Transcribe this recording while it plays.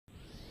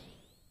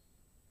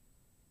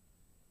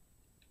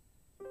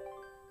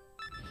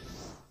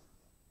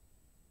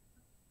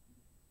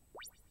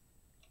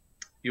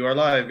You are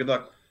live. Good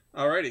luck.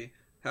 Alrighty,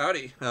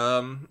 howdy.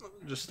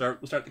 We'll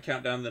start the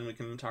countdown, then we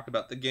can talk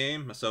about the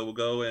game. So we'll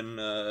go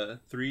in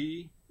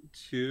three,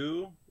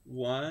 two,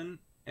 one,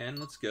 and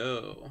let's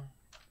go.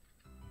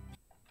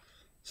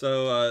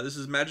 So this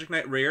is Magic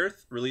Knight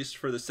Rayearth, released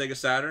for the Sega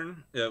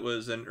Saturn. It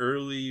was an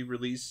early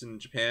release in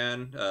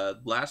Japan,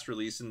 last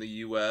release in the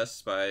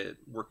U.S. by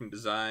Working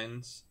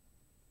Designs,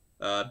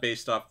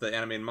 based off the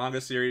anime and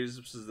manga series.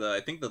 This is, I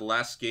think, the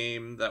last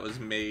game that was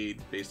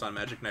made based on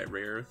Magic Knight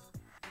Rayearth.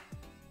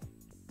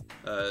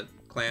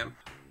 Clamp.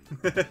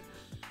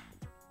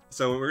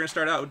 So we're going to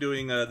start out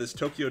doing this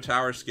Tokyo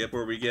Tower skip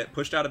where we get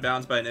pushed out of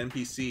bounds by an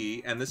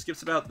NPC, and this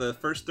skips about the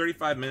first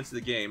 35 minutes of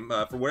the game.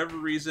 For whatever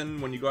reason,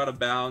 when you go out of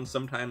bounds,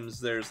 sometimes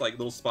there's like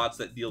little spots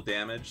that deal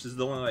damage. This is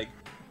the only like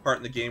part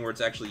in the game where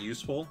it's actually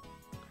useful.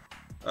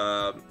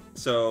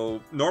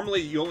 So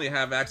normally you only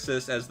have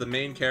access as the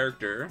main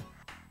character,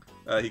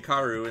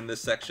 Hikaru, in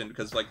this section,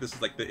 because like this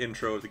is like the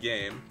intro of the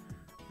game.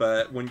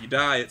 But when you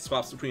die, it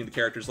swaps between the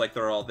characters like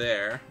they're all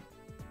there.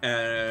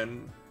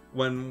 And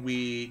when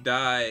we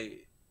die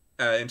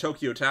in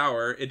Tokyo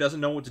Tower, it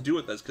doesn't know what to do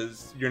with us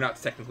because you're not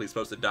technically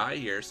supposed to die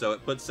here. So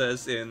it puts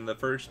us in the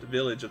first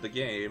village of the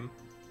game,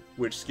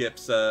 which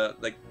skips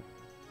like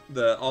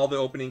all the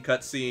opening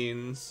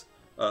cutscenes,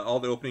 all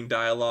the opening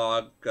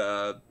dialogue,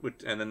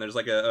 and then there's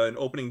like an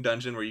opening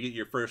dungeon where you get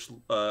your first,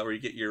 where you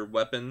get your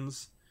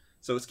weapons.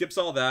 So it skips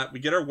all that.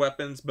 We get our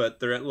weapons, but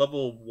they're at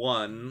level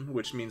 1,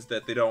 which means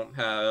that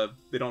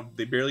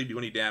they barely do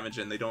any damage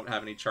and they don't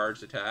have any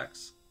charged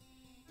attacks.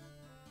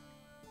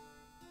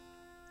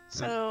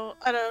 So,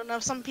 I don't know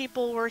if some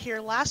people were here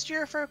last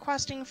year for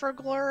Questing for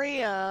Glory.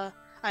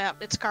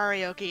 It's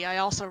karaoke. I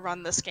also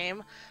run this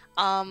game.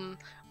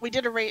 We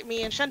did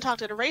me and Shentok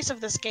did a race of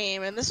this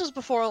game, and this was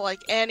before, like,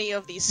 any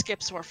of these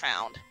skips were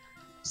found.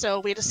 So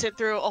we had to sit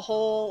through a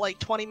whole, like,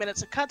 20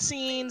 minutes of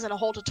cutscenes and a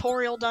whole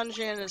tutorial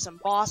dungeon and some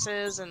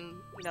bosses and,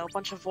 you know, a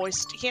bunch of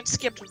you can't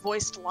skip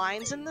voiced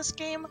lines in this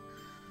game.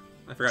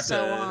 I forgot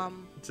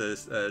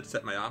to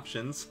set my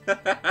options.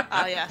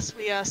 Yes,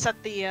 we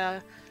set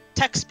the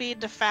text speed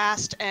to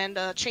fast and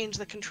change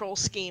the control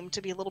scheme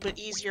to be a little bit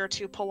easier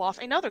to pull off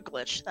another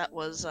glitch that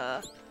was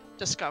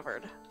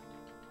discovered.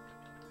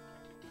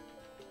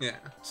 Yeah.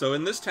 So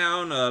in this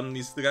town,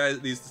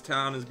 this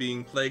town is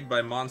being plagued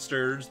by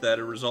monsters that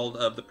are a result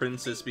of the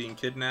princess being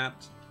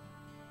kidnapped,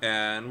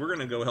 and we're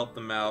gonna go help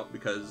them out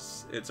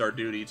because it's our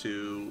duty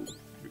to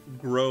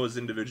grow as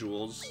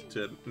individuals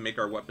to make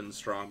our weapons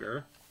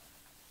stronger.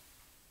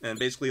 And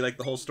basically, like,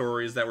 the whole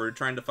story is that we're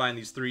trying to find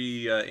these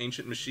 3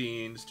 ancient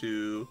machines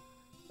to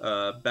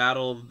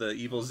battle the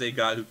evil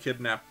Zagot who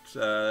kidnapped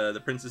the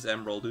Princess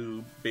Emerald,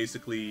 who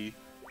basically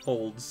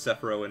holds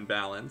Sephiroth in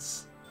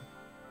balance.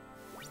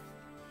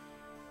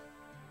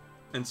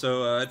 And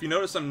so, if you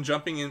notice, I'm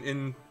jumping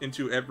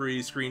into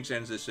every screen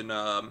transition.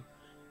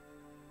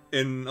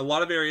 In a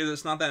lot of areas,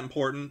 it's not that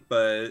important,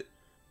 but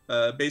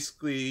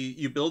basically,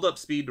 you build up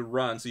speed to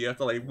run, so you have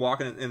to like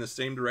walk in the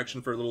same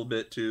direction for a little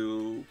bit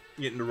to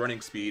get into running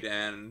speed.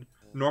 And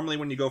normally,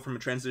 when you go from a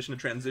transition to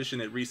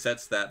transition, it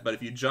resets that. But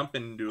if you jump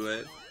into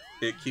it,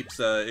 it keeps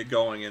it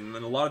going. And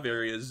in a lot of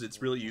areas,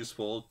 it's really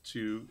useful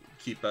to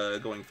keep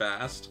going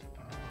fast.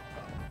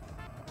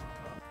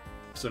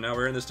 So now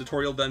we're in this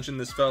tutorial dungeon.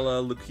 This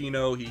fella,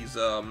 Lucino, he's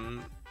a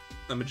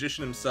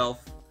magician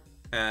himself,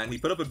 and he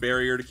put up a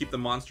barrier to keep the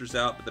monsters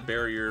out, but the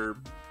barrier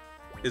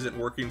isn't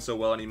working so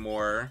well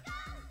anymore.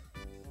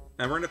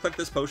 And we're going to click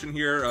this potion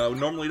here.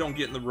 Normally don't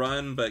get in the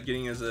run, but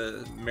getting as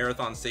a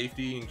marathon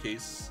safety in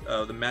case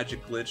the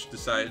magic glitch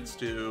decides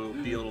to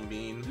be a little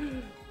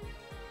mean.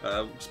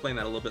 We'll explain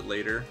that a little bit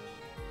later.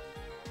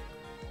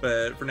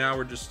 But for now,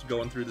 we're just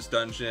going through this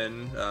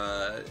dungeon.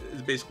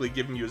 It's basically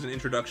giving you as an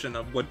introduction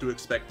of what to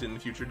expect in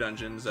future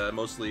dungeons,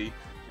 mostly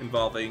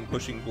involving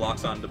pushing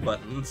blocks onto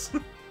buttons.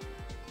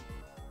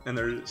 And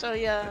there's... So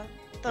yeah,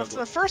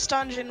 the first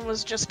dungeon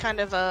was just kind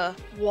of a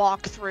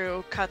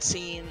walk-through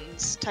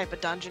cutscenes type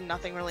of dungeon,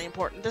 nothing really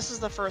important. This is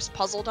the first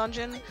puzzle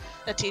dungeon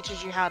that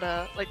teaches you how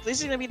to, like,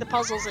 these are going to be the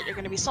puzzles that you're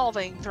going to be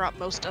solving throughout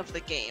most of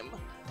the game.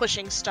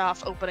 Pushing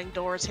stuff, opening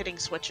doors, hitting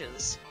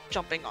switches,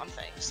 jumping on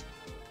things.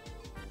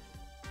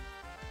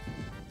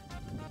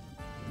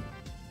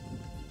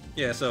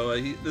 Yeah, so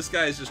this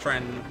guy is just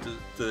trying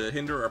to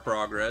hinder our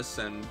progress,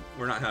 and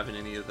we're not having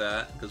any of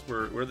that, because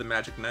we're the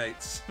Magic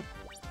Knights.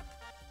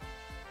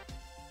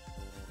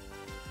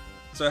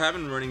 So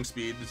having running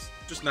speed is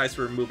just nice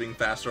for moving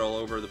faster all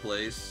over the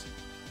place.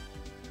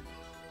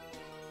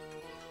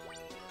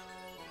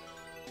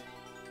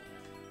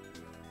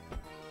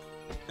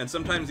 And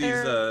sometimes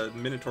these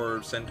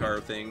Minotaur Centaur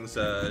things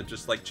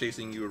just like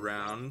chasing you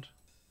around.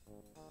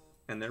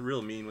 And they're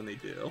real mean when they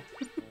do.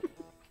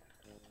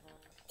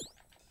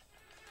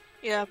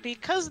 Yeah,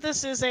 because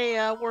this is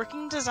a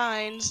Working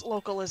Designs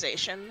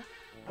localization,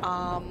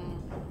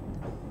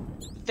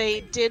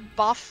 they did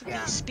buff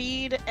the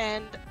speed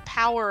and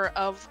power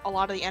of a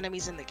lot of the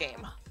enemies in the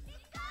game.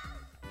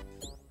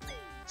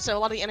 So a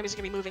lot of the enemies are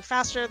going to be moving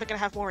faster, they're going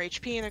to have more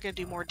HP, and they're going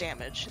to do more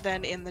damage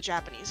than in the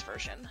Japanese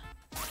version.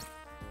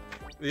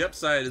 The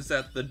upside is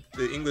that the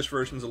English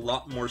version is a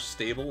lot more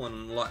stable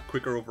and a lot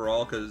quicker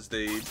overall because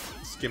they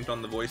skimped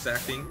on the voice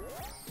acting.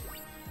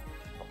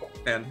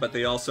 But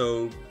they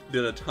also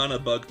did a ton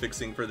of bug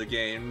fixing for the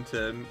game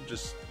to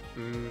just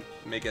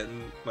make it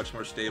much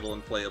more stable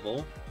and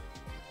playable.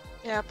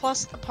 Yeah,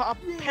 plus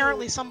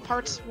apparently some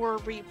parts were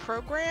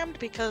reprogrammed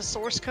because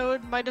source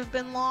code might have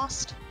been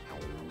lost.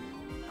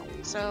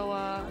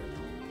 So,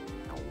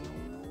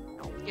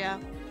 yeah.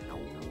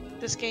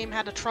 This game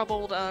had a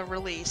troubled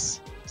release,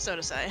 so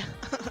to say.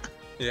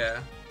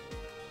 Yeah.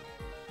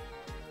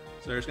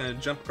 So they're just gonna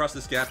jump across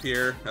this gap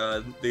here.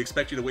 They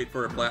expect you to wait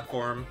for a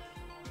platform,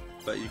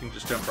 but you can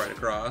just jump right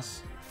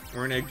across.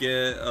 We're gonna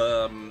get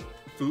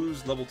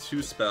Fu's level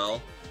 2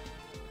 spell,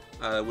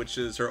 which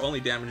is her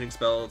only damaging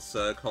spell. It's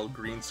called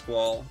Green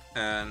Squall,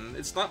 and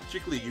it's not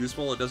particularly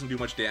useful. It doesn't do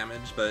much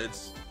damage, but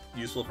it's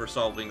useful for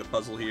solving a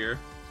puzzle here.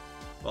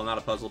 Well, not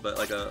a puzzle, but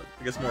like I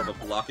guess more of a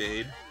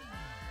blockade.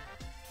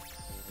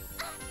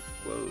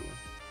 Whoa.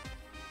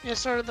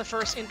 It's sort of the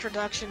first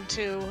introduction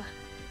to,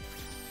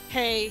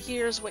 hey,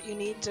 here's what you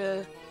need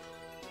to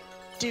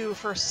do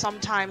for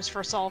sometimes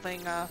for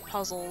solving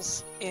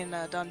puzzles in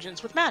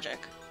dungeons with magic,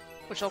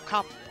 which will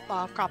crop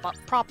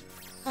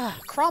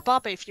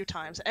up a few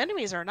times.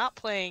 Enemies are not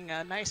playing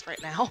nice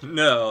right now.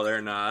 No,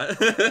 they're not.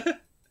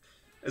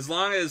 As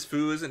long as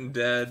Fu isn't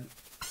dead,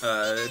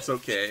 it's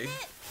okay.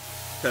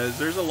 Because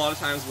there's a lot of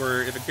times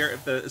where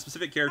if a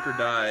specific character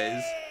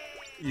dies,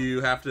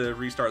 you have to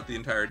restart the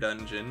entire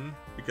dungeon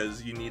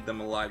because you need them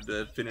alive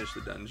to finish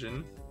the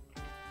dungeon.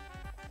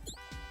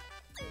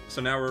 So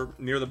now we're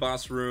near the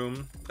boss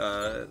room.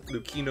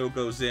 Lucino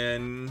goes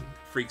in,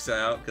 freaks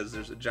out because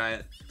there's a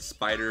giant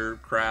spider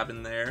crab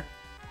in there.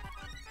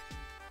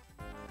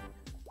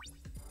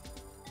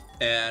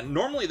 And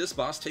normally this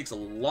boss takes a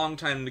long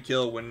time to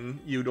kill when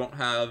you don't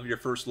have your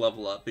first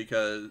level up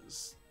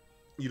because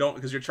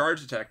your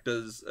charge attack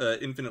does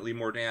infinitely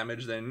more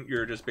damage than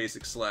your just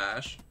basic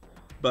slash.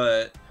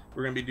 But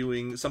we're going to be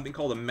doing something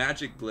called a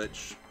magic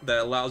glitch that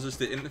allows us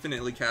to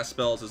infinitely cast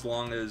spells as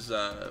long as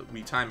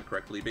we time it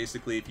correctly.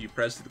 Basically, if you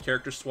press the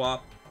character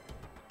swap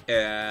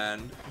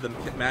and the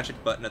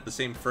magic button at the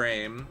same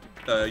frame,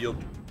 you'll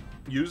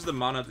use the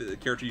mana of the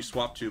character you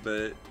swap to,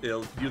 but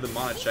it'll do the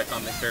mana check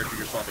on the character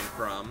you're swapping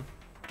from.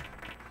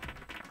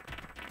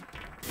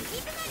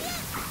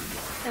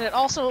 And it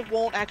also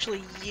won't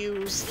actually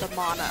use the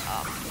mana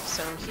up.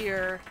 So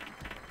here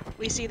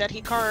we see that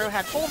Hikaru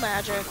had full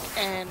magic,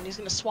 and he's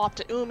going to swap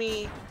to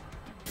Umi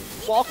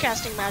while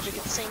casting magic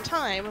at the same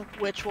time,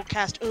 which will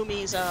cast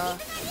Umi's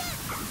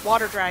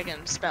Water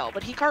Dragon spell.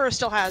 But Hikaru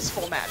still has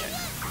full magic.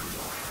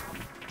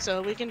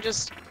 So we can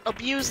just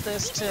abuse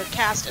this to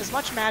cast as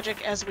much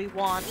magic as we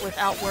want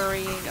without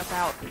worrying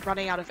about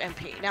running out of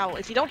MP. Now,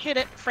 if you don't hit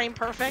it frame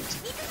perfect,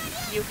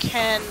 you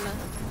can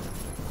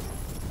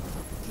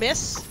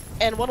miss,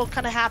 and what'll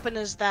kind of happen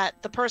is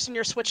that the person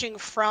you're switching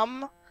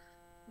from,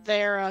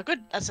 they're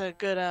that's a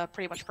good,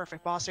 pretty much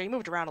perfect boss there. He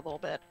moved around a little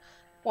bit.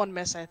 One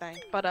miss, I think.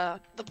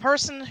 But the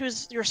person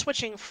you're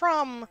switching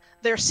from,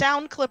 their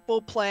sound clip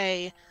will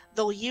play,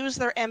 they'll use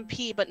their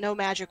MP, but no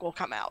magic will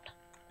come out.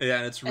 Yeah,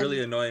 and it's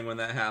really annoying when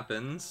that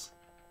happens.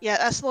 Yeah,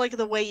 that's like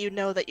the way you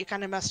know that you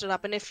kind of messed it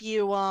up. And if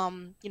you,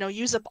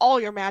 use up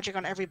all your magic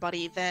on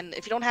everybody, then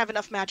if you don't have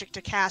enough magic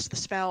to cast the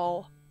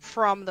spell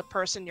from the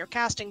person you're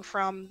casting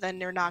from,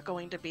 then you're not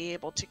going to be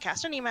able to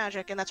cast any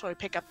magic, and that's why we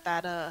pick up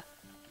that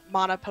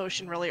mana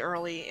potion really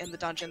early in the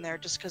dungeon there,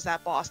 just because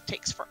that boss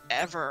takes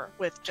forever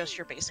with just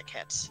your basic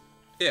hits.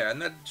 Yeah,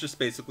 and that's just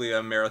basically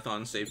a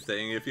marathon save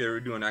thing. If you're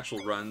doing actual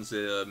runs,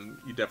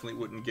 you definitely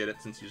wouldn't get it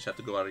since you just have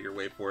to go out of your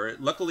way for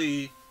it.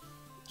 Luckily,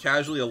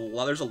 casually,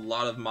 there's a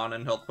lot of mana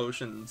and health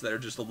potions that are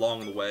just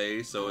along the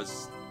way, so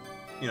it's,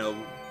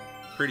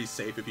 pretty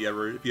safe if you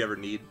ever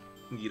need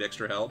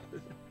extra help.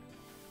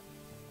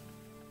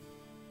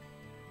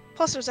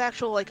 Plus, there's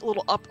actual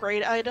little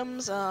upgrade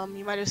items.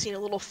 You might have seen a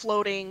little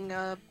floating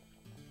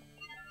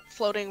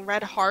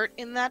red heart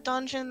in that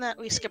dungeon that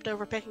we skipped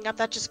over picking up.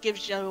 That just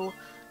gives you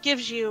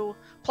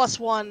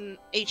 +1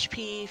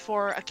 HP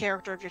for a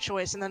character of your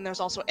choice, and then there's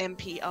also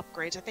MP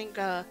upgrades. I think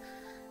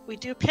we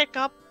do pick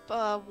up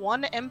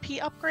 1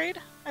 MP upgrade,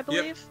 I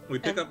believe. Yep, we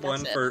pick up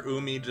one for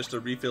Umi just to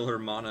refill her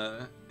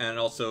mana, and it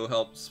also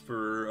helps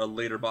for a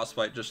later boss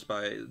fight just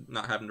by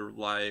not having to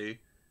rely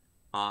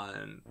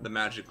on the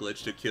magic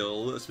glitch to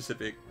kill a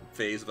specific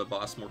phase of a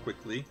boss more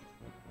quickly.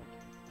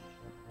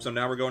 So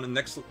now we're going to the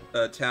next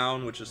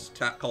town, which is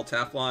called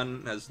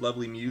Taflon. It has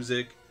lovely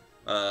music,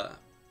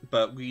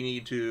 but we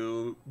need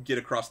to get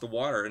across the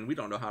water, and we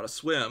don't know how to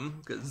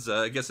swim, because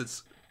I guess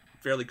it's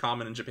fairly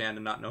common in Japan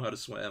to not know how to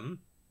swim.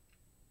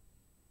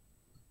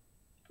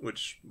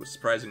 Which was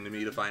surprising to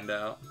me to find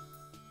out.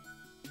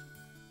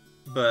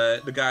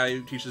 But the guy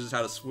who teaches us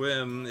how to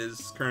swim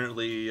is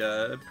currently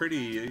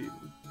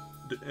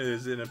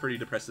is in a pretty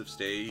depressive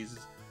state. He's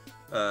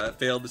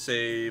failed to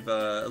save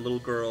a little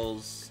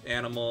girl's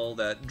animal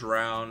that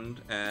drowned,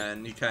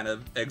 and he kind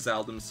of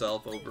exiled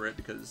himself over it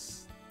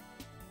because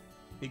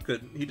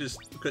he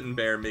just couldn't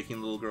bear making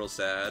the little girl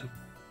sad.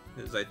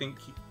 Because I think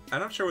I'm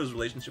not sure what his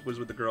relationship was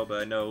with the girl,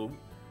 but I know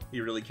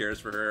he really cares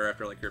for her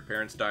after like her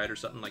parents died or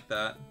something like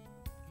that.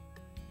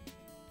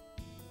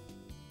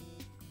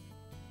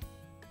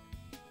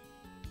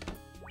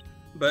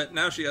 But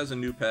now she has a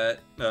new pet.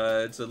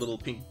 It's a little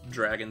pink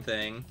dragon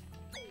thing.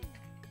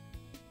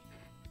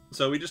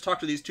 So we just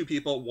talked to these two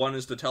people. One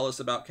is to tell us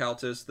about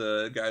Caltus,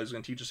 the guy who's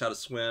going to teach us how to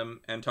swim,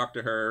 and talk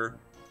to her.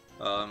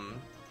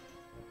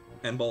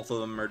 And both of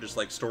them are just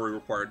like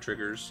story-required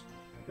triggers.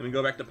 Then we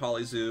go back to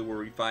Polizu, where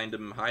we find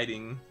him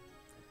hiding,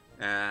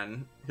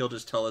 and he'll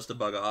just tell us to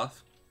bug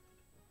off.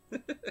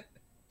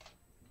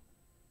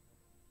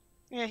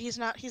 Yeah, he's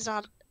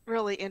not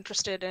really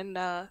interested in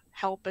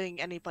helping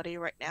anybody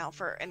right now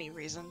for any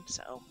reason,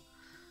 so...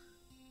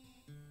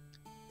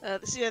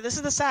 this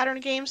is the Saturn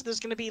game, so there's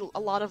going to be a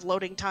lot of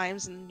loading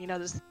times, and, you know,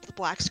 there's the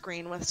black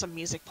screen with some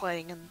music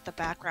playing in the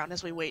background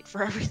as we wait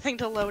for everything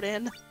to load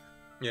in.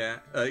 Yeah,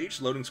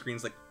 each loading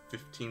screen's like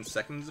 15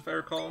 seconds, if I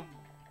recall.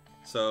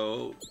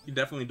 So, you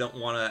definitely don't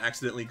want to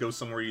accidentally go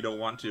somewhere you don't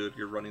want to if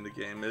you're running the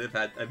game.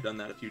 I've done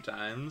that a few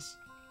times.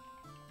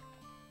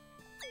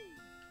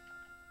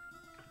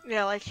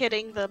 Yeah, like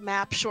hitting the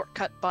map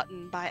shortcut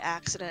button by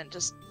accident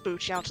just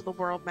boots you out to the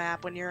world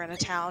map when you're in a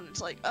town.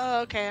 It's like,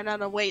 oh, okay, I'm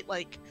gonna wait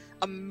like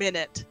a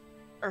minute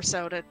or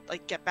so to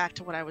like get back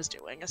to what I was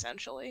doing,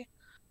 essentially.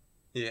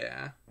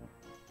 Yeah.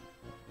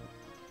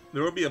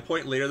 There will be a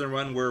point later in the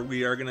run where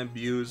we are going to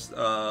use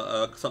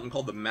something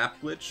called the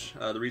map glitch.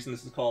 The reason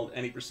this is called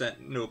any %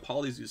 no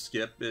Polizu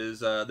skip is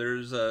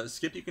there's a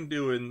skip you can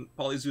do in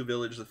Polizu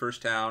Village, the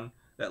first town,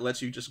 that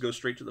lets you just go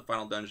straight to the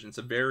final dungeon. It's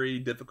a very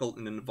difficult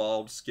and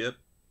involved skip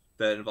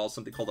that involves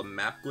something called a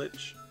map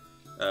glitch,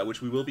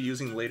 which we will be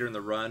using later in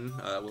the run.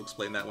 We'll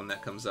explain that when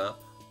that comes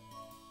up.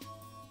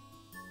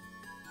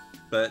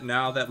 But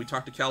now that we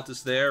talked to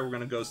Caltus there, we're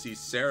going to go see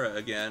Sarah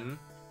again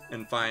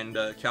and find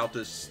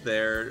Caltus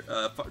there,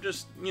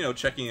 just, you know,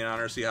 checking in on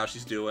her, see how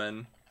she's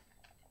doing.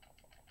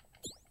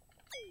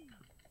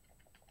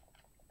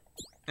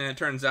 And it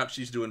turns out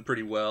she's doing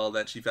pretty well,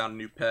 that she found a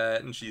new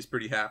pet, and she's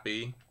pretty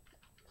happy.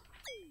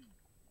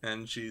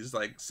 And she's,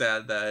 like,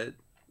 sad that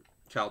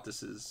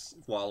Caltus is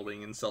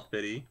wallowing in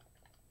self-pity.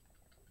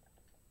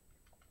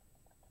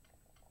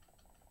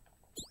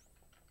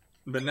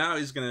 But now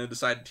he's going to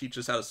decide to teach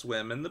us how to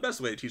swim, and the best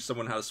way to teach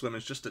someone how to swim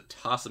is just to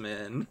toss him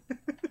in.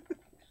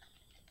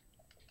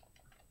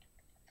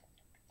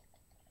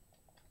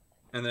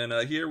 And then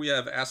here we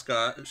have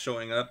Ascot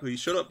showing up. He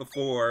showed up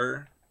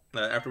before,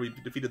 after we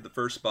defeated the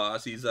first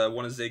boss. He's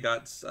one of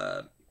Zagot's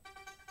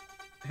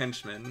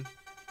henchmen.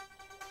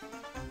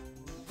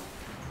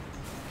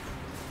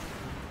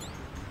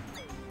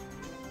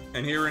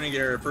 And here we're going to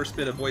get our first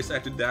bit of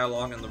voice-acted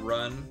dialogue on the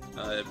run.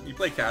 If you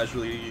play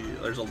casually,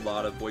 there's a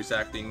lot of voice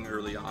acting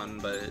early on,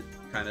 but it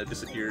kind of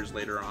disappears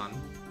later on.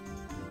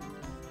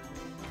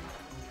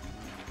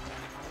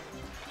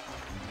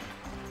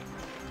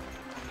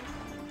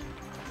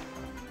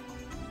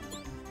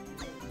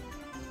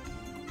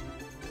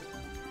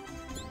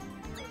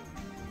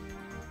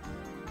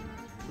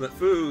 But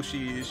Fu,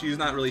 she's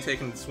not really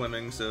taking to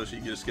swimming, so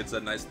she just gets a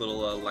nice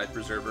little life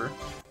preserver.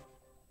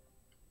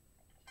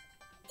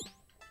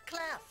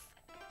 Clef.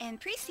 And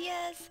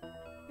Precia's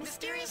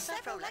Mysterious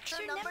Several Lecture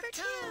number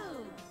 2.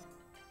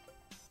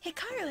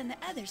 Hikaru and the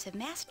others have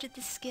mastered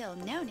the skill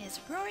known as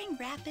Roaring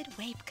Rapid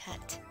Wave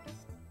Cut.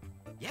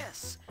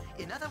 Yes,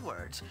 in other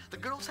words, the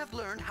girls have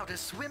learned how to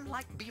swim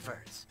like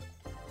beavers.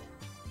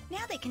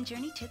 Now they can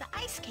journey to the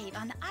ice cave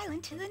on the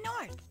island to the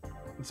north.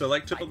 So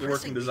like typical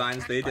working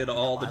designs, they did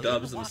all the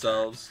dubs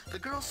themselves. The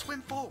girls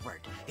swim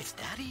forward. It's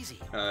that easy.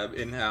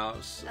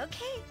 In-house.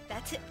 Okay,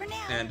 that's it for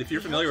now. And if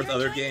you're familiar with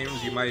other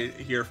games, you might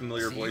hear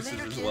familiar voices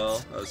as well.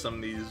 Some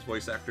of these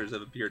voice actors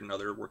have appeared in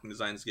other working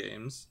designs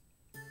games.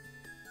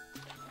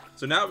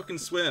 So now we can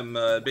swim,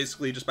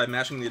 basically just by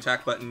mashing the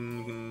attack button,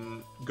 you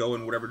can go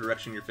in whatever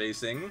direction you're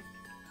facing.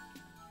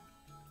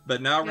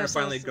 But now we're going to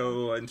finally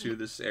go into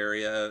this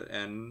area,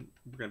 and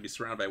we're going to be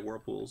surrounded by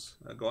whirlpools.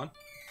 Go on.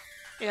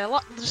 Yeah,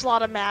 there's a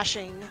lot of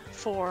mashing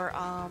for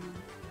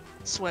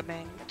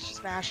swimming. It's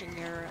just mashing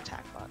your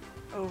attack button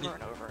over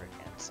and over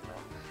again. So.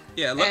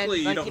 Yeah,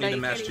 luckily you don't need to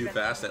mash too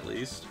fast, at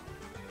least.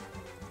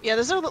 Yeah,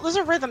 there's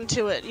a rhythm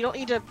to it. You don't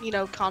need to, you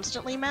know,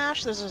 constantly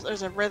mash.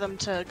 There's a rhythm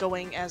to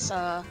going as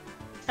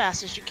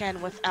fast as you can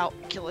without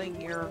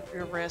killing your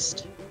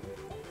wrist.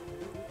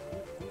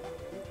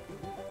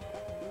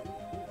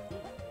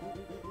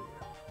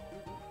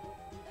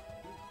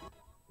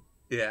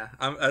 Yeah,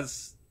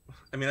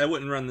 I mean, I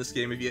wouldn't run this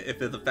game if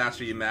the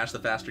faster you mash, the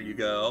faster you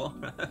go.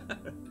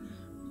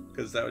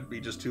 Because that would be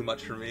just too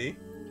much for me.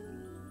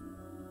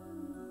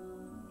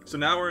 So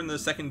now we're in the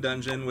second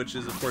dungeon, which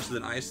is, of course,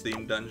 an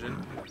ice-themed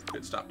dungeon.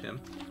 Good, stopped him.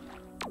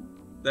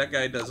 That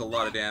guy does a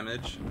lot of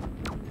damage.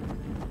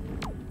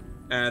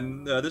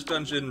 And this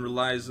dungeon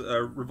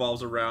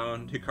revolves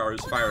around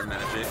Hikaru's fire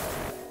magic.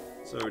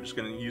 So we're just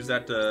going to use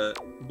that to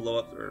blow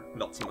up, or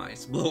melt some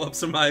ice. Blow up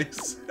some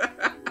ice.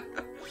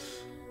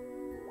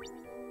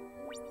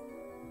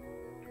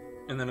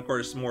 And then, of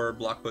course, more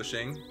block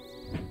pushing.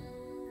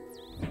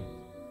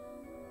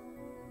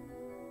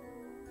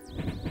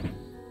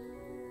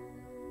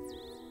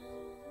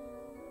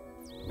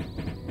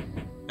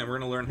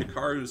 learn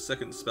Hikaru's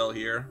second spell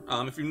here.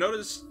 If you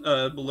notice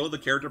below the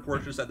character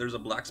portraits that there's a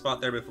black spot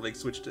there before they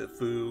switch to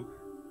Fu,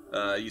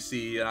 you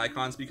see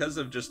icons because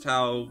of just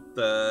how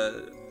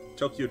the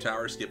Tokyo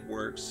Tower skip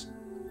works.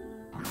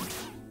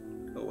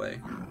 Go away.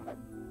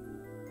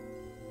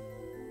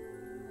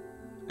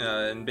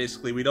 And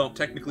basically, we don't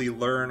technically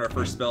learn our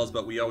first spells,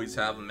 but we always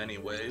have them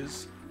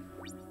anyways.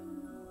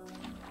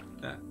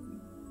 Yeah.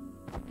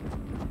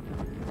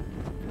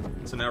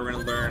 So now we're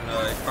gonna learn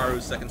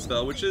Hikaru's second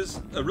spell, which is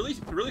a really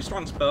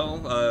strong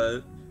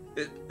spell.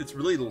 It's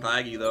really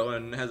laggy though,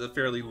 and has a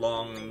fairly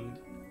long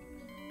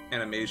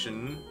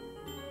animation.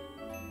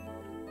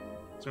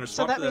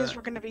 So that means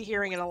we're gonna be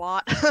hearing it a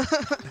lot.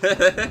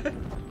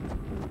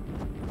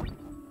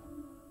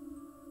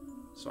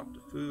 Swap to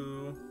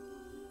Fu.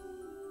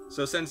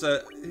 So since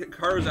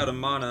Hikaru's out of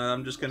mana,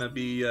 I'm just gonna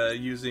be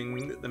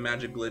using the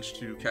magic glitch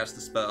to cast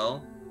the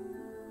spell.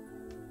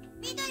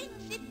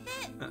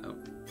 Uh-oh.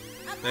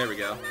 There we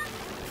go.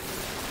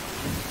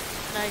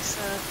 Nice,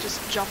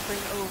 just jumping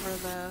over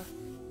the...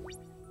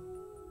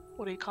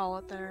 What do you call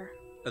it there?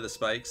 The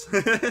spikes.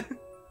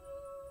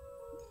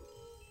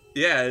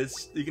 Yeah,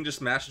 you can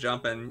just mash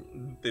jump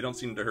and they don't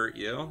seem to hurt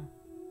you.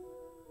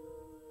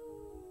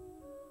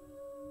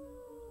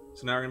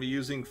 So now we're gonna be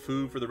using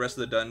Fu for the rest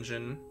of the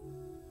dungeon.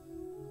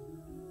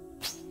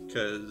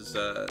 Because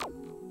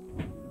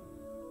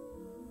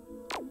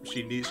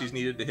she's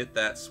needed to hit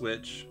that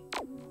switch.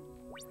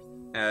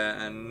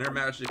 And her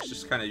magic's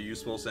just kind of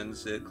useful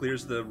since it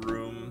clears the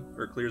room,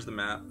 or clears the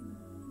map,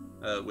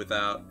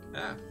 without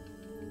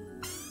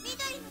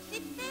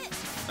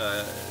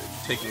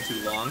taking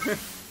too long.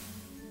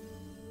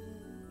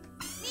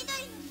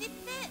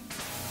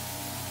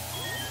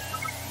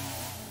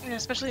 And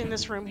especially in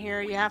this room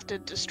here, you have to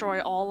destroy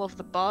all of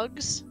the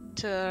bugs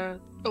to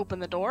open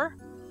the door.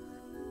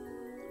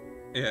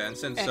 Yeah, and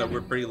since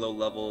we're pretty low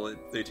level,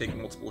 they take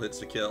multiple hits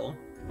to kill.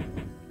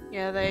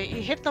 Yeah,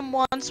 you hit them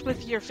once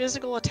with your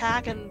physical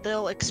attack and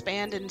they'll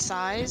expand in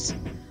size,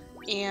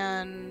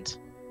 and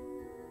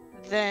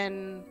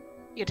then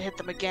you'd hit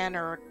them again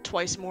or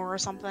twice more or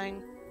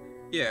something.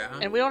 Yeah.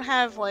 And we don't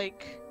have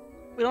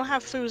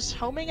Fu's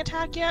homing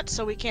attack yet,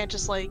 so we can't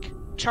just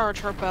charge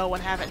her bow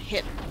and have it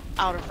hit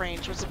out of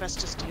range. It's the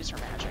best just to use her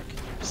magic,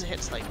 because it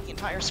hits the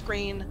entire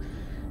screen,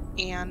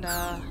 and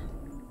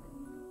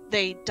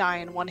they die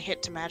in one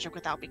hit to magic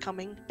without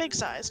becoming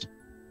big-sized.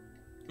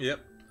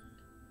 Yep.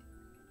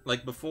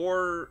 Like,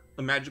 before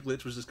the magic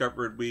glitch was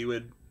discovered, we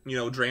would,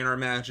 drain our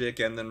magic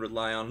and then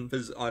rely on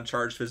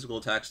charged physical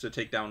attacks to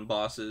take down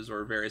bosses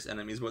or various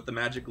enemies. But with the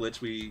magic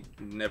glitch, we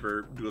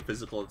never do a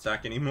physical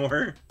attack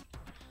anymore.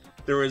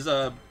 There was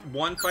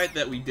one fight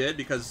that we did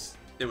because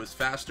it was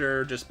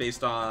faster just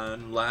based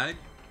on lag.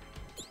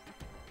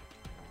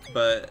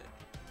 But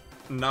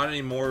not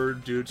anymore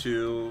due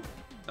to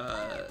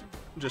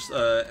just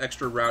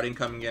extra routing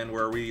coming in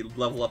where we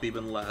level up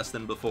even less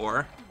than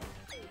before.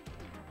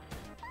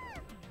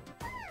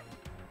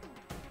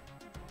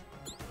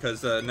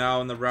 Because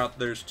now in the route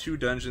there's 2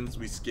 dungeons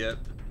we skip,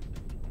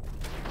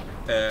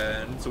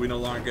 and so we no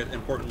longer get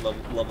important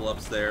level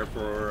ups there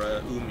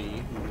for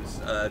Umi,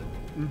 who's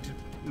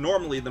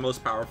normally the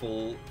most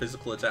powerful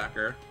physical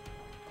attacker.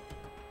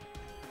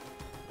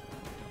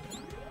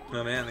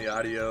 Oh man, the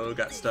audio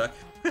got stuck.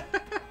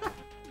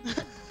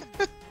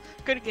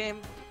 Good game.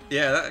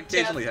 Yeah, that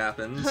occasionally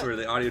happens, where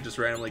the audio just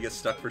randomly gets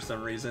stuck for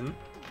some reason.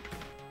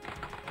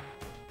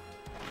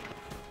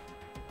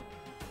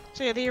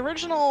 So yeah, the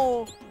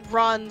original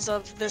runs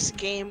of this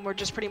game were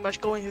just pretty much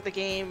going through the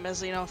game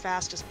as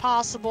fast as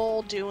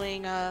possible,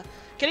 doing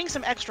getting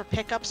some extra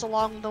pickups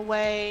along the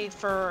way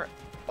for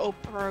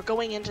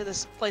going into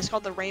this place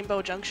called the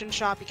Rainbow Junction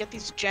Shop. You get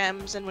these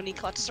gems, and when you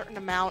collect a certain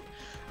amount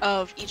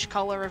of each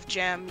color of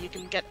gem, you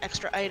can get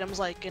extra items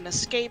like an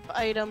escape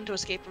item to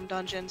escape from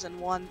dungeons, and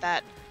one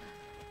that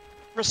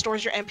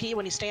restores your MP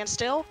when you stand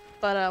still.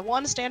 But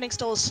 1, standing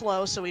still is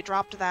slow, so we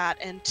dropped that,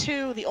 and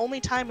 2, the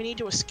only time we need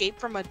to escape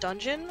from a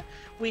dungeon,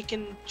 we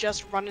can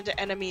just run into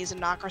enemies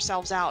and knock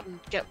ourselves out and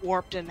get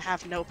warped and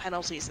have no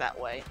penalties that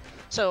way.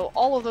 So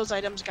all of those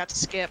items got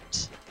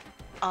skipped,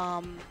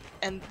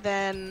 and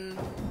then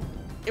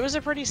it was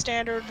a pretty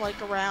standard,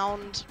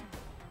 around,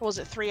 what was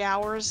it, 3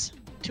 hours?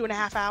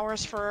 2.5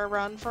 hours for a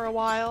run for a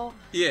while.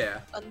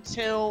 Yeah.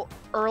 Until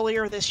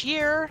earlier this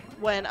year,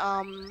 when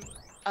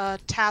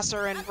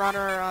Tasser and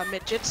runner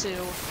Mitjitsu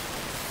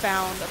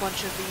found a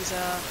bunch of these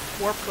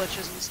warp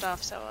glitches and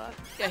stuff. So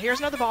yeah, here's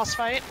another boss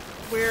fight.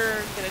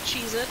 We're gonna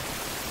cheese it,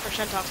 or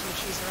Shentok's gonna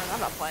cheese it, and I'm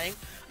not playing,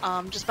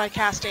 just by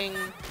casting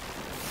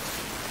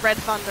Red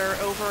Thunder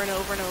over and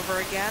over and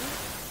over again.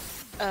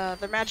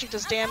 The magic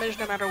does damage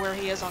no matter where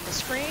he is on the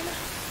screen,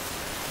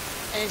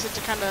 and he's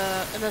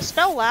and the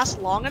spell lasts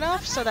long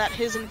enough so that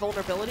his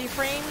invulnerability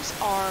frames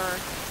are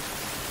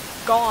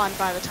gone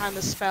by the time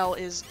the spell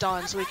is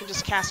done, so we can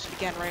just cast it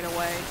again right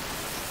away.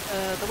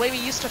 The way we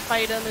used to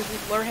fight him is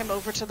we'd lure him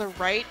over to the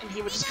right, and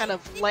he would just kind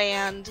of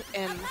land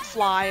and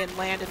fly and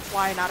land and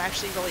fly, and not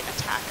actually really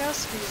attack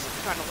us. He was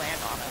trying to land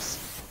on us.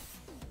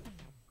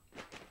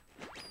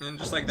 And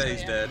just like that,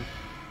 he's dead.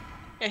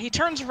 Yeah, he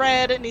turns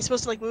red and he's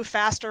supposed to like move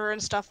faster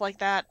and stuff like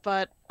that,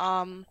 but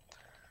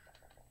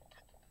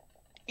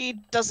he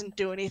doesn't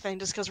do anything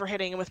just because we're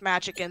hitting him with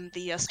magic and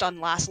the stun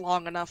lasts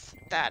long enough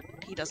that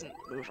he doesn't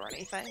move or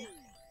anything.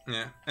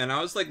 Yeah, and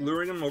I was like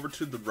luring him over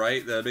to the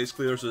right.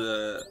 Basically, there's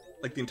a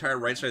like the entire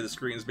right side of the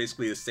screen is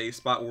basically a safe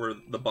spot where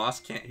the boss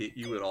can't hit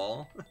you at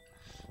all.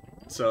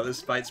 So this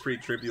fight's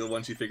pretty trivial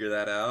once you figure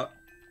that out.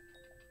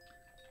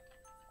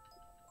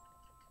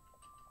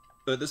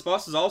 But this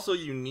boss is also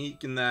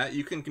unique in that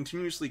you can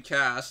continuously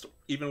cast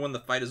even when the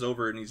fight is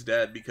over and he's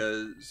dead,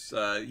 because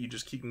you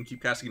just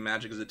keep casting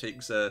magic as it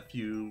takes a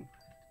few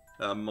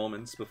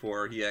moments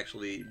before he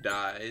actually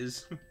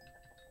dies.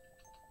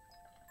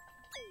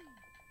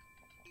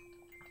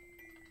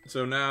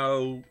 So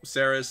now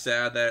Sarah's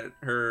sad that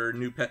her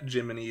new pet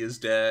Jiminy is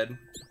dead,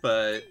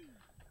 but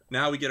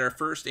now we get our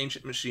first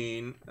ancient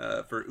machine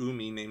for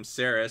Umi named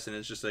Saris, and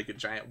it's just like a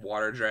giant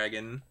water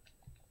dragon,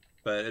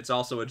 but it's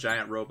also a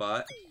giant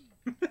robot.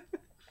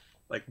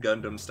 Like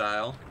Gundam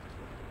style.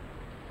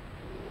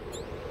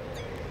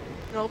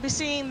 We'll be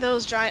seeing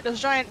those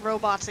giant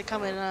robots that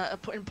come in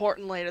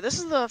important later. This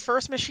is the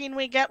first machine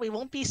we get. We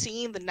won't be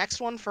seeing the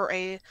next one for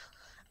a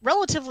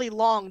relatively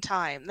long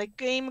time. The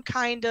game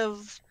kind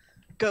of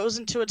goes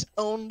into its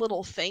own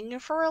little thing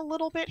for a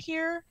little bit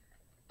here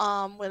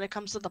when it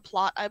comes to the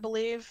plot, I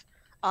believe.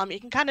 You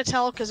can kind of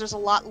tell because there's a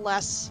lot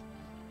less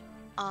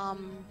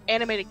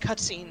animated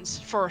cutscenes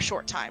for a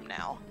short time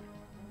now.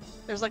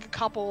 There's like a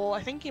couple,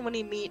 I think when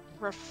you meet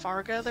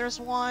Rafarga there's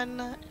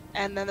one,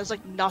 and then there's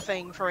like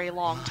nothing for a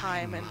long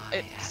time, and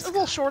it's a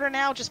little shorter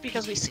now just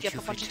because we skip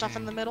a bunch of stuff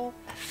in the middle.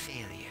 A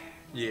failure.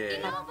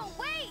 Yeah. No, but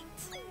wait!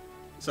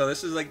 So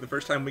this is like the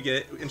first time we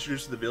get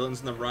introduced to the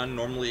villains in the run.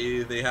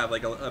 Normally they have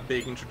like a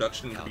big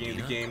introduction at the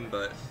beginning of the game,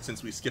 but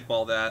since we skip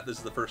all that, this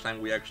is the first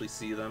time we actually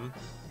see them.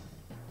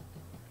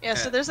 Yeah,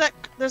 so there's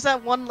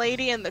that one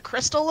lady in the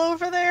crystal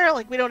over there.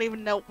 Like we don't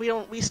even know,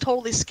 we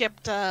totally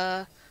skipped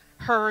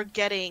her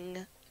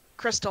getting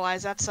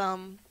crystallized. That's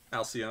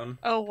Alcyone.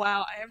 Oh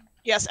wow,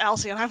 yes,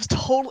 Alcyone. I was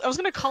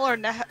gonna call her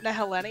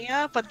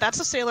Nehelenia, but that's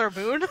a Sailor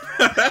Moon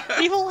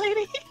evil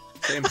lady.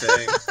 Same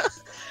thing.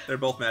 They're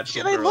both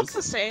magical They girls. look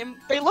the same.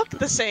 They look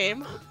the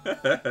same.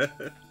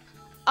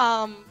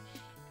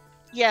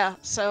 Yeah,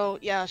 so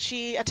yeah,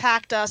 she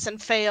attacked us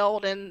and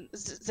failed, and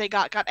they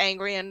got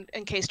angry and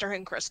encased her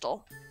in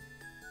crystal.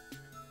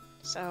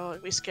 So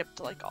we skipped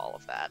like all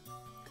of that.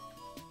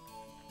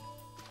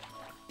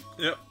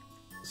 Yep.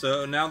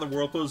 So now the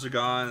whirlpools are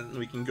gone,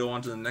 we can go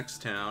on to the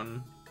next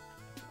town,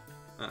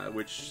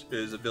 which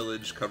is a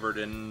village covered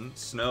in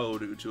snow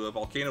due to a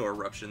volcano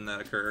eruption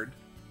that occurred.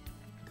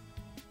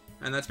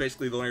 And that's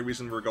basically the only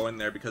reason we're going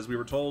there, because we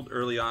were told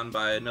early on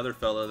by another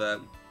fella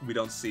that we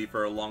don't see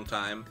for a long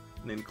time,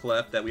 named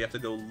Clef, that we have to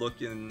go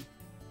look in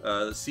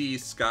the sea,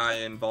 sky,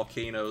 and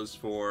volcanoes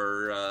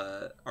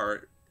for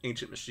our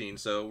ancient machine.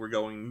 So we're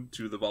going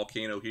to the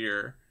volcano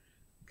here,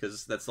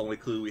 because that's the only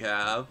clue we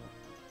have.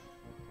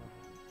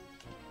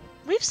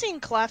 We've seen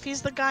Clef.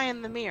 He's the guy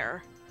in the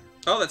mirror.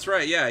 Oh, that's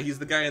right. Yeah, he's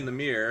the guy in the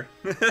mirror.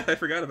 I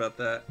forgot about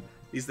that.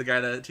 He's the guy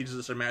that teaches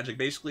us our magic.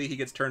 Basically, he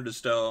gets turned to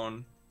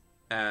stone,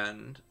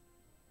 and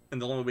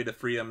the only way to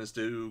free him is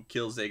to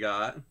kill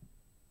Zagot.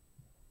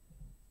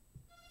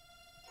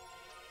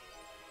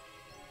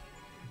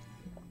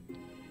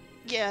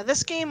 Yeah,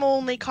 this game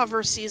only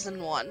covers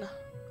Season 1.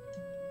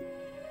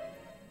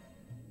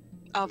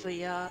 Of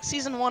the,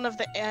 Season 1 of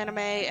the anime,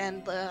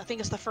 and I think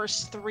it's the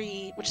first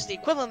 3, which is the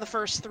equivalent of the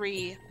first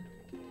 3,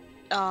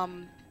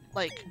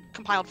 like,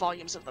 compiled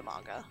volumes of the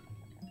manga.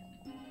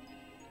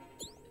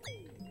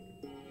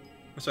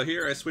 So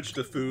here I switched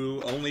to Fu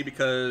only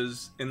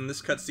because in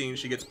this cutscene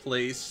she gets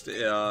placed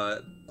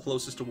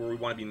closest to where we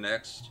want to be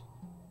next.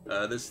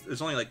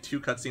 There's only like 2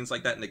 cutscenes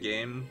like that in the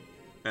game,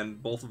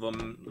 and both of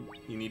them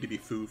you need to be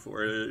Fu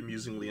for it,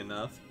 amusingly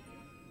enough.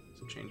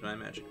 So change my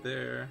magic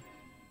there.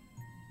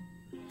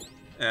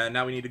 And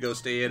now we need to go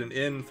stay at an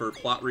inn for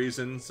plot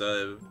reasons.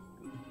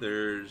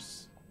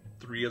 There's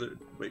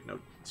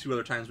 2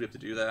 other times we have to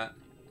do that.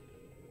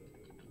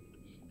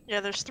 Yeah,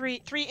 there's three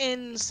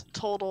inns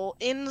total.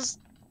 Inns,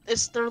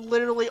 they're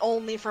literally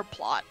only for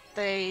plot.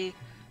 The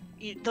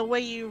way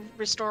you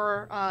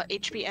restore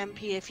HP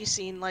MP, if you've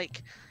seen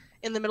like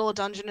in the middle of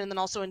dungeon and then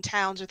also in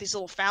towns with these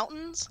little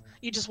fountains,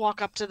 you just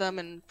walk up to them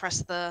and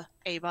press the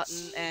A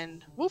button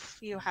and woof,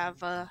 you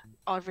have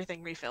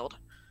everything refilled.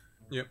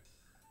 Yep.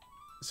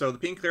 So the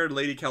pink-haired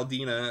lady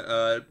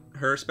Caldina,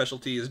 her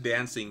specialty is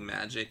dancing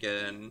magic,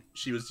 and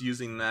she was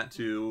using that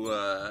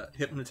to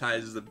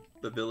hypnotize the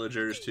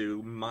villagers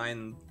to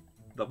mine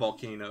the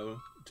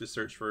volcano to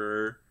search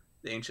for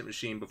the ancient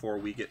machine before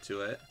we get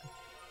to it.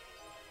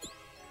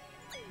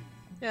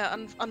 Yeah,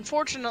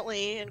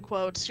 unfortunately, in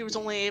quotes, she was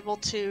only able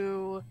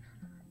to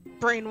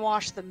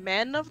brainwash the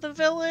men of the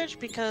village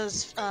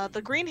because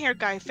the green-haired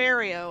guy,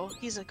 Fario,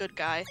 he's a good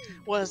guy,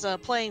 was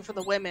playing for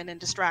the women and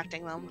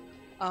distracting them.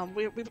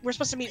 We're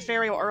supposed to meet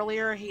Fario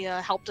earlier. He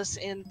helped us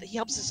in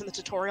the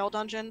tutorial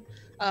dungeon.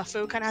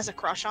 Fu kind of has a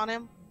crush on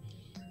him.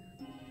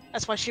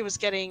 That's why she was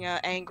getting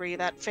angry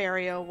that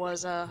Fario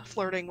was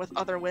flirting with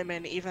other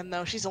women, even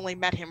though she's only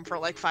met him for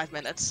like 5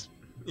 minutes.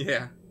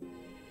 Yeah.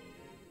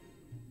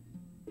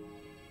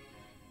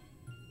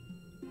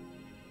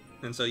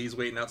 And so he's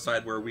waiting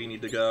outside where we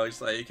need to go.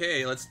 He's like,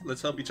 "Hey,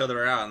 let's help each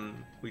other out."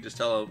 And we just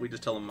tell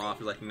him off.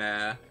 He's like,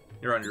 "Nah,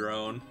 you're on your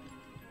own."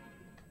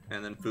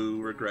 And then Fu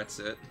regrets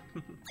it.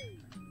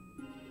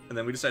 And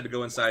then we decide to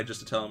go inside just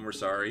to tell him we're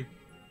sorry.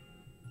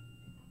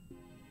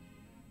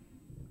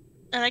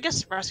 And I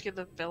guess rescue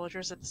the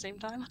villagers at the same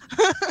time.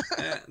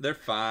 They're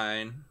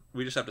fine.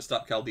 We just have to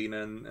stop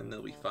Caldina and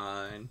they'll be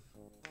fine.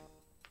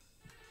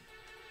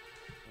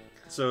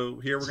 So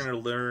here we're gonna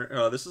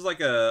learn. This is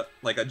like a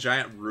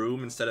giant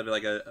room instead of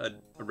like a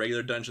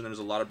regular dungeon. There's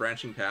a lot of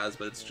branching paths,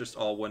 but it's just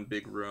all one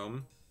big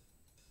room.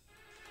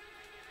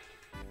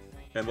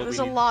 And There's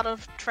a lot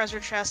of treasure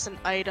chests and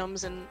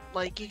items, and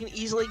like you can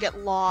easily get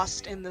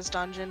lost in this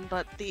dungeon.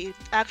 But the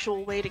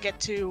actual way to get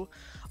to,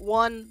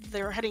 one,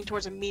 they're heading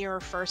towards a mirror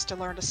first to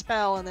learn a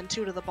spell, and then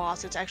two, to the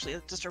boss. It's actually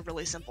just a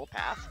really simple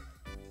path.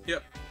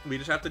 Yep, we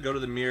just have to go to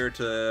the mirror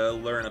to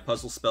learn a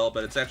puzzle spell,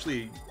 but it's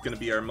actually going to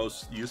be our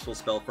most useful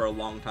spell for a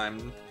long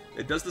time.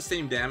 It does the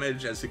same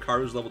damage as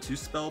Hikaru's level 2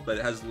 spell, but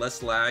it has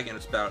less lag, and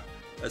it's about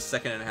a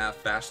second and a half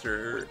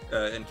faster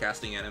in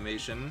casting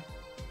animation.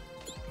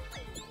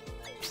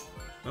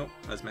 Oh,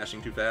 I was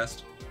mashing too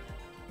fast.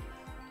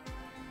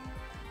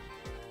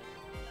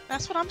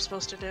 That's what I'm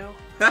supposed to do.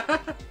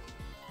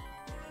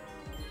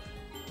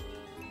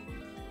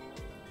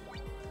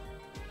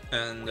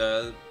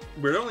 And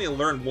we're only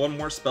learn one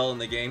more spell in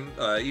the game.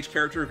 Each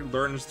character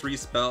learns 3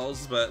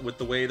 spells, but with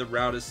the way the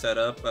route is set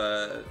up,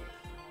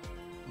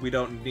 we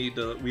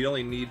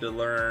only need to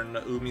learn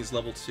Umi's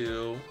level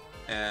 2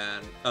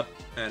 and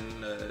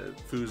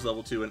Fu's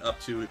level 2 and up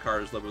to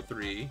Hikaru's level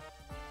 3.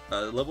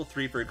 Level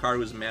 3 for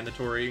Hikaru is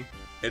mandatory.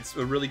 It's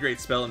a really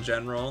great spell in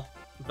general,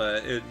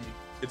 but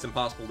it's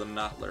impossible to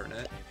not learn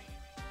it.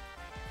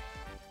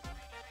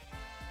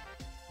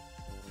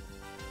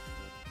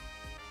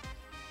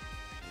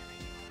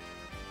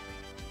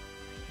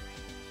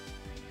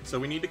 So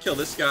we need to kill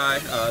this guy.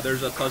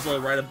 There's a puzzle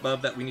right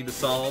above that we need to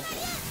solve.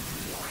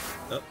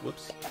 Oh,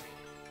 whoops.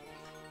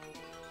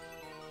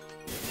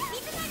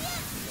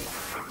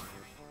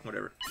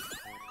 Whatever.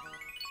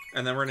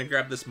 And then we're gonna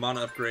grab this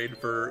mana upgrade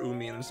for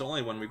Umi, and it's the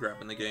only one we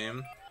grab in the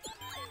game.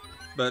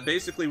 But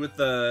basically, with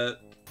the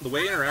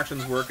way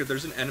interactions work, if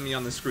there's an enemy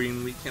on the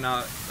screen, we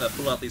cannot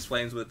pull out these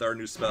flames with our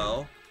new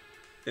spell.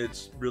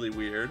 It's really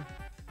weird.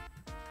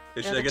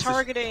 Yeah, the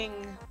targeting.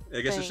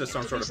 I guess it's just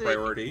some sort of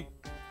priority.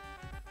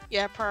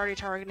 Yeah, priority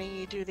targeting.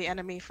 You do the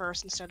enemy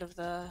first instead of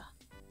the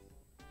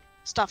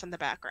stuff in the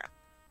background.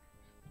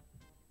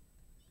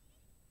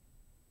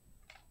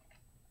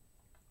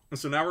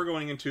 So now we're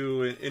going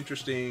into an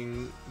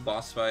interesting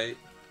boss fight.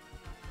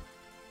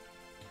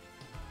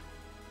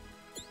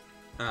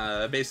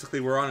 Basically,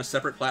 we're on a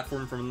separate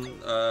platform from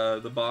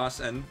the boss,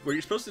 and what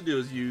you're supposed to do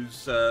is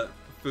use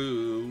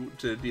Fu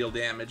to deal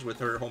damage with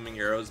her homing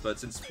arrows, but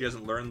since she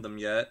hasn't learned them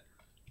yet,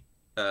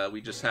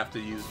 we have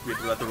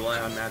to rely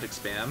on magic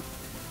spam.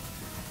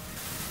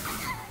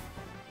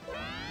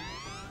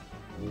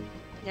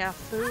 Yeah,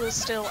 Fu is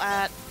still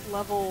at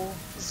level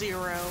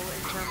 0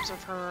 in terms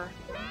of her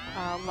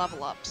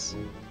level ups.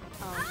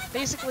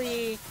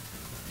 Basically,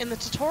 in the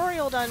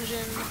tutorial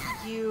dungeon,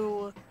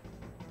 you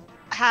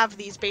have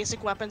these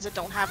basic weapons that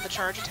don't have the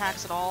charge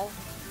attacks at all,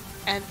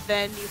 and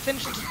then you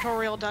finish the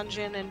tutorial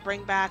dungeon and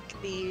bring back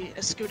the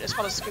Escudo, it's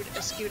called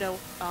Escudo,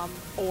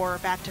 or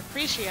back to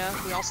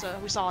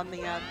Precia. We saw in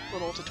the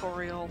little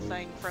tutorial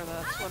thing for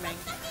the swimming.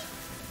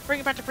 Bring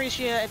it back to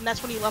Precia, and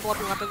that's when you level up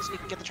your weapons and you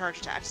can get the charge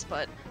attacks.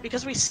 But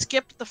because we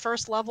skipped the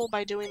first level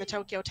by doing the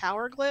Tokyo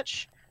Tower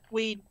glitch,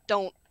 we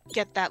don't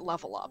get that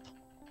level up.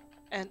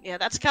 And yeah,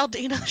 that's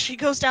Caldina. She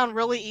goes down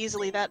really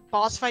easily. That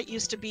boss fight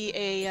used to be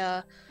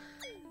a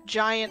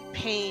giant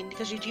pain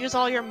because you'd use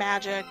all your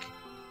magic.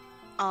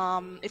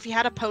 If you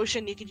had a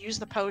potion, you could use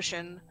the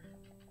potion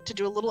to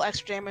do a little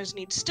extra damage, and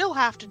you'd still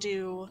have to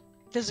do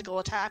physical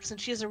attacks.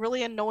 And she has a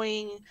really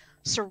annoying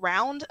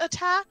surround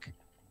attack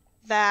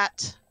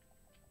that,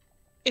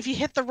 if you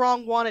hit the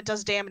wrong one, it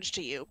does damage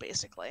to you,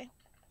 basically.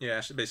 Yeah,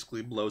 she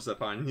basically blows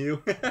up on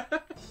you.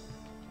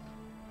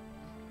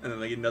 And then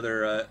they get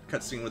another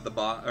cutscene with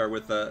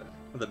the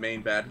the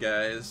main bad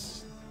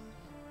guys.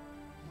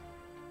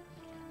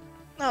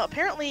 No,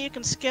 apparently you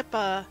can skip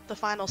the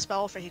final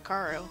spell for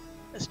Hikaru.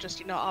 It's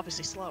just,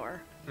 obviously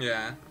slower.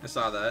 Yeah, I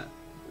saw that.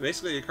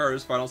 Basically,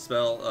 Hikaru's final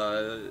spell,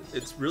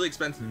 it's really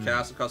expensive to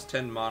cast. It costs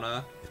 10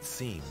 mana. It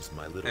seems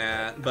my little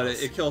but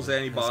it kills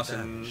any boss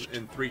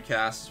in 3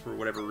 casts for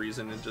whatever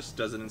reason. It just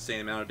does an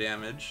insane amount of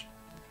damage.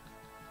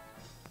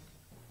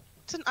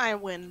 It's an I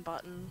win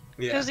button.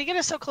 Yeah. Because you get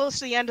it so close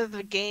to the end of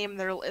the game,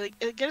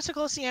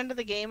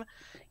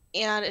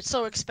 and it's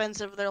so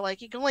expensive, they're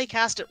like, you can only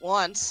cast it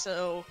once,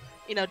 so,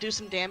 do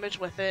some damage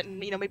with it, and,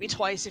 maybe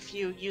twice if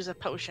you use a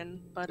potion,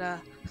 but,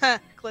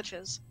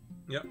 glitches.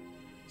 Yep.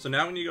 So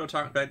now when you go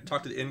talk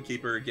to the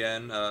innkeeper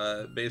again,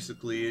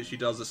 basically she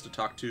tells us to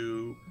talk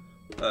to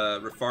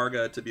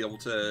Rafarga to be able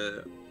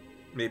to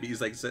maybe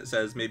he's like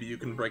says maybe you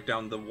can break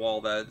down the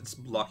wall that's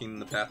blocking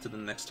the path to the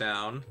next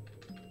town.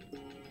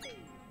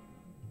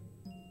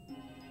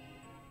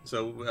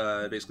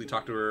 So basically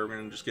talk to her. We're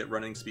gonna just get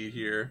running speed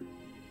here.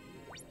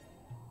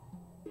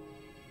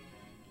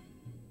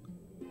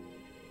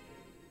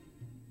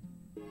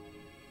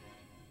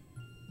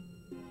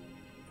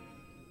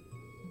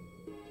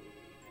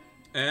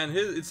 And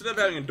instead of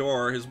having a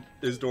door,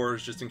 his door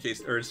is just in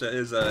case, or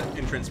his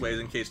entrance way is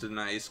encased in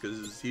ice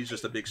because he's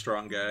just a big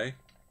strong guy.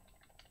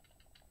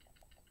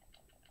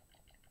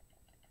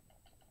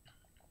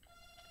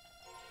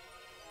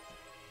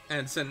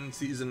 And since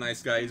he's a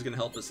nice guy, he's gonna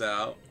help us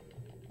out.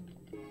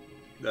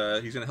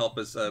 He's gonna help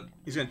us.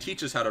 He's gonna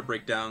teach us how to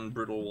break down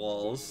brittle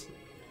walls.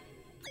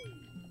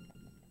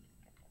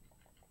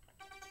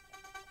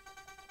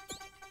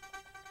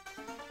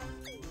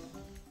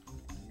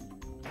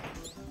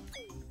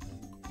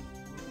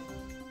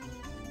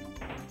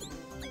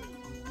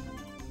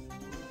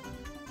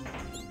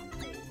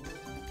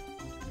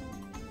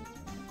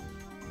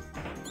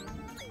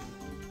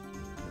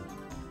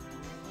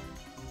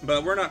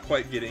 But we're not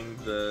quite getting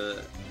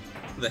the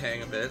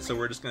hang of it, so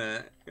we're just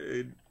gonna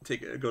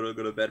go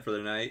to bed for the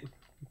night.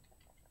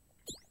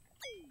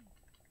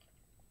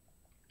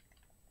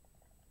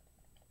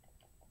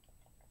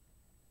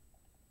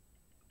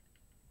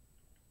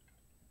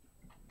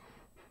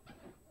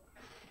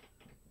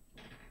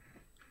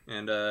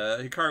 And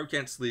Hikaru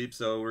can't sleep,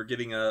 so we're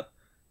getting up.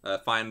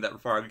 Find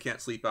that Farg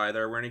can't sleep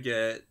either. We're gonna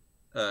get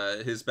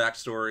his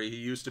backstory. He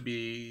used to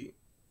be,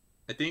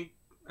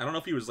 I don't know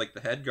if he was like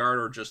the head guard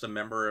or just a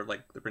member of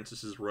like the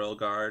princess's royal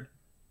guard.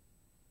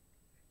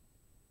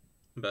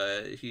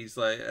 But he's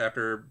like,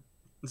 after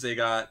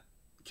Zagot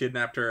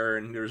kidnapped her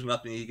and there was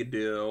nothing he could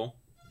do,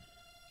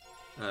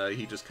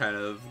 he just kind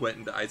of went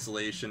into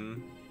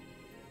isolation.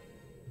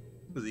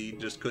 Because he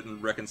just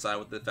couldn't reconcile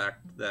with the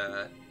fact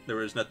that there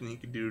was nothing he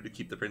could do to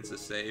keep the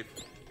princess safe.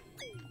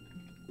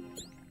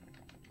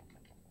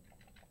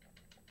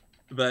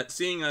 But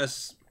seeing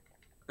us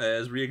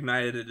has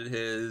reignited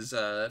his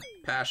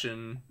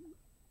passion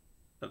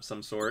of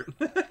some sort.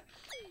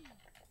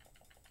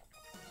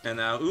 And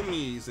now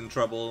Umi's in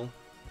trouble.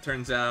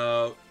 Turns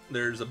out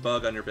there's a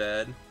bug on your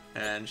bed,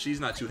 and she's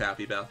not too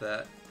happy about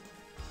that.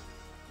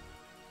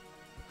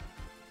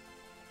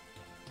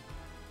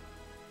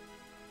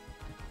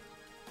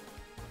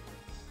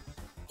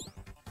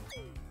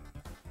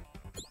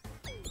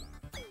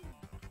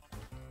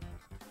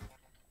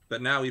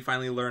 But now we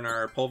finally learn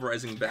our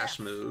pulverizing bash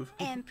move.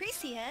 And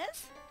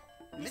Precia's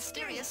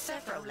Mysterious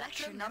Sephiroth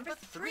Lecture number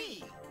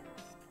 3.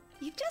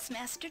 You've just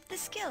mastered the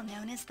skill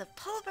known as the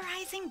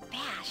pulverizing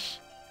bash.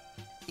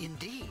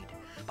 Indeed.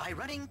 By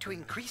running to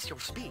increase your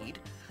speed,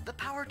 the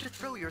power to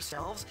throw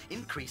yourselves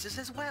increases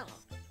as well.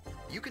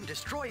 You can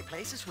destroy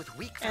places with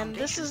weak foundations. And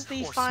this is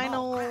the or small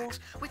final cracks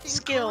with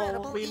skill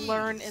incredible we ease.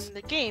 learn in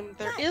the game.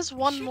 There But is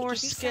one should more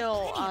give yourself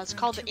skill. plenty of It's room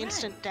called to the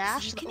instant run,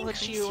 dash so you that can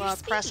lets increase you your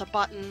press a speed.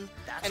 button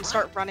That's and right.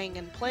 start running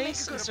in place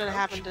Make a good instead of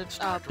approach, having to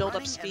start build up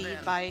running, and speed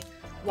then by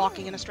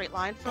walking in a straight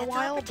line for a That's all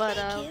while. for But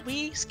today, kids.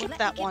 we We'll skipped let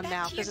that you get one back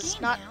now to your because it's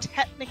game not now.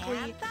 technically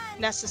Have fun.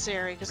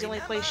 necessary because the only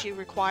place Remember? you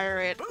require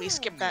it, we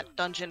skipped that Boom.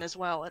 dungeon as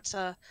well. It's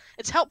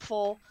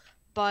helpful,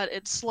 but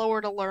it's slower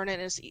to learn it.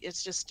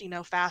 It's just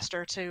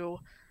faster to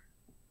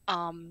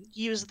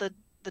use the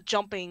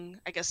jumping,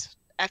 I guess,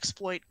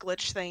 exploit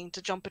glitch thing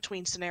to jump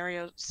between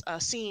scenarios,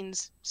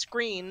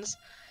 screens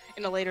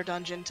in a later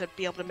dungeon to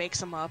be able to make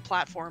some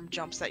platform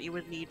jumps that you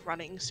would need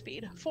running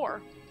speed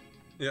for.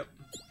 Yep.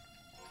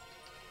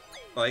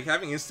 Like,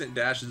 having instant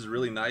dash is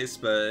really nice,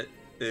 but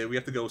we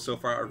have to go so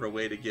far out of our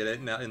way to get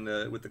it now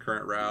with the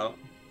current route.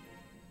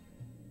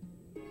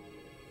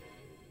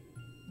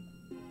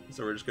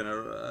 So we're just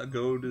gonna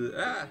go to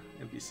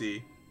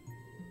NPC.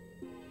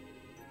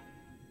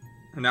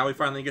 And now we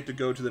finally get to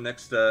go to the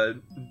next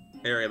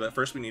area, but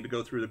first we need to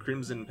go through the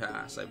Crimson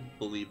Pass, I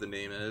believe the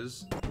name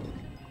is.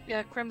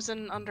 Yeah,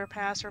 Crimson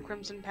Underpass or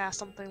Crimson Pass,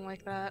 something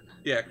like that.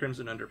 Yeah,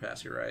 Crimson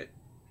Underpass, you're right.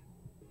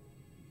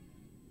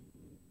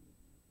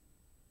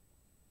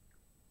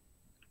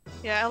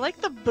 Yeah, I like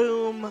the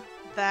boom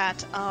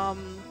that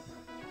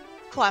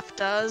Clef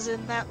does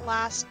in that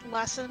last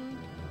lesson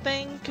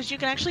thing, because you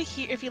can actually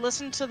hear, if you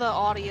listen to the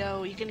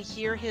audio, you can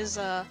hear his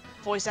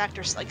voice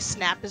actor like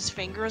snap his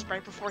fingers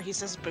right before he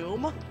says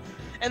boom.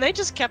 And they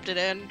just kept it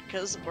in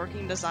because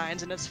working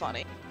designs, and it's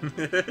funny.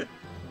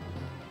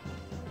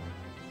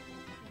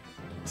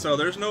 So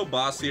there's no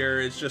boss here,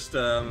 it's just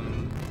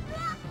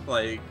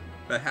like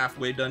a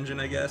halfway dungeon,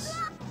 I guess.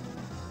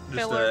 Just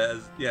Filler.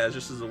 it's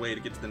just as a way to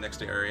get to the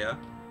next area.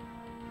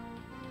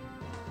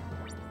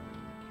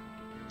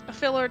 A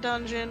filler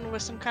dungeon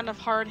with some kind of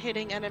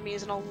hard-hitting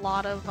enemies and a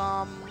lot of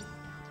kind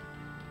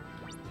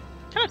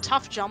of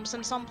tough jumps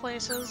in some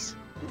places.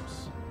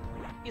 Oops.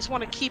 You just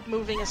want to keep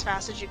moving as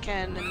fast as you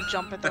can and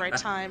jump at the right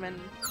time and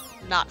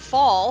not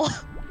fall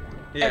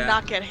Yeah. and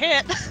not get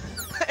hit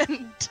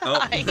and Oh.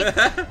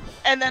 die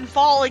and then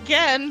fall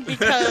again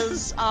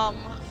because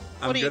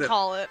what do you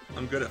call it?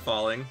 I'm good at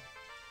falling.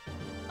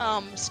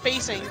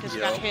 Spacing because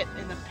you got Yo. hit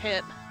in the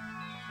pit.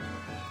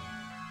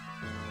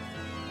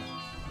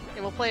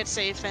 and we'll play it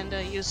safe and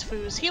use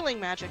Fu's healing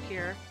magic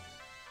here.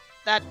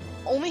 That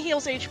only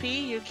heals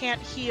HP. You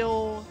can't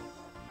heal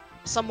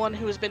someone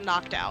who has been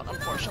knocked out,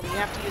 unfortunately. You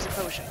have to use a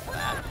potion for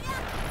that.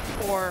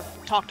 Or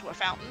talk to a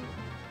fountain.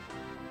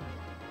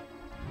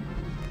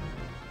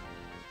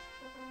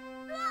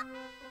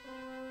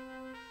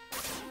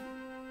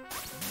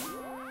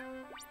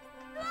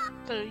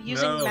 So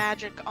using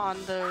magic on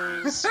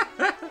those...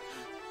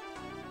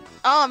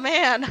 Oh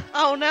man!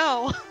 Oh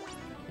no!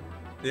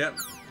 Yep.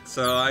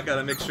 So I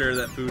gotta make sure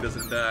that Fu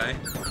doesn't die.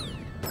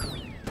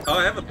 Oh,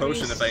 I have a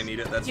potion if I need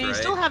it, that's right. You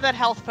still have that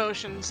health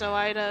potion, so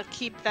I'd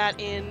keep that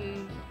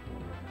in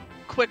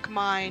quick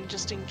mind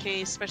just in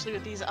case, especially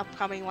with these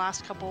upcoming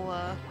last couple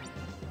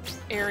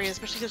areas,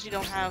 especially because you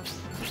don't have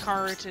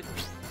Hikaru to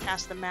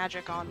cast the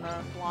magic on the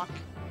block.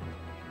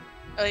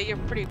 You're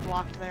pretty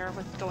blocked there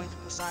with going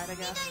from the side, I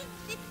guess.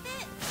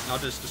 I'll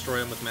just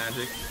destroy him with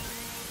magic.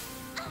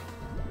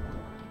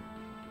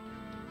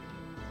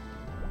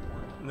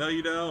 No,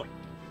 you don't.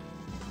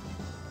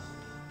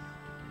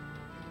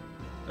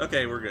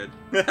 Okay, we're good.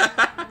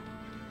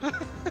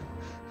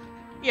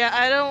 Yeah,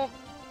 I don't...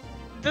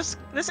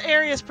 This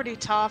area is pretty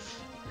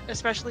tough,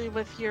 especially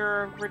with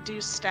your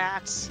reduced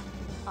stats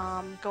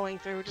going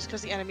through, just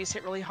because the enemies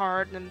hit really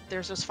hard and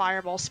there's those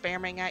fireballs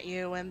spamming at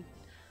you and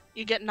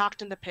you get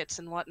knocked into pits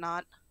and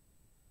whatnot.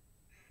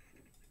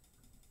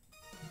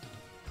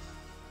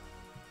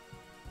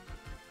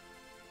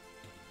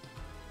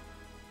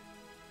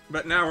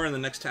 But now we're in the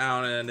next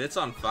town and it's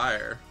on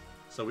fire,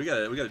 so we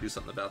gotta do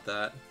something about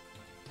that.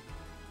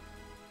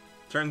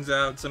 Turns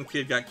out some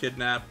kid got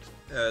kidnapped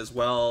as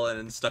well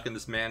and stuck in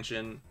this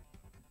mansion,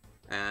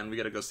 and we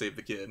gotta go save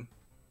the kid.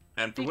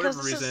 And for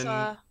whatever reason,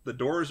 the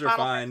doors are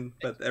fine,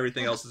 but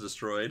everything else is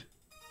destroyed.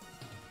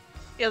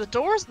 Yeah,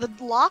 the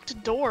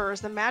locked doors,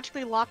 the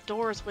magically locked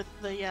doors with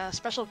the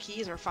special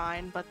keys are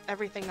fine, but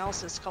everything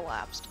else is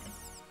collapsed.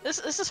 This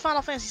is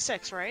Final Fantasy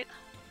VI, right?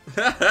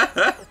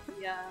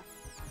 Yeah.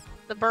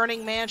 The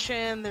burning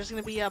mansion, there's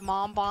gonna be a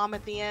mom bomb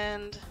at the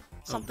end,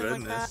 something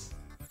like that.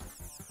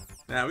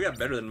 Nah, we got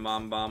better than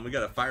mom bomb, we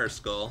got a fire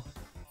skull.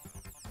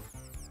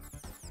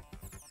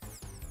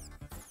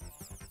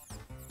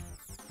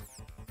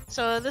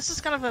 So this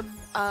is kind of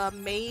a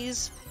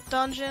maze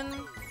dungeon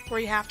where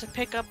you have to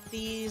pick up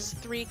these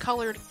 3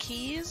 colored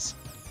keys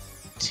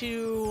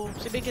to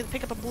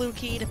pick up a blue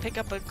key, to pick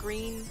up a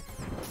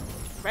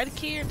red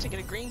key, or to get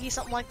a green key,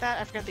 something like that.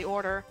 I forget the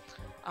order.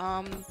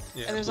 Yeah,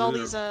 and there's all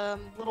these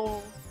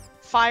little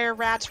fire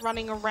rats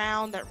running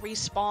around that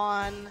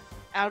respawn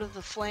out of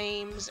the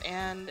flames,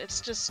 and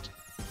it's just...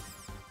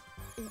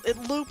 It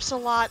loops a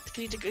lot.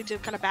 You need to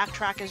kind of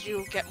backtrack as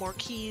you get more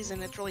keys,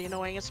 and it's really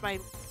annoying. It's my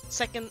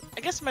second...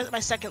 I guess my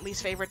second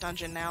least favorite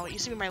dungeon now. It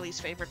used to be my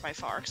least favorite by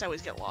far, because I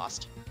always get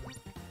lost.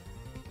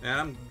 Yeah,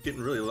 I'm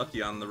getting really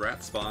lucky on the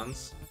rat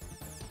spawns.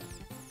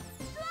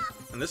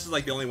 And this is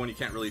like the only one you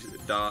can't really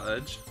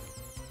dodge.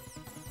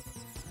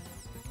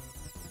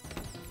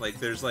 Like,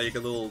 there's like a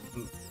little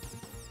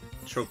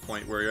choke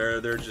point where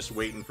they're just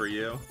waiting for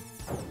you.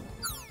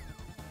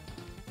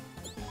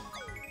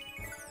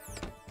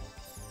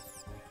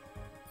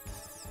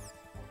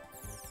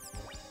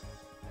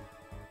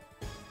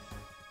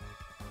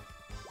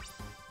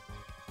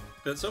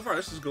 But so far,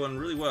 this is going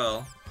really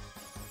well.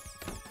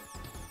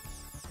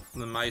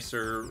 The mice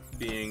are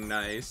being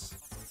nice.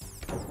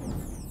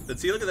 But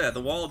see, look at that.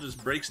 The wall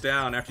just breaks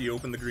down after you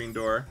open the green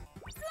door.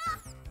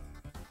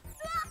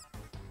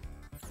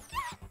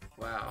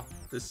 Wow.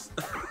 This...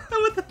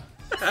 what the...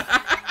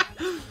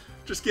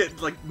 just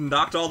get, like,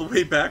 knocked all the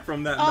way back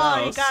from that mouse.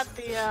 Oh, you got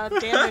the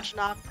damage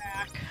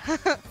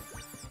knockback.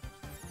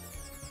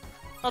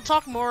 I'll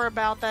talk more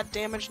about that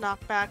damage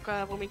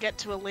knockback when we get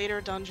to a later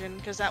dungeon,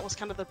 because that was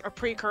kind of a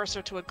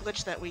precursor to a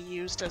glitch that we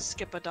used to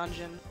skip a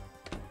dungeon.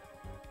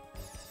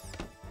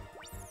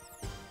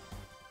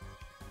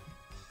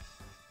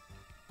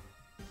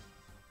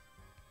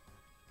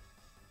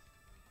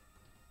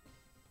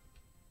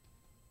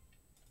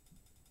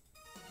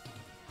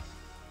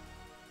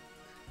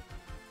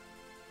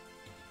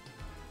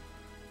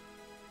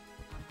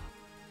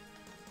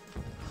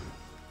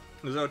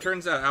 So it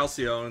turns out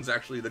Alcyone is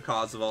actually the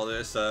cause of all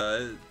this.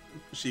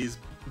 She's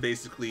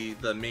basically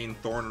the main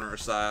thorn on her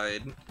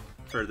side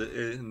for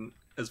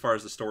as far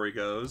as the story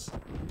goes.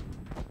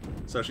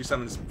 So she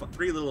summons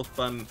 3 little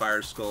fun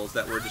fire skulls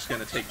that we're just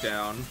going to take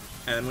down.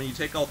 And when you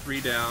take all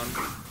 3 down,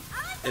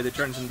 it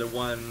turns into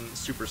 1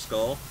 super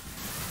skull,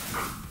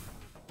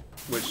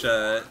 which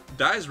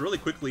dies really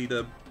quickly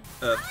to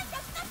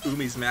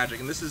Umi's magic.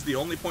 And this is the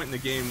only point in the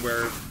game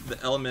where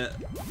the element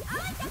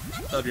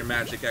of your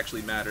magic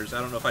actually matters. I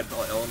don't know if I'd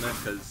call it element,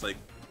 because like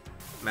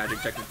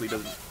magic technically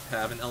doesn't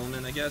have an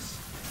element, I guess.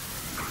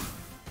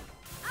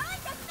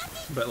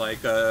 But like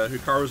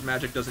Hikaru's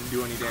magic doesn't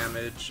do any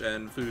damage,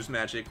 and Fu's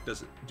magic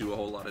doesn't do a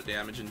whole lot of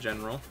damage in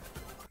general.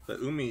 But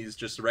Umi's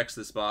just wrecks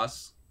this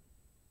boss,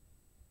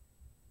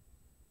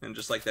 and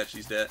just like that,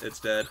 she's dead.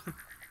 It's dead.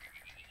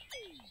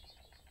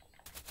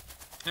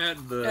 And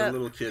the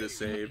little kid is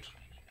saved.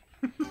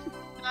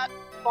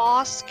 That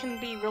boss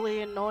can be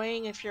really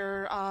annoying if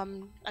you're,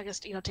 I guess,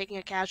 taking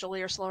it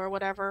casually or slow or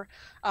whatever.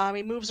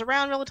 He moves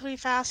around relatively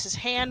fast. His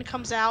hand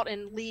comes out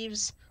and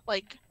leaves,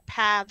 like,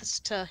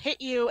 paths to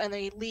hit you, and then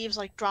he leaves,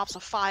 like, drops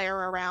of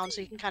fire around, so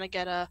you can kind of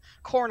get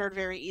cornered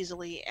very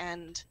easily.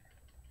 And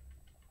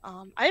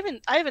I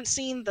haven't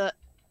seen the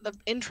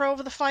intro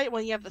of the fight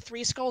when you have the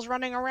 3 skulls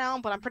running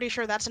around, but I'm pretty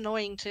sure that's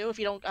annoying too if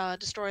you don't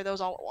destroy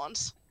those all at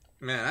once.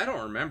 Man, I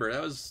don't remember.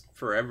 That was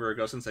forever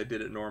ago since I did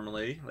it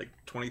normally, like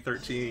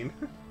 2013.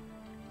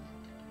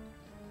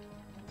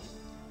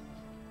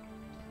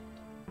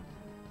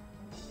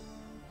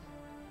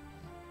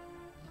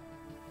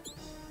 It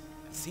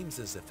seems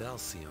as if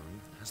Alcyone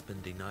has been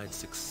denied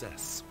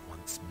success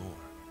once more.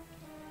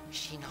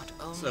 She not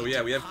only So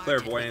yeah, we have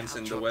departed clairvoyance without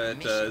into your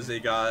what permission,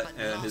 Zagot but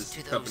and lost his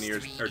to those company 3 are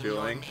in your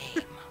doing.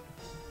 name.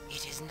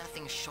 It is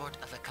nothing short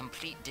of a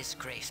complete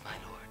disgrace, my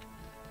lord.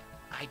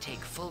 I take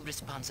full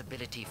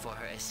responsibility for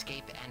her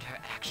escape and her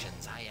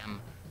actions. I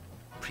am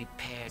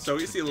prepared. So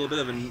we to see a little bit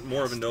of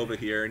more of a Nova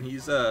here, and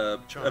he's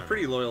a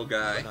pretty loyal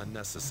guy. But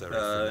unnecessary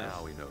for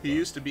now, we know. He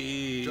used to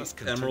be Just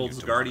continue Emerald's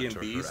to guardian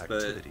monitor her beast,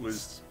 but activities.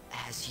 was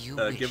As you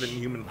given wish,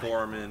 human my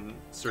form lord. and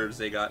serves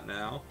Zagot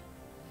now.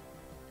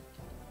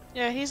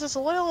 Yeah, he's as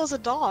loyal as a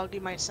dog, you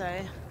might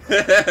say.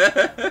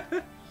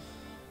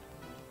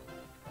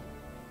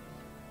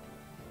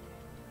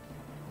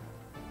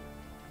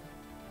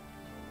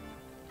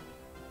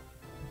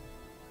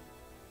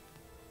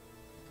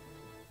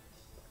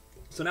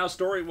 So now,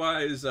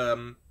 story-wise,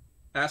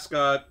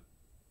 Ascot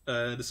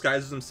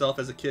disguises himself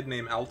as a kid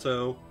named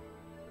Alto,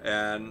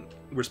 and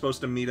we're supposed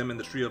to meet him in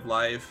the Tree of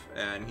Life,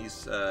 and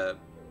he's,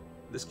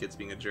 this kid's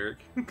being a jerk.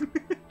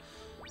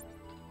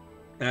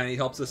 And he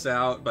helps us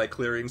out by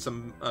clearing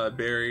some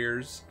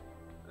barriers.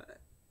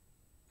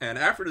 And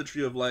after the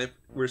Tree of Life,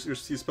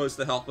 he's supposed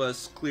to help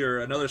us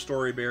clear another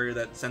story barrier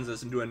that sends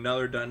us into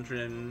another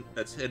dungeon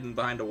that's hidden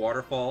behind a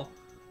waterfall.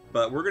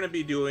 But we're going to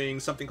be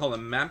doing something called a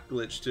map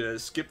glitch to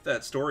skip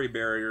that story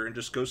barrier and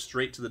just go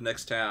straight to the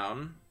next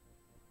town.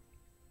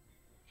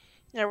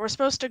 Yeah, we're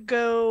supposed to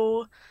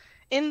go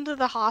into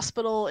the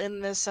hospital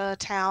in this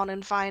town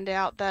and find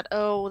out that,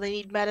 oh, they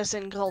need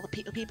medicine because all the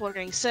people are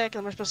getting sick,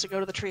 and we're supposed to go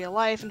to the Tree of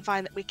Life and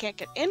find that we can't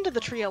get into the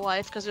Tree of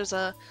Life because there's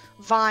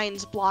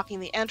vines blocking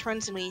the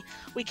entrance, and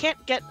we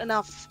can't get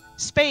enough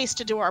space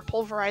to do our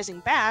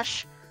pulverizing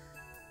bash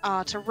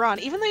to run.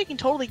 Even though you can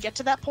totally get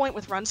to that point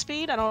with run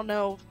speed, I don't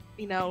know,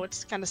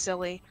 it's kind of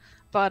silly.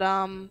 But,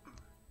 and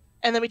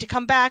then we have to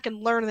come back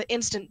and learn the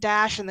instant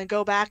dash and then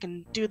go back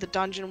and do the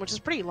dungeon, which is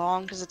pretty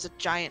long because it's a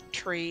giant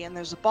tree, and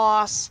there's a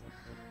boss.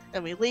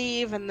 Then we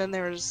leave, and then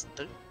there's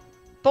the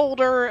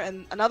boulder,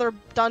 and another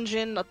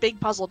dungeon, a big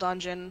puzzle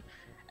dungeon,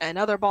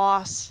 another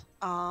boss,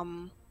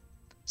 some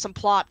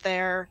plot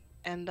there,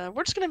 and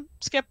we're just gonna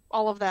skip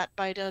all of that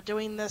by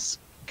doing this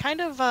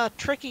kind of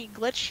tricky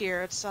glitch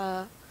here. It's,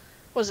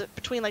 was it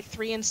between like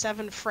 3 and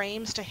 7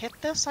 frames to hit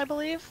this, I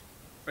believe?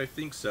 I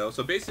think so.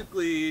 So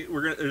basically,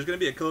 there's gonna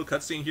be a little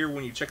cutscene here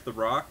when you check the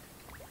rock,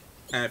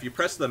 and if you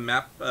press the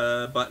map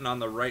button on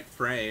the right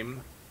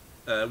frame,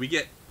 we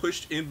get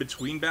pushed in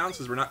between bounds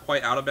because we're not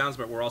quite out of bounds,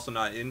 but we're also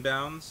not in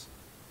bounds.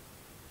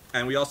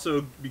 And we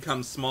also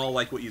become small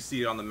like what you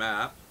see on the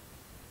map.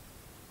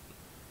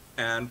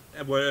 And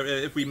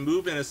if we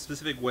move in a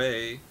specific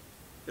way,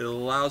 it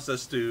allows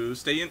us to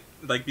stay in,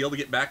 like, be able to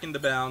get back into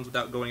bounds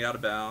without going out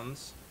of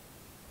bounds.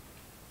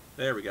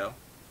 There we go.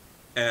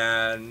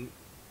 And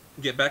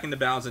get back into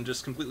bounds and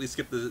just completely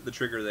skip the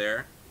trigger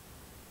there.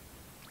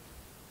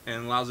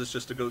 And allows us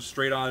just to go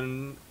straight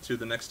on to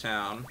the next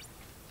town.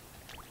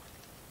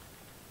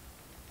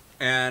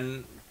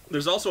 And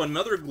there's also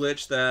another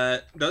glitch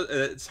that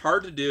it's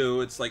hard to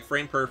do. It's like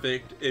frame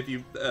perfect. If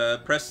you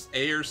press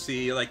A or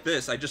C like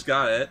this, I just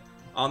got it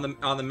on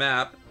the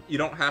map. You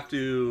don't have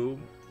to.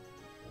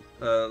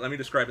 Let me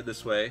describe it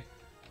this way.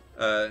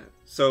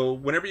 So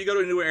whenever you go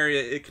to a new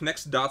area, it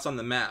connects dots on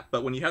the map.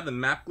 But when you have the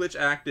map glitch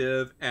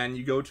active and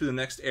you go to the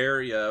next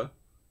area,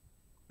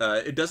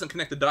 it doesn't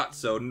connect the dots.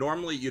 So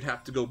normally you'd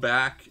have to go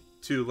back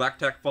to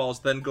Lactac Falls,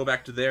 then go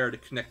back to there to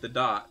connect the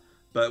dot.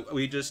 But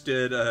we just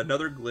did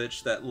another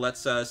glitch that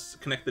lets us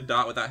connect the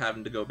dot without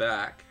having to go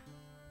back.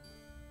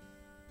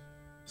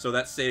 So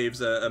that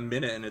saves a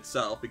minute in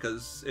itself,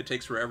 because it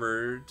takes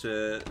forever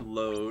to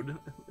load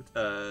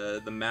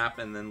the map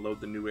and then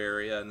load the new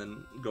area and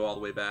then go all the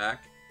way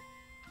back.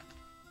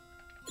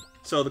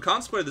 So the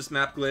consequence of this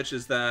map glitch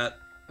is that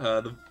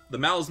the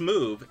mouths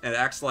move, and it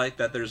acts like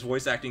that there's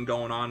voice acting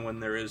going on when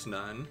there is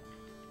none.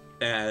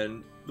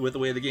 And with the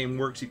way the game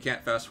works, you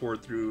can't fast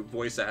forward through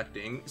voice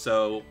acting,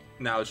 so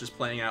now it's just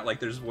playing out like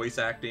there's voice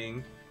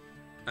acting,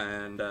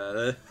 and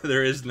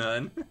there is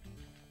none.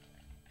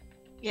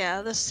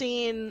 Yeah, the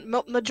scene,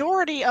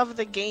 majority of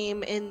the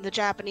game in the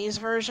Japanese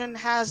version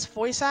has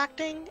voice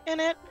acting in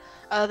it.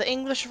 The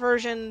English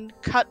version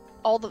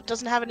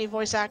doesn't have any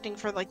voice acting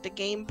for like the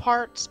game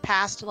parts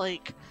past,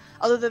 like,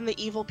 other than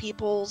the evil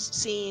people's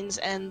scenes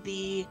and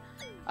the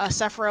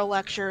Sephiroth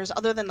lectures,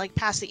 other than like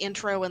past the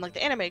intro and like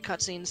the anime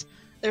cutscenes,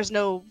 there's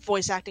no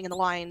voice acting in the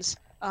lines.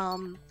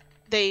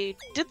 they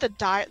did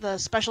the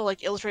special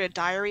like illustrated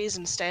diaries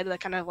instead that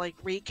kind of like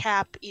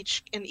recap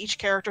each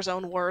character's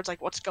own words,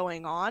 like what's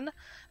going on.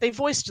 They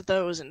voiced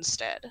those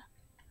instead.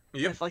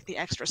 Yep. With like the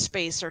extra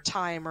space or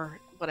time or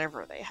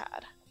whatever they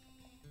had.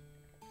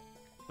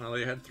 Well,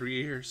 they had 3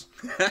 years.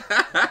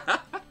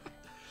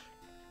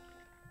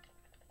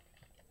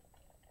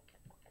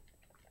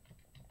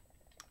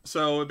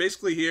 So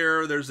basically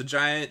here, there's a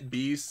giant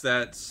beast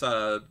that's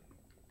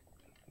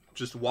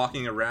just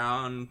walking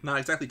around, not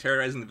exactly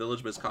terrorizing the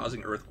village, but it's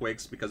causing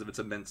earthquakes because of its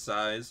immense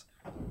size.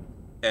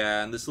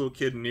 And this little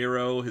kid,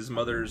 Nero, his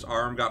mother's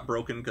arm got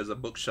broken because a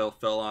bookshelf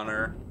fell on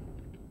her.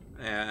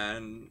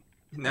 And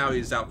now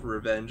he's out for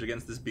revenge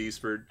against this beast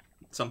for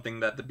something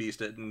that the beast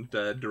didn't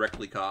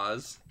directly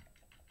cause.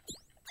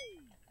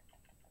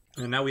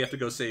 And now we have to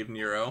go save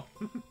Nero.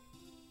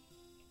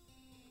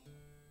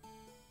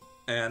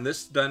 And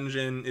this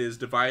dungeon is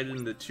divided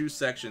into 2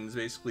 sections.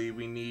 Basically,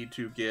 we need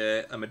to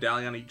get a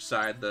medallion on each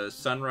side, the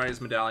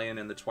Sunrise Medallion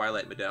and the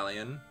Twilight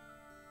Medallion.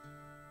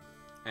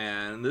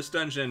 And this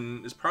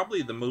dungeon is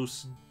probably the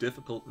most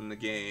difficult in the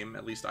game,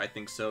 at least I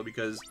think so,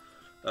 because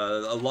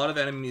a lot of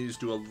enemies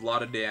do a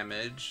lot of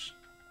damage.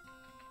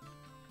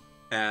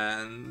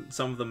 And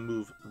some of them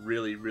move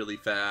really, really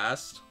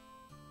fast.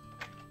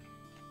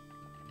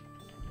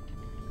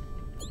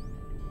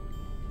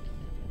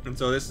 And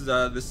so this is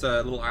this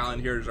little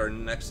island here is our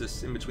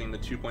nexus in between the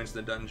 2 points of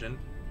the dungeon,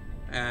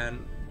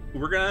 and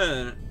we're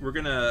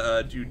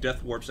gonna do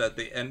death warps at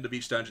the end of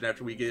each dungeon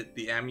after we get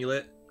the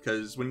amulet.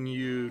 Because when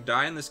you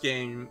die in this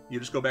game, you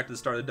just go back to the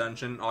start of the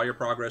dungeon. All your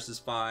progress is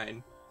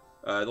fine.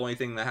 The only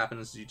thing that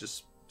happens is you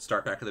just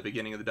start back at the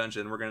beginning of the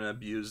dungeon. We're gonna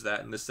abuse that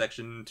in this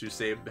section to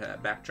save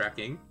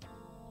backtracking,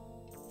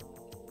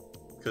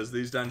 because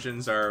these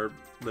dungeons are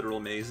literal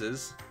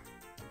mazes.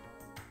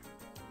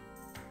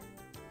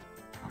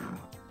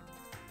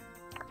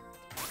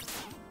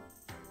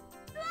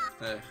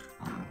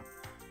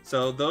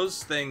 So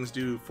those things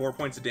do 4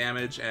 points of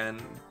damage, and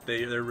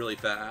they're really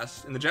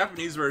fast. In the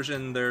Japanese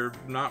version, they're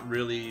not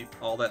really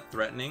all that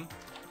threatening.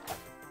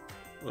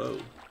 Whoa.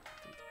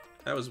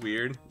 That was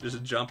weird.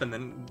 Just jump and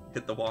then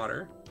hit the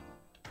water.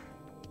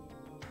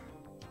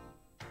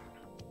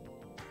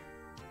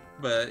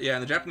 But yeah,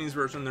 in the Japanese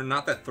version, they're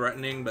not that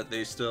threatening, but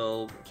they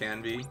still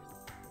can be.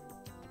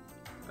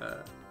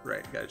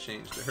 Right, gotta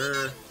change to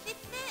her.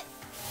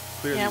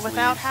 Clear Yeah, these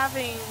without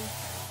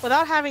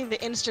leaves. having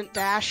the instant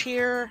dash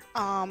here,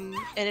 and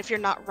if you're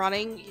not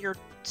running, you're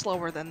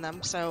slower than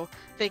them, so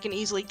they can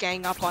easily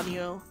gang up on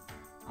you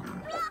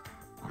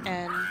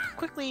and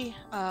quickly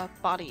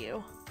body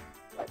you.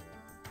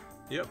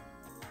 Yep.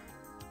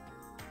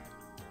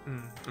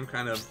 I'm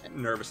kind of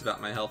nervous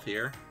about my health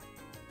here.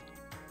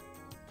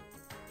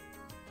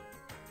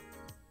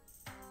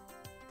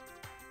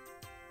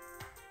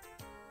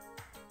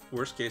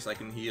 Worst case, I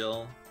can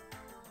heal.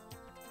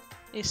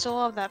 You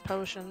still have that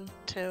potion,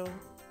 too.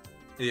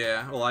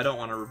 Yeah, well, I don't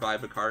want to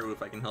revive Hikaru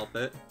if I can help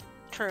it.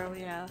 True,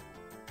 yeah.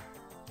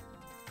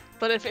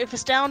 But if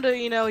it's down to,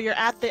 you know, you're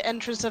at the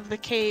entrance of the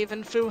cave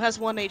and Fu has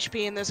 1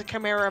 HP and there's a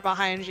Chimera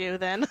behind you,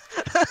 then...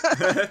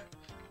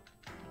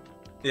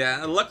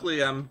 Yeah,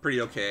 luckily I'm pretty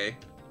okay.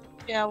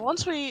 Yeah,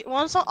 once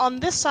on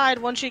this side,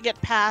 once you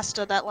get past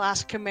that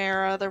last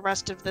Chimera, the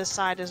rest of this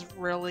side is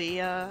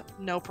really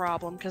no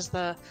problem, because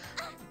the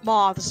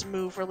moths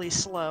move really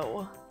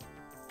slow.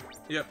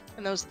 Yep.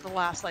 And those are the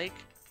last, like,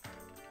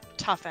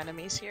 tough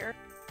enemies here.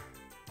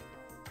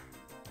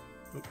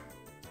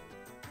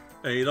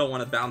 And you don't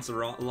want to bounce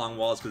along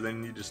walls, because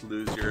then you just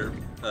lose your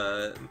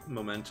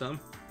momentum.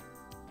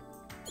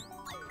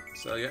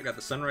 So yeah, got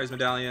the Sunrise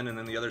Medallion, and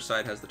then the other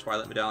side has the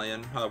Twilight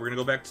Medallion. We're gonna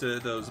go back to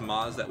those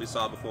moths that we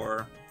saw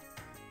before,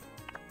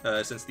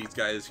 since these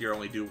guys here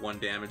only do 1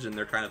 damage, and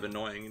they're kind of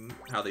annoying in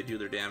how they do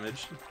their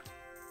damage.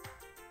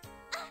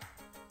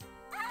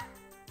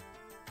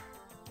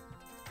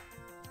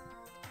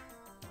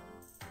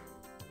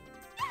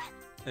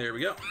 There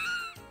we go.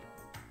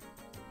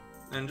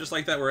 And just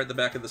like that, we're at the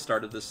back of the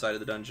start of this side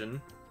of the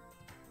dungeon.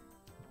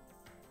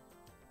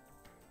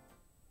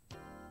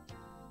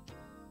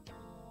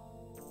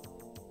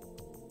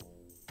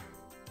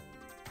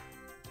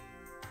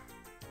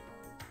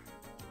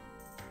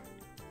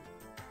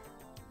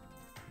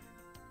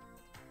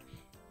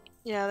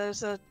 Yeah,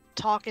 there's a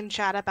talk in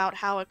chat about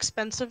how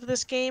expensive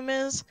this game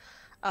is.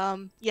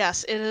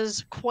 Yes, it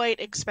is quite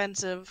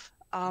expensive.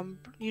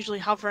 Usually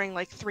hovering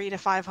like $300 to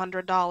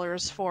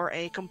 $500 for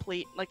a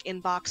complete like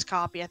in-box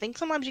copy. I think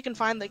sometimes you can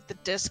find like the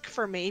disc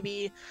for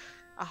maybe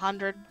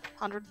 $100,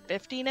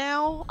 $150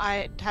 now.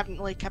 I haven't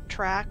really kept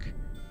track.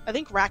 I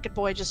think Racket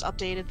Boy just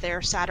updated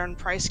their Saturn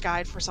price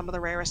guide for some of the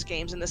rarest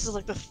games, and this is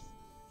like the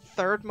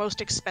 3rd most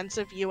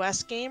expensive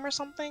US game or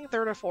something,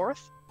 3rd or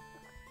 4th.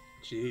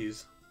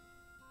 Jeez.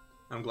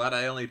 I'm glad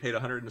I only paid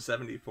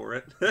 $170 for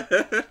it.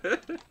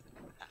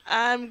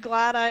 I'm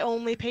glad I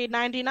only paid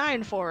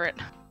 $99 for it.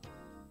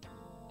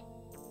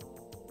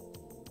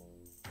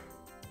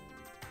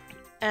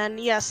 And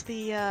yes,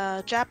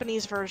 the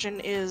Japanese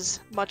version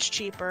is much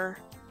cheaper.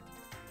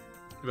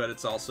 But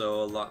it's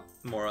also a lot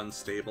more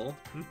unstable.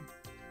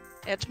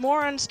 It's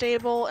more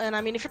unstable, and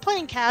I mean, if you're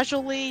playing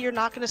casually, you're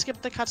not going to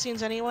skip the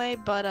cutscenes anyway,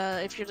 but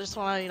if you just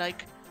want to,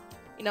 like,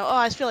 you know, oh,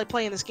 I feel like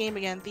playing this game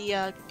again,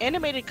 the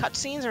animated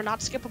cutscenes are not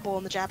skippable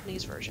in the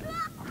Japanese version.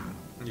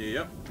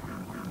 Yep.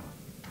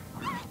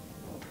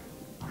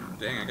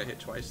 Dang, I got hit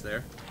twice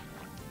there.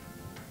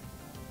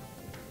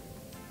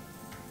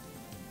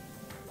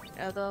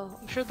 Yeah,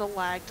 I'm sure the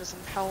lag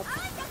doesn't help.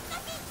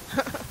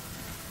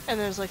 And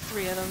there's like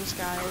 3 of those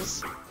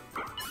guys.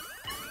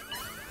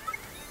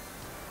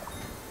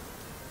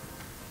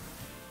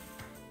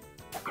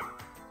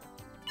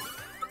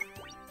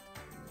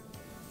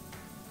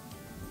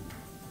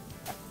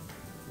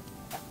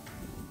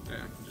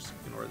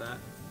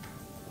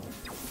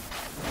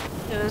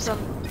 Yeah, there's a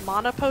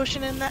mana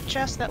potion in that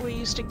chest that we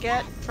used to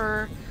get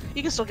for...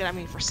 You can still get it, I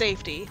mean, for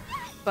safety.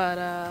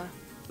 But,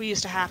 we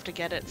used to have to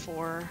get it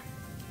for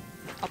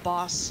a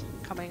boss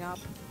coming up.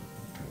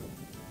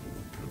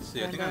 Let's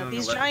see, And,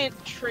 these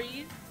giant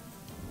trees...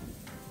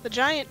 The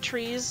giant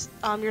trees,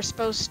 you're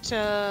supposed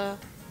to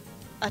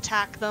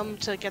attack them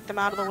to get them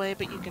out of the way,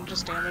 but you can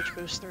just damage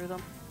boost through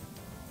them.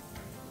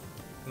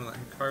 I'm gonna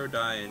let Hikaru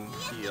die and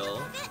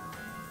heal.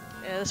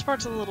 Yeah, this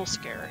part's a little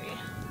scary.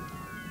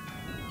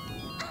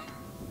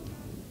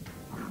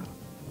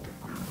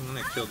 I'm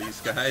gonna kill these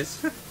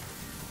guys.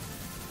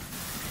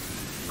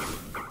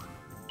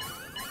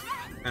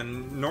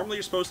 And normally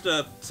you're supposed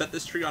to set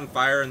this tree on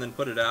fire and then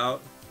put it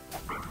out.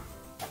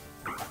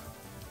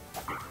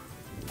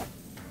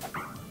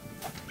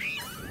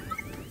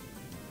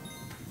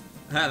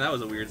 Ah, that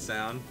was a weird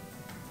sound.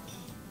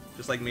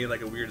 Just like made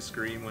like a weird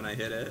scream when I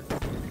hit it.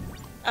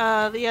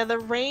 Yeah, the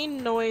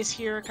rain noise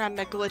here kind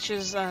of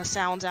glitches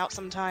sounds out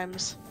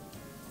sometimes.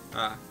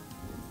 Ah.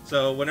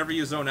 So whenever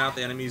you zone out,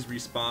 the enemies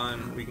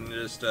respawn. We can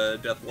just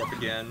death warp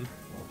again.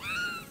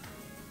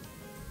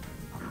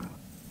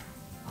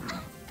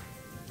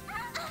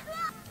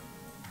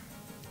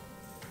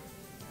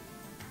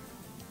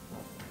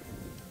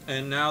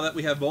 And now that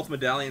we have both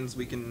medallions,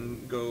 we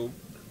can go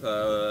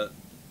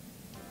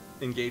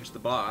engage the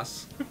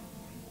boss.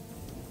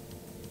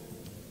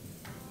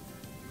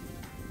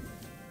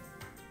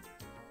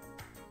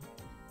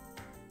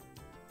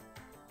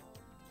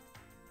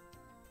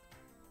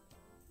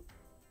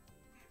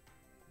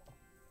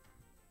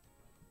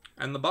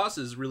 And the boss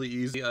is really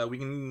easy.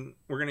 We're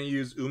gonna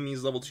use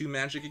Umi's level 2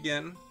 magic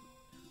again.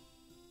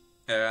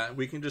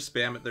 We can just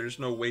spam it. There's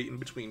no wait in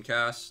between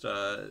casts.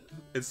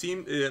 It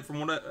seemed from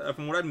what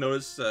I've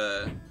noticed,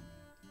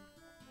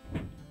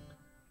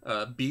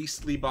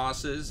 beastly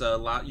bosses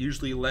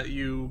usually let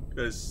you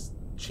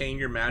chain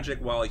your magic,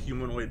 while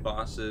humanoid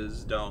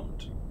bosses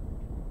don't.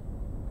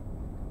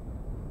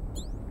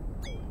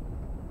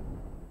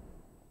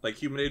 Like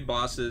humanoid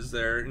bosses,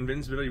 their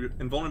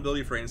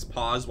invulnerability frames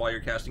pause while you're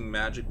casting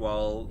magic,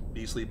 while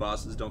beastly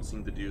bosses don't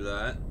seem to do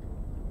that.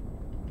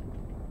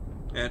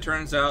 And it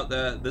turns out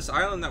that this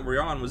island that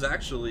we're on was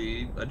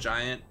actually a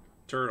giant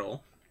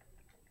turtle.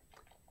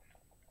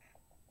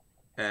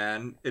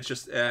 And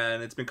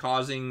it's been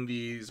causing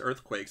these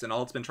earthquakes, and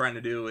all it's been trying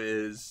to do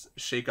is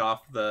shake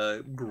off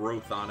the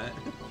growth on it.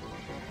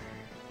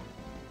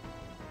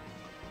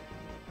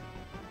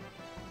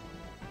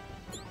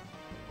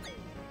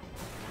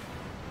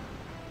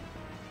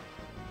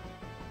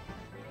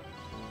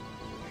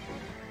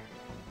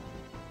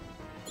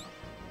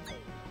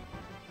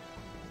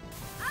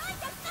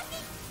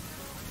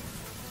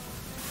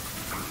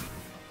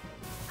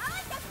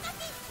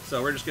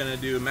 So we're just gonna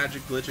do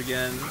magic glitch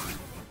again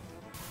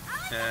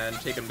and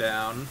take him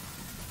down.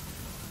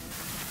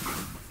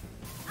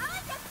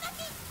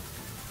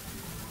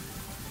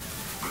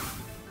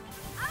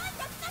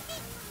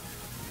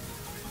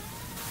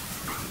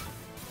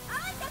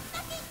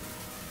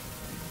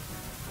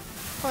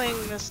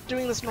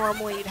 Doing this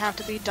normally, you'd have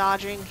to be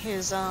dodging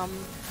his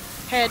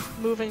head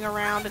moving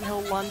around, and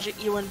he'll lunge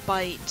at you and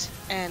bite.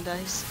 And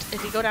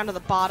if you go down to the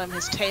bottom,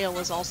 his tail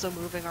is also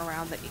moving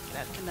around that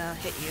can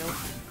hit you.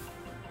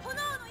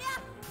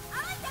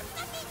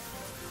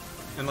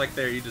 And like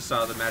there, you just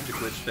saw the magic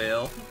glitch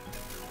fail.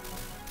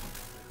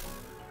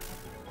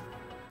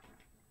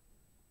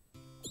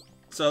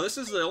 So this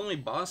is the only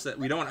boss that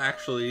we don't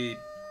actually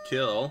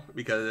kill,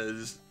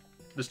 because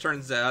this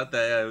turns out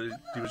that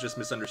he was just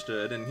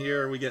misunderstood. And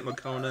here we get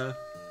Makona.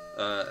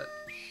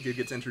 He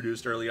gets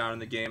introduced early on in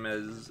the game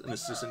as an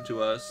assistant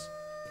to us.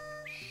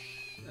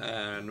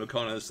 And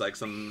Makona is like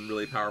some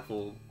really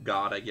powerful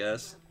god, I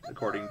guess,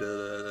 according to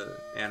the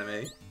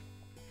anime.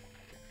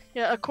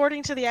 Yeah,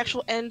 according to the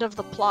actual end of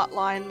the plot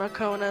line,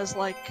 Makona is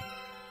like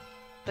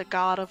the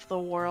god of the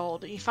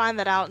world. You find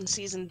that out in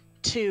Season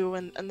 2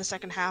 and the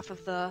second half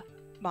of the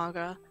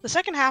manga. The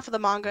second half of the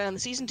manga and the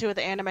Season 2 of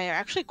the anime are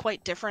actually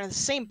quite different. It's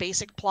the same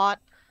basic plot,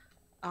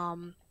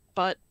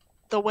 but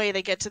the way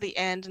they get to the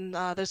end, and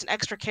there's an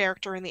extra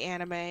character in the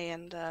anime,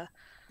 and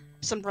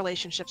some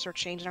relationships are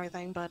changed and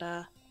everything, but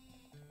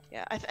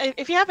yeah.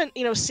 If you haven't,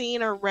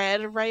 seen or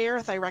read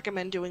Rayearth, I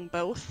recommend doing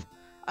both.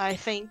 I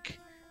think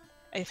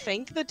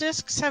the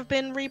discs have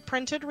been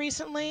reprinted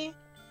recently,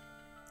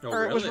 Oh,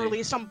 or really? it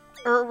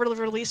was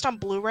released on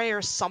Blu-ray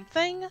or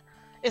something.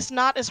 It's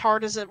not as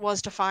hard as it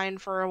was to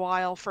find for a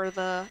while for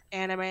the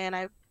anime, and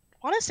I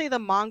want to say the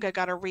manga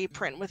got a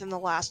reprint within the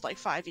last, like,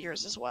 5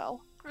 years as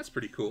well. That's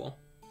pretty cool.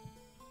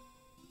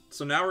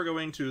 So now we're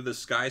going to the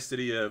Sky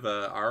City of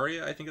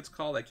Aria, I think it's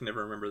called. I can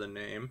never remember the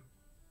name.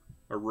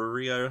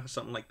 Aruria,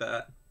 something like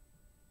that.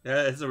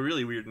 Yeah, it's a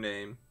really weird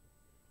name.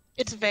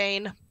 It's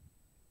Vane.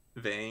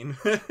 Vane.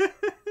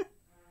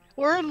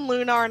 We're in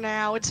Lunar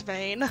now, it's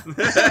Vane.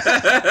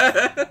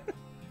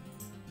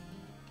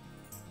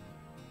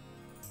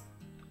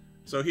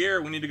 So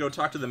here, we need to go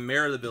talk to the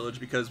mayor of the village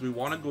because we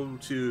want to go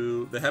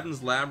to the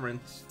Heaven's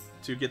Labyrinth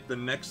to get the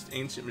next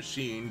ancient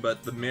machine,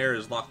 but the mayor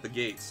has locked the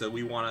gate, so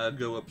we want to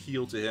go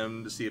appeal to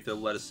him to see if he'll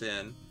let us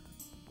in.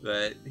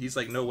 But he's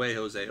like, no way,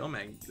 Jose. Oh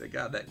my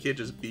god, that kid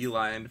just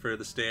beelined for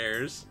the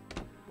stairs.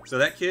 So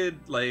that kid,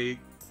 like,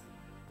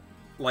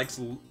 likes...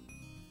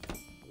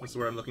 What's the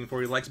word I'm looking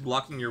for? He likes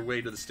blocking your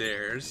way to the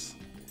stairs.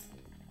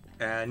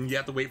 And you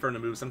have to wait for him to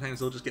move. Sometimes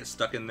he'll just get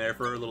stuck in there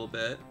for a little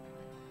bit.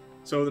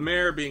 So the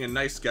mayor, being a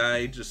nice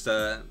guy, just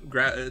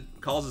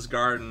calls his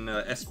guard and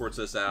escorts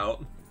us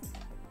out.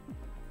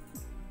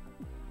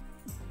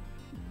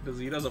 Because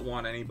he doesn't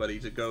want anybody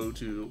to go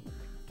to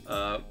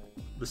the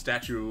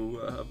statue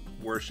of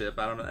worship.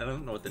 I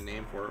don't know what the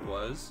name for it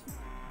was.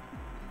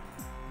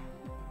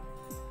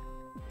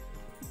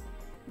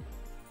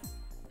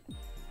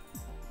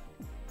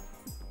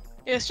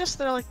 It's just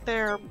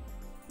their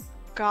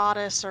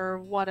goddess or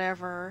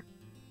whatever.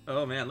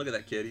 Oh man, look at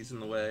that kid. He's in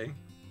the way.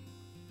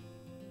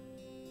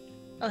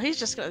 Oh, he's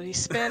just gonna be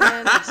spinning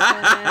and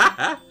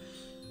spinning.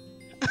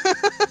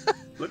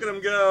 Look at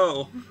him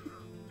go.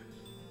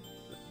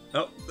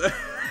 Oh,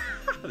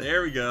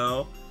 there we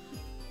go.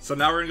 So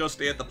now we're gonna go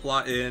stay at the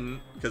Plot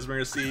Inn because we're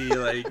gonna see,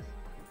 like,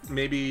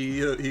 maybe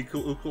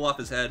he'll cool off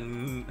his head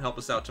and help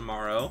us out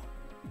tomorrow.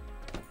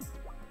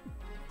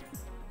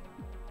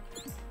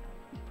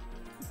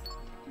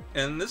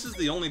 And this is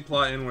the only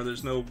Plot Inn where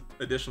there's no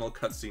additional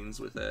cutscenes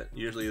with it.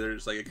 Usually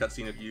there's like a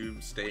cutscene of you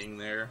staying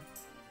there.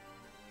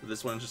 But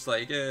this one's just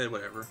like,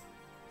 whatever.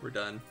 We're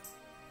done.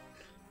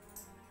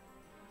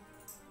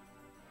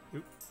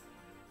 Oop.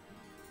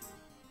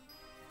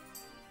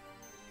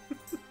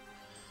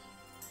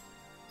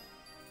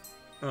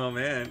 Oh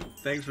man,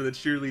 thanks for the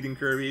cheerleading,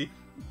 Kirby.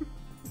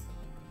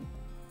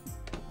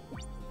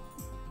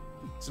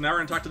 So now we're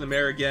gonna talk to the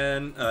mayor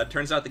again.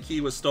 Turns out the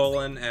key was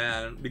stolen,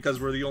 and because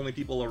we're the only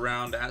people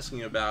around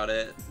asking about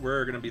it,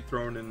 we're gonna be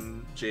thrown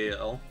in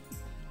jail.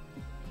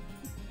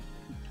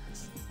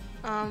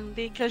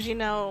 Because, you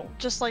know,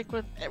 just like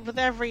with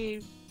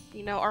every,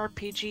 you know,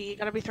 RPG, you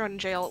gotta be thrown in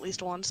jail at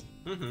least once.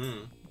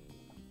 Mm-hmm.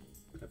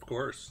 Of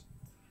course.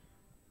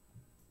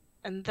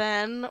 And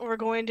then we're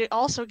going to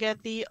also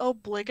get the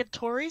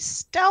obligatory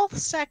stealth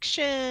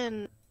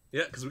section.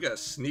 Yeah, because we gotta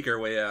sneak our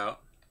way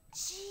out.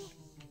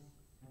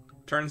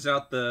 Turns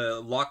out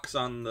the locks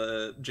on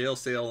the jail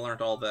cell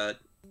aren't all that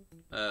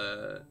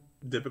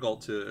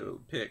difficult to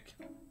pick.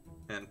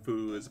 And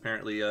Fu is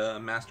apparently a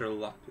master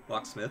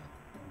locksmith.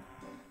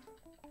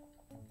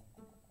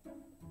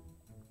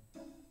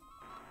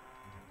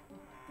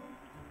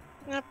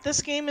 Yep,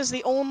 this game is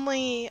the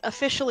only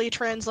officially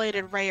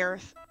translated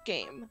Rayearth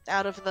game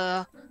out of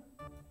the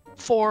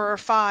 4 or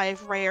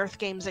 5 Rayearth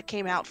games that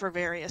came out for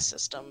various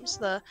systems.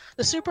 The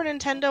Super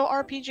Nintendo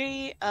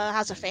RPG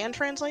has a fan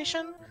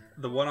translation.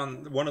 The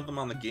one of them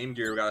on the Game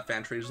Gear got a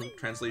fan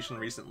translation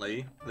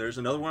recently. There's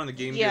another one on the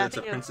Game Gear that's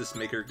a Princess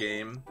Maker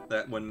game.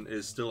 That one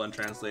is still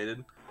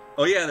untranslated.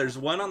 Oh yeah, there's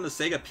one on the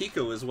Sega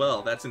Pico as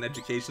well. That's an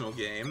educational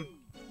game.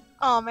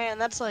 Oh man,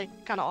 that's like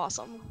kind of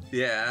awesome.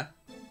 Yeah.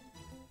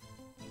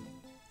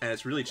 And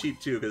it's really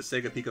cheap too, because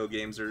Sega Pico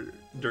games are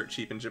dirt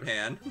cheap in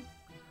Japan.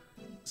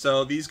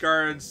 So these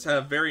guards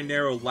have very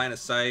narrow line of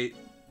sight.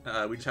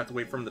 We just have to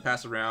wait for them to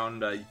pass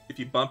around. If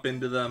you bump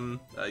into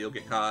them, you'll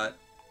get caught.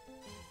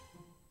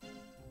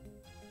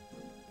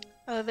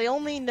 They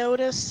only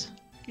notice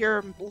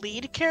your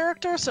lead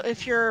character, so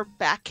if your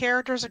back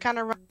characters are kind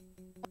of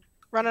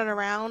running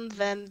around,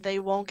 then they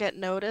won't get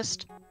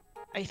noticed,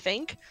 I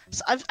think.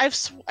 So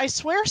I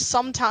swear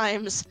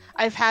sometimes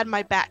I've had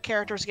my back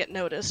characters get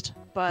noticed,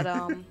 but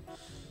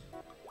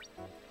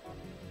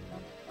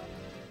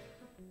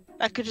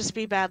that could just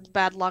be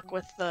bad luck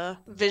with the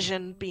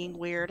vision being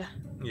weird.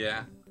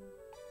 Yeah.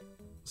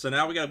 So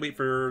now we gotta wait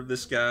for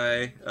this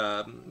guy.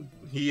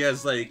 He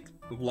has like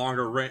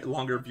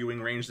longer viewing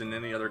range than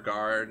any other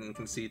guard and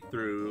can see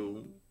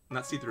through,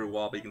 not see through a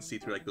wall, but you can see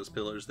through like those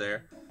pillars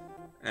there.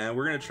 And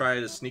we're gonna try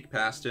to sneak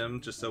past him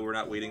just so we're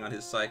not waiting on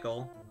his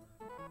cycle.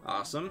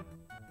 Awesome.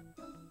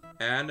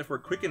 And if we're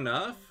quick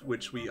enough,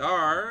 which we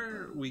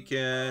are, we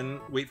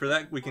can wait for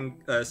that. We can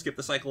skip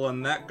the cycle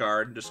on that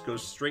guard and just go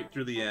straight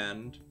through the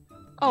end.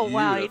 Oh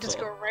wow, you just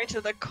go right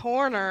to the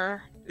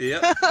corner.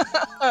 Yep.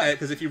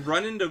 Because if you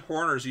run into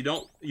corners, you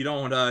don't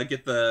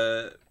get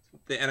the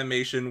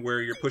animation where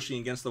you're pushing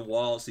against the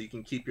wall, so you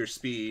can keep your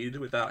speed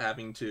without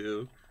having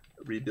to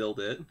rebuild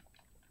it.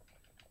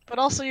 But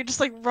also, you're just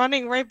like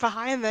running right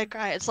behind that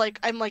guy. It's like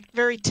I'm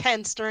very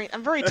tense during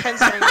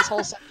this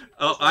whole section.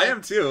 Oh, I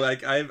am too.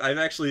 Like I've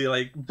actually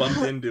like bumped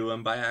into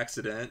him by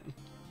accident.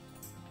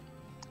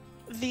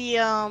 The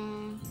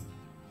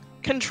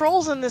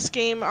controls in this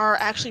game are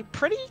actually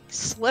pretty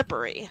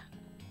slippery,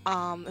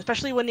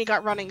 especially when you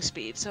got running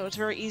speed. So it's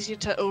very easy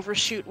to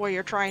overshoot where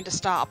you're trying to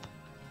stop.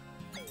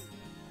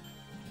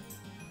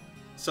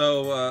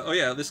 So, oh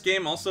yeah, this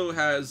game also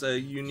has a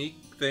unique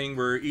thing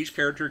where each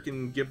character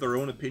can give their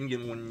own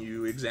opinion when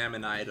you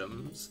examine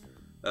items.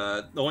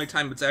 The only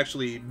time it's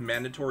actually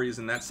mandatory is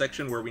in that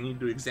section where we need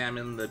to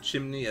examine the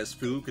chimney as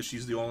Fu, because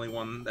she's the only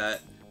one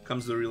that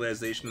comes to the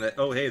realization that,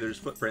 oh hey, there's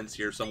footprints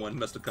here, someone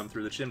must have come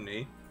through the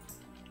chimney.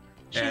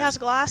 She has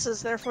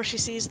glasses, therefore she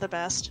sees the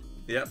best.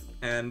 Yep,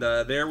 and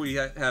there we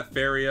have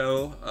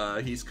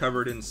Fario. He's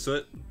covered in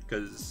soot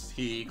because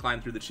he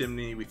climbed through the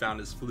chimney, we found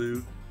his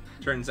flute.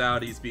 Turns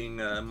out he's being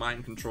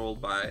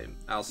mind-controlled by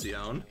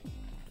Alcyone.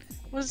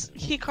 Was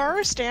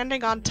Hikaru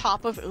standing on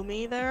top of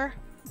Umi there?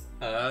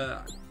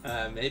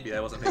 Maybe I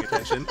wasn't paying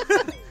attention.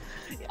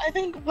 I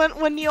think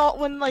when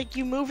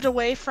you moved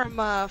away from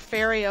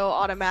Fario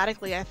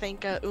automatically, I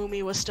think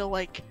Umi was still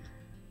like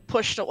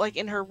pushed like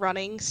in her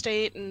running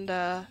state, and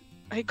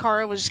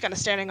Hikaru was just kind of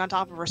standing on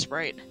top of her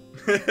sprite.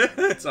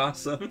 It's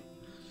awesome.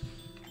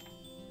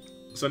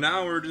 So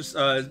now we're just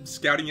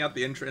scouting out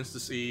the entrance to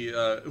see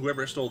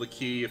whoever stole the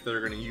key, if they're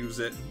going to use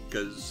it,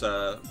 because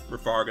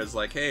Rafarga's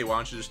like, hey, why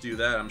don't you just do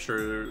that? I'm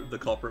sure the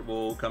culprit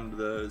will come to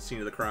the scene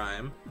of the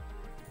crime.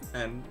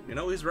 And, you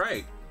know, he's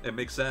right. It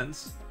makes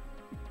sense.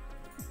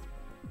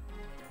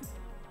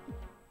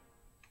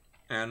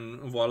 And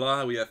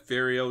voila, we have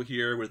Fario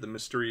here with the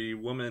mystery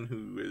woman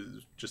who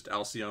is just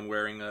Alcyone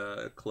wearing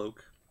a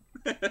cloak.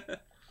 Or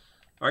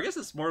I guess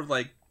it's more of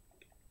like,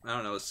 I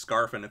don't know, a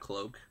scarf and a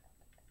cloak.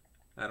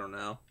 I don't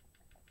know.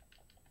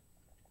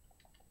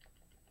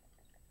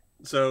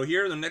 So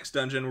here in the next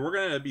dungeon, we're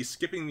going to be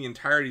skipping the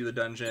entirety of the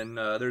dungeon.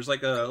 There's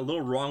like a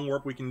little wrong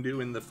warp we can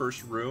do in the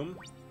first room,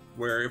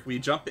 where if we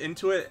jump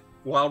into it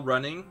while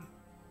running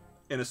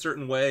in a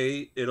certain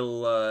way,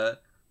 it'll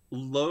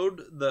load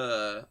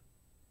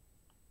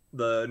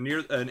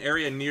an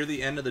area near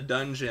the end of the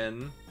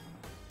dungeon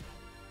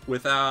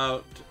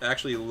without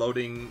actually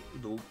loading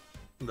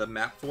the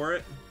map for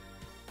it.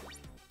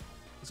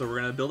 So we're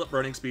going to build up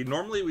running speed.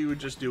 Normally we would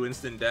just do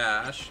instant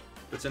dash,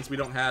 but since we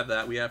don't have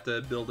that, we have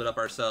to build it up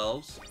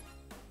ourselves.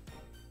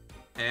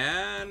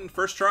 And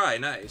first try,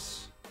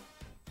 nice.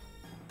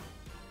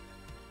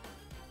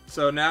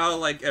 So now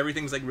like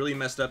everything's like really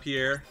messed up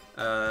here,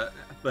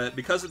 but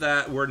because of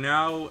that, we're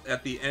now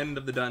at the end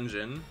of the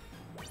dungeon.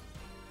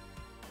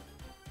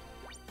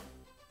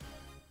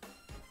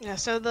 Yeah,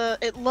 so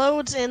it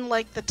loads in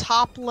like the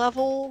top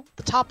level,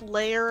 the top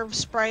layer of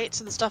sprites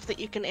and the stuff that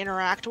you can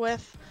interact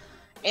with,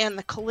 and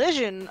the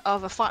collision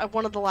of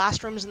one of the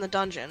last rooms in the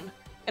dungeon,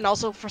 and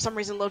also for some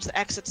reason loads the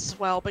exits as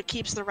well, but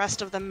keeps the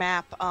rest of the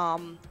map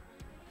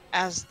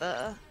as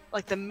the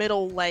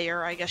middle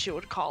layer, I guess you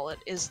would call it,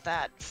 is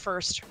that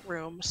first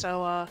room.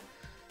 So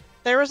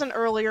there was an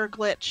earlier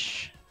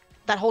glitch,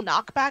 that whole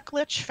knockback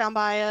glitch found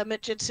by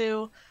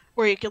Mitjitsu,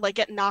 where you could like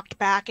get knocked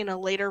back in a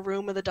later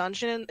room of the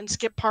dungeon and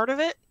skip part of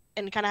it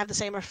and kind of have the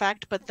same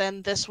effect, but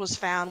then this was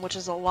found, which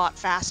is a lot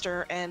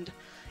faster and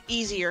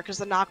easier because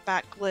the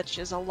knockback glitch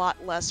is a lot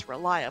less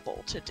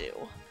reliable to do.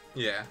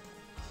 Yeah,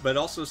 but it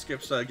also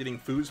skips getting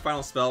Fu's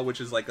final spell,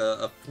 which is like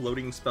a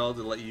floating spell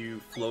to let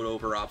you float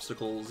over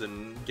obstacles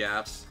and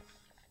gaps.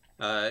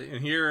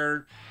 And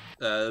here,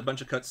 a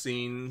bunch of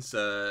cutscenes.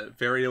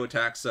 Fario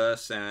attacks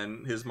us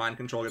and his mind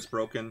control gets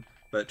broken.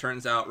 But it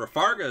turns out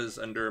Rafarga's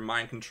under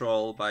mind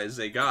control by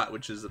Zagat,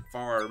 which is a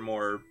far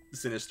more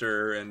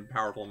sinister and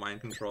powerful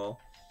mind control.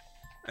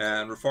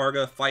 And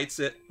Rafarga fights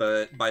it,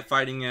 but by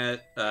fighting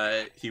it,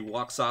 he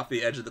walks off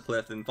the edge of the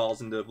cliff and falls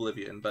into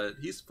oblivion, but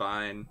he's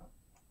fine.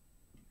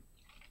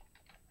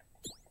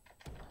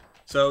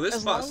 So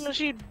this boss... As long as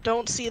you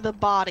don't see the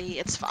body,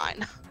 it's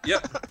fine.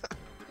 Yep.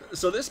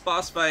 So this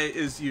boss fight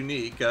is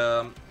unique.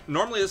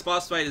 Normally this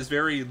boss fight is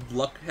very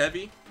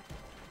luck-heavy,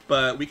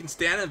 but we can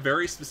stand in a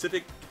very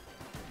specific...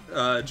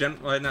 not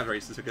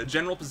very specific, a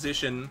general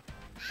position,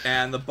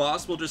 and the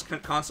boss will just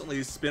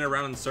constantly spin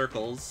around in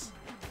circles.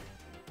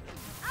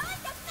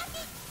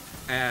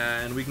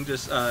 And we can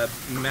just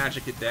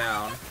magic it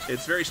down.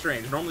 It's very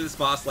strange. Normally this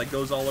boss like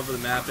goes all over the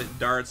map, it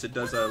darts, it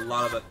does a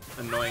lot of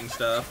annoying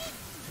stuff.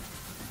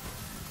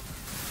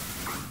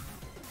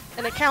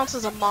 And it counts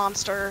as a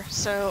monster,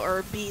 so,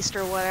 or beast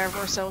or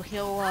whatever, so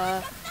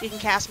he can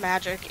cast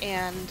magic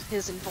and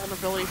his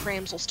invulnerability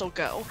frames will still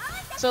go.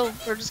 So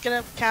we're just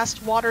gonna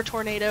cast Water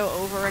Tornado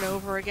over and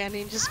over again, and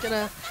he's just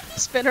gonna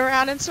spin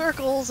around in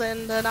circles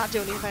and not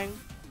do anything.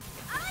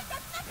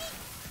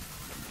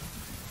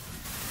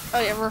 Oh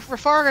yeah,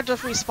 Rafarga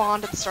just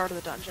respawned at the start of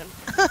the dungeon.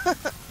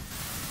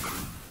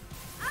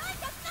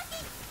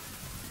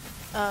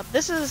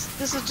 This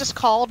is just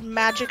called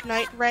Magic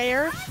Knight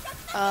Rayearth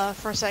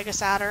for Sega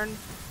Saturn.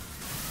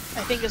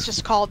 I think it's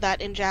just called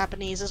that in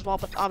Japanese as well,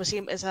 but obviously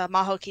it's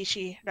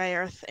Mahokishi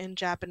Rayearth in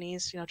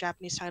Japanese,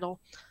 Japanese title.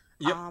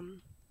 Yep.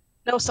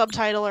 No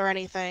subtitle or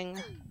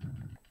anything.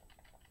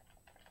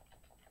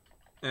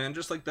 And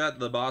just like that,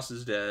 the boss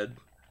is dead.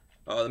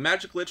 The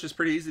magic glitch is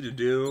pretty easy to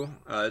do.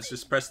 It's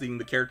just pressing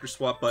the character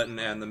swap button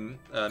and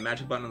the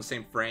magic button on the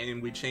same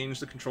frame. We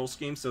changed the control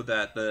scheme so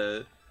that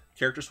the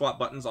character swap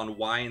button's on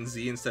Y and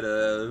Z instead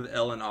of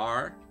L and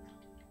R.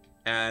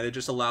 And it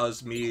just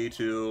allows me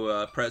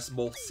to press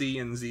both C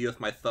and Z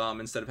with my thumb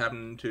instead of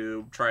having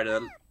to try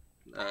to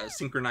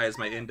synchronize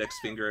my index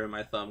finger and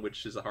my thumb,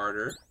 which is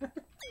harder.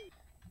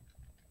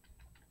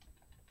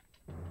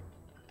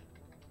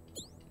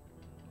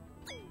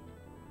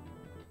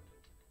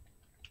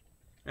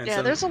 Yeah,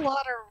 so, there's a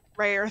lot of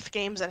Rayearth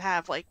games that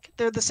have, like,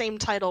 they're the same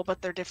title,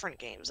 but they're different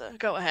games.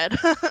 Go ahead.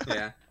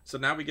 yeah, so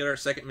now we get our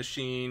second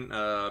machine.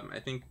 I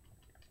think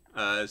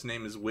his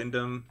name is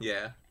Wyndham.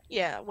 Yeah.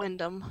 Yeah,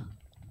 Wyndham.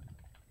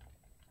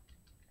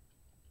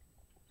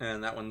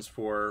 And that one's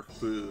for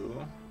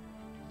Fu.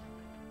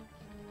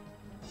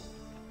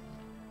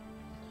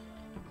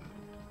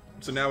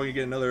 So now we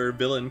get another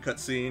villain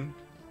cutscene.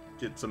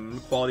 Get some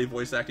quality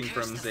voice acting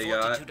from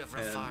Zagat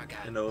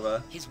and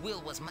Nova. His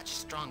will was much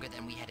stronger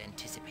than we had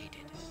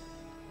anticipated.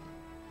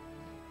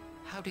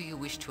 How do you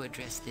wish to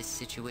address this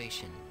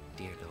situation,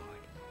 dear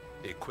lord?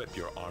 Equip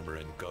your armor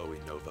and go,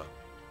 Nova.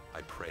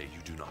 I pray you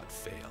do not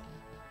fail.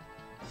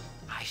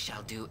 I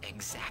shall do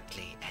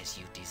exactly as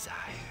you desire,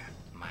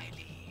 my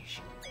liege.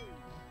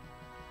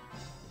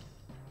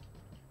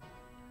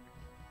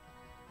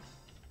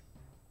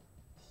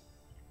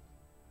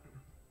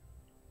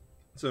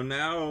 So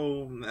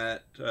now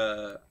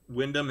that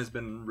Wyndham has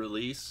been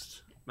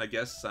released, I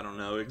guess, I don't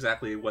know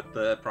exactly what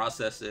the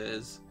process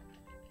is.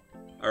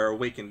 Or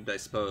awakened, I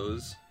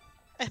suppose.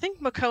 I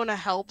think Makona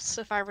helps,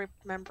 if I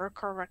remember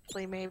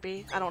correctly,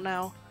 maybe. I don't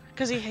know.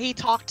 Because he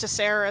talked to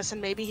Saris, and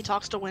maybe he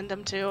talks to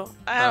Wyndham, too.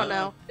 I don't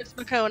know. It's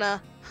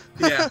Makona.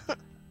 Yeah.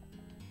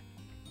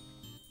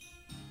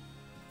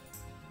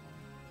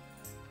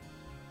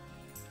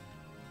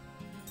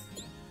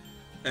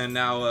 And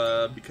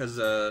now, because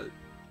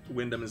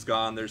Wyndham is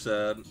gone, there's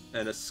a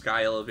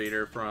sky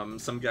elevator from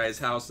some guy's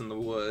house in the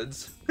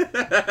woods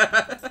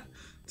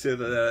to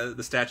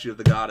the statue of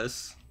the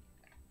goddess.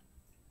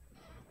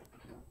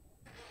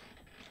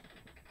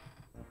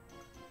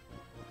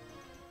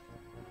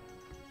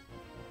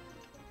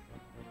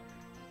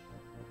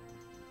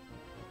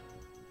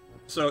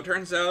 So it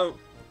turns out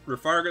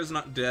Rafarga's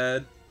not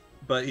dead,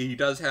 but he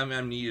does have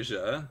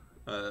amnesia,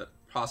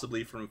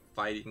 possibly from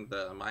fighting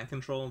the mind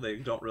control. They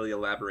don't really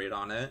elaborate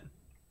on it.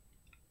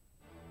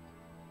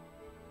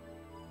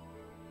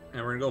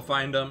 And we're gonna go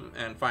find him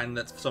and find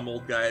that some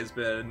old guy's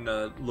been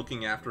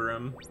looking after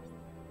him.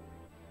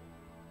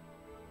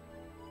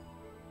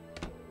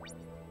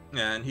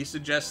 And he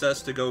suggests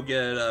us to go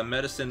get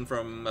medicine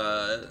from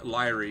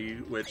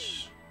Lyrie,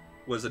 which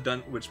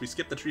we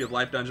skipped the Tree of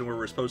Life dungeon where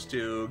we're supposed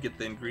to get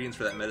the ingredients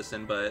for that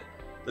medicine, but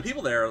the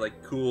people there are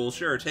like, cool,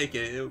 sure, take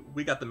it.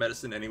 We got the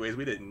medicine anyways.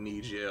 We didn't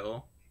need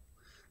you.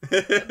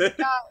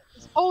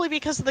 Only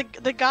because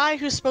the guy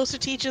who's supposed to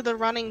teach you the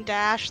running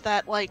dash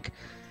that, like,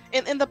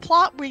 in the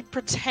plot, we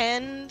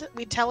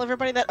tell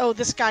everybody that, oh,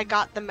 this guy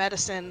got the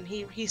medicine.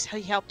 He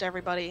helped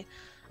everybody,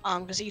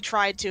 because he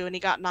tried to and he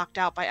got knocked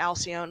out by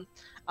Alcyone.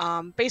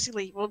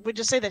 Basically, we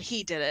just say that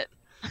he did it.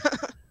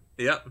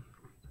 Yep.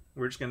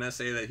 We're just gonna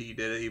say that he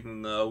did it,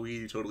 even though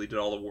we totally did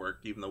all the work,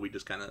 even though we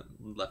just kind of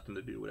left him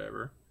to do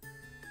whatever.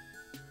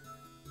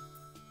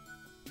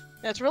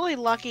 It's really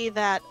lucky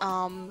that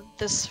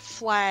this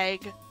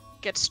flag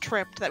gets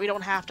tripped, that we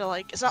don't have to,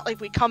 like, it's not like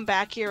we come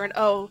back here and,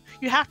 oh,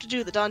 you have to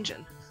do the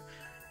dungeon.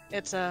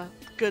 It's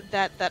good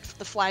that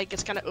the flag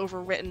gets kind of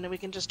overwritten and we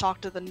can just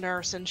talk to the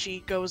nurse and she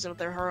goes in with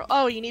her,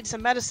 oh, you need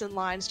some medicine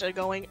line, instead of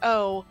going,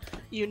 oh,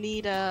 we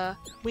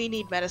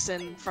need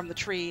medicine from the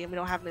tree and we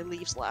don't have any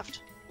leaves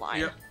left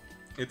line. Yep.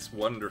 It's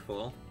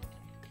wonderful.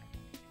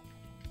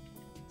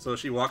 So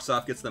she walks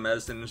off, gets the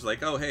medicine, and she's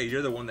like, oh, hey,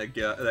 you're the one that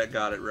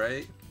got it,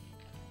 right?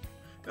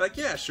 You're like,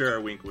 yeah, sure,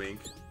 wink wink.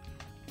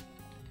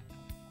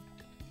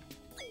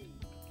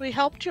 We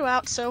helped you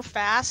out so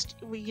fast,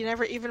 we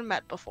never even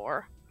met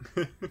before.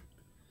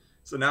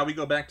 So now we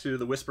go back to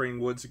the Whispering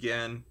Woods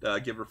again,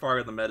 give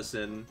Rafarga the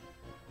medicine,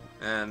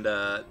 and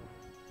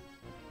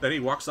then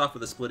he walks off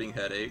with a splitting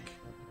headache.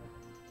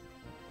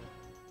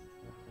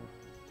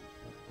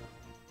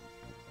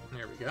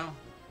 There we go.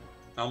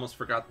 I almost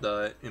forgot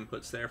the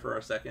inputs there for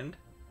a second.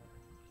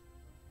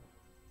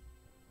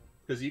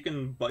 Because you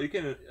can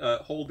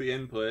hold the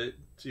input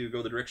to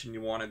go the direction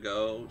you want to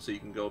go, so you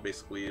can go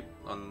basically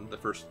on the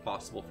first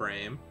possible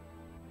frame.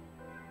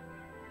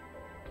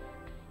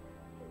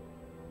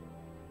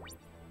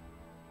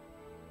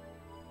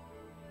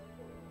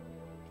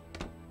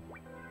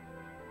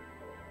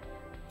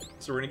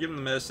 So we're gonna give him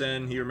the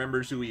medicine. He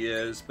remembers who he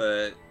is,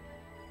 but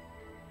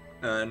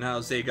now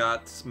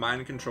Zagat's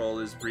mind control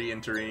is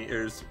re-entering,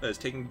 is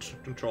taking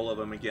control of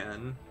him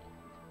again.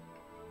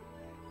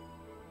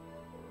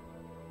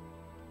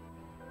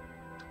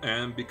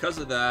 And because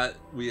of that,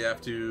 we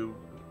have to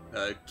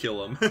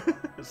kill him,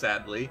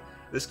 sadly.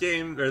 This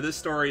game, or this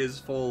story, is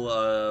full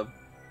of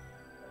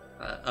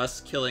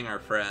us killing our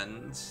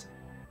friends.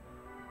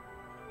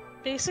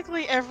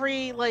 Basically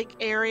every like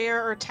area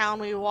or town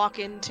we walk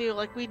into,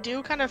 like we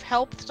do kind of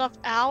help stuff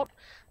out,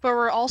 but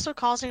we're also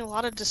causing a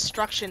lot of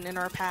destruction in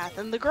our path.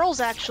 And the girls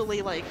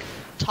actually like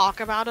talk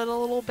about it a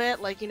little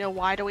bit, like, you know,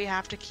 why do we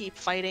have to keep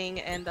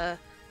fighting? And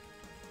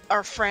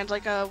our friend,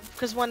 like,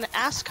 because when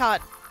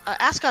Ascot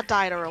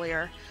died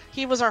earlier,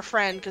 he was our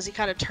friend because he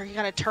kind of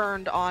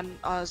turned on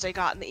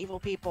Zagot and the evil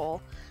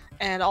people,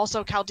 and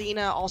also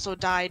Caldina also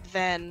died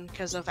then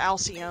because of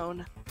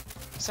Alcyone.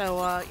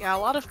 So yeah, a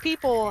lot of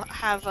people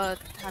have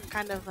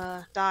kind of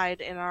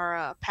died in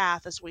our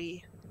path as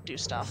we do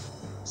stuff.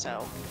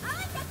 So.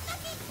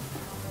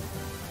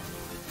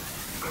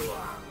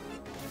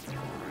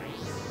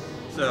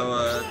 So,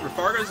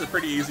 Rafarga is a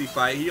pretty easy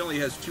fight. He only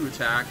has 2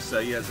 attacks.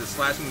 He has a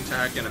slashing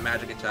attack and a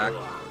magic attack.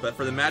 But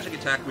for the magic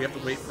attack, we have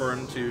to wait for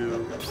him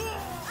to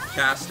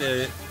cast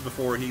it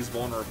before he's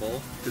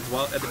vulnerable.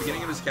 Because at the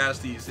beginning of his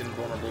cast, he's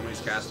invulnerable when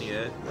he's casting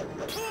it.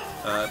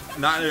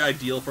 Not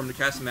ideal for him to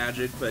cast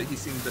magic, but he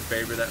seems to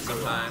favor that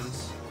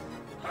sometimes.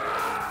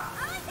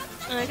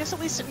 And I guess at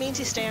least it means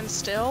he stands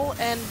still,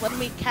 and when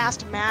we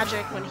cast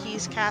magic when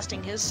he's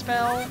casting his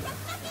spell,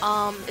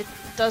 it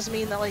does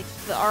mean that like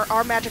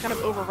our magic kind of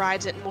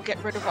overrides it, and we'll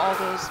get rid of all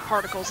those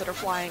particles that are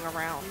flying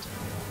around.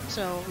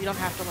 So we don't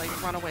have to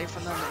like run away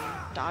from them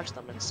and dodge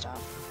them and stuff.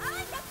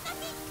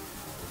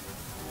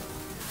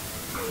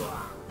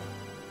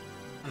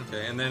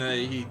 Okay, and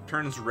then he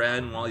turns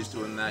red, and while he's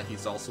doing that,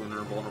 he's also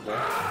invulnerable.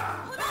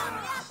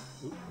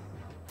 Ooh.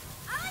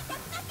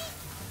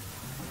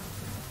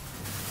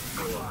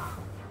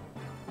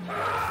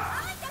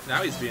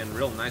 Now he's being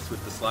real nice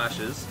with the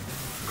slashes.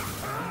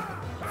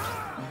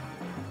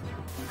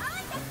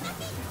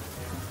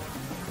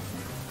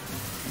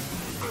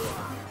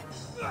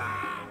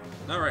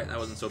 Alright, that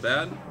wasn't so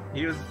bad.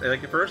 He was,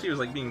 like, at first he was,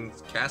 like, being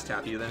cast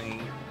happy, then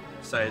he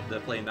decided to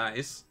play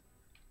nice.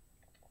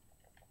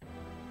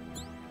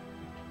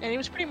 And he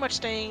was pretty much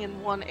staying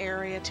in one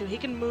area, too. He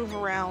can move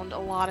around a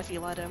lot if you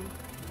let him.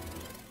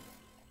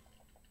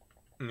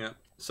 Yeah.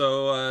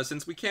 So,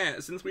 since we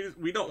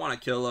don't want to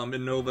kill him,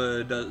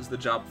 Innova does the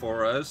job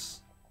for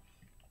us.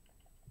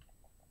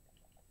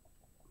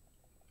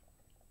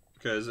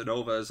 Because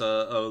Innova is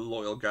a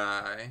loyal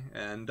guy,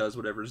 and does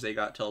whatever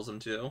Zagot tells him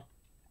to.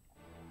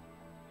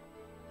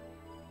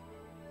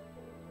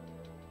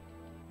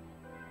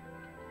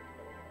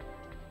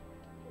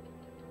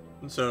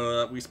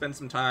 So, we spend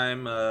some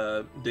time,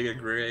 dig a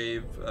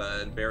grave,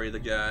 and bury the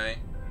guy.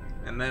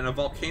 And then a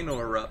volcano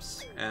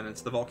erupts, and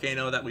it's the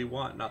volcano that we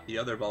want, not the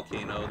other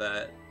volcano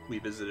that we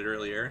visited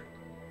earlier.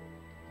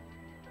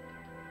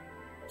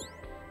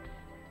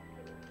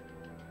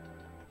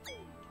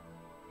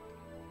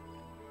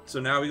 So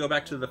now we go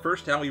back to the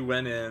first town we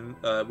went in,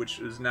 which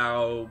is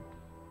now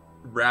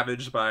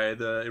ravaged by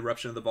the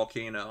eruption of the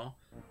volcano.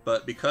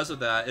 But because of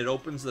that, it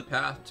opens the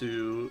path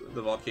to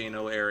the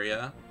volcano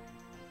area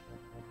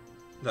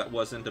that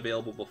wasn't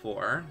available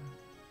before.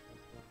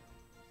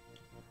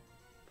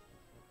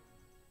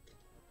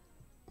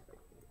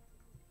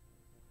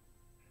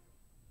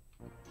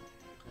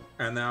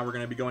 And now we're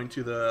going to be going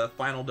to the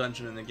final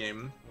dungeon in the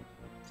game.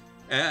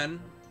 And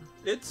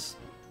it's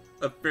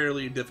a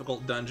fairly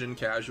difficult dungeon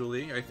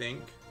casually, I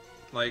think.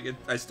 Like,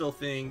 I still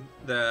think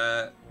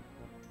that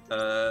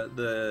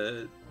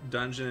the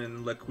dungeon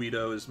in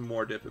Liquido is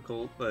more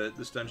difficult, but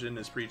this dungeon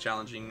is pretty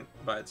challenging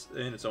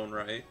in its own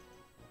right.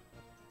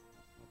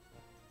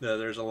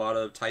 There's a lot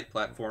of tight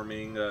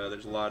platforming,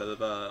 there's a lot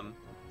of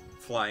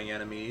flying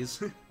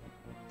enemies.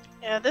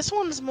 Yeah, this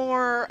one's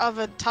more of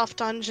a tough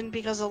dungeon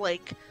because of,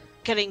 like,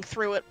 getting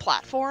through it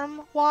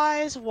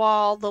platform-wise,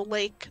 while the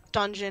lake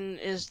dungeon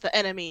is the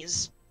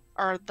enemies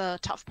are the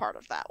tough part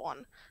of that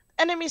one.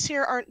 Enemies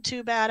here aren't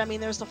too bad. I mean,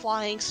 there's the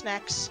flying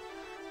snakes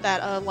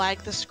that lag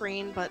the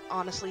screen, but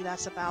honestly,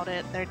 that's about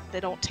it. They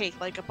don't take,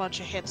 like, a bunch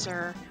of hits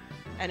or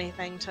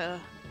anything to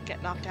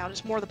get knocked out.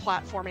 It's more the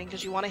platforming,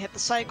 because you want to hit the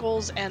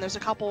cycles, and there's a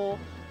couple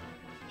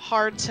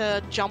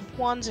hard-to-jump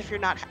ones if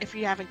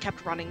you haven't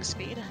kept running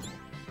speed.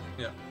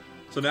 Yeah.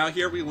 So now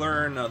here we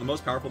learn the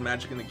most powerful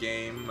magic in the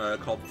game,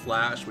 called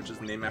Flash, which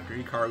is named after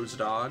Hikaru's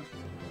dog.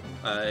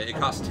 It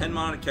costs 10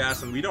 mana to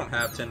cast, and we don't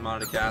have 10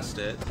 mana to cast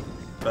it.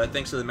 But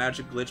thanks to the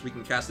magic glitch, we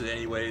can cast it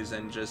anyways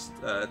and just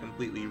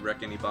completely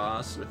wreck any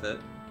boss with it.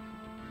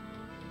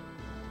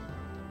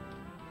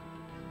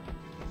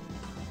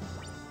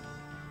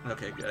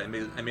 Okay, good. I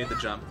made the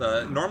jump.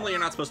 Normally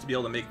you're not supposed to be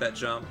able to make that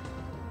jump.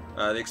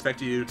 They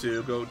expect you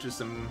to go to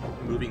some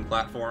moving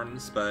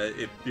platforms, but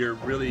if you're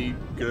really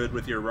good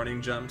with your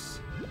running jumps,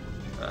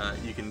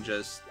 you can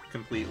just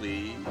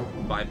completely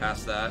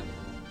bypass that.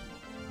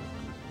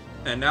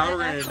 And now we're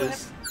gonna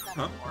just...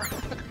 Huh?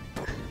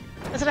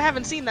 I said I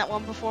haven't seen that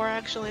one before,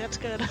 actually. That's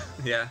good.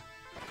 Yeah.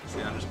 See,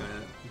 I'm just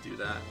gonna do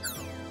that.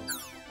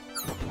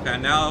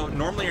 And now,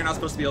 normally you're not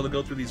supposed to be able to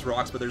go through these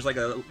rocks, but there's like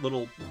a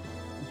little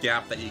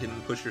gap that you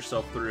can push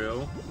yourself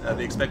through.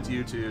 They expect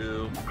you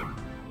to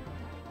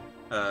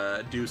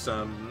do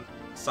some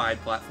side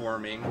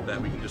platforming that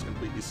we can just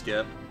completely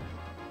skip.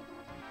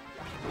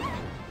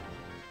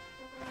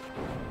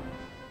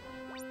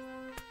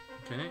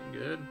 Okay,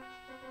 good.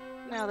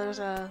 Now there's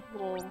a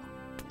little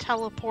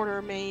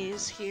teleporter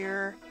maze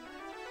here.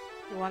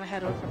 You want to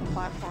head over the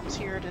platforms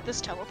here to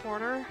this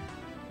teleporter.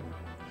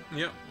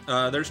 Yep.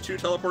 There's 2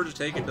 teleporters to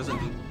take. It doesn't...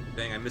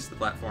 Dang, I missed the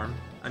platform.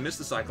 I missed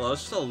the cycle. I was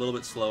just a little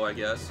bit slow, I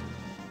guess.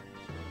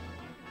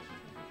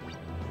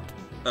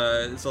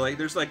 So, like,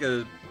 there's, like,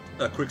 a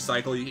quick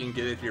cycle you can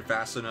get if you're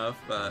fast enough.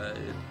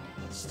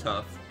 It's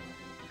tough.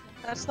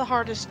 That's the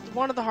hardest,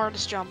 one of the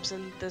hardest jumps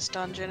in this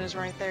dungeon is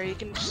right there. You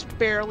can just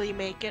barely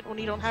make it when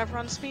you don't have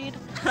run speed.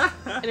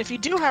 And if you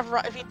do have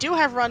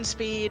run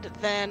speed,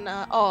 then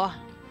oh,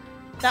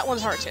 that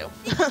one's hard too.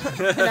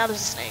 And now there's a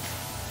snake.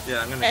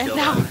 Yeah, I'm gonna And kill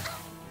now... that.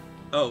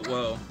 Oh,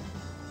 whoa.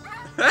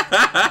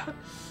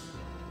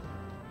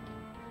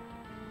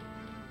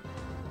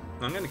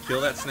 I'm gonna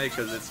kill that snake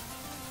because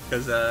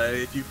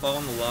if you fall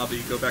in the lobby,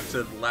 you go back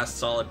to the last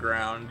solid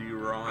ground you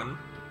were on.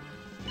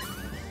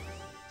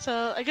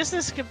 So I guess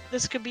this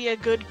could be a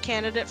good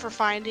candidate for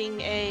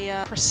finding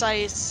a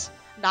precise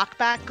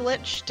knockback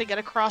glitch to get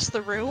across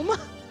the room.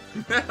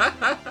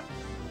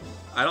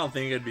 I don't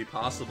think it'd be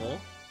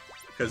possible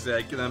because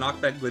like, the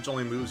knockback glitch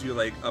only moves you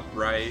like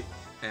upright,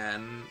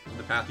 and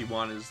the path you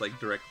want is like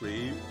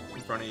directly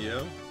in front of you.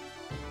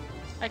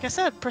 Like I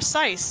said,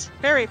 precise,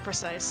 very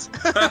precise.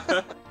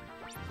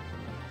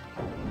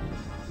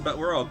 But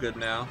we're all good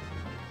now.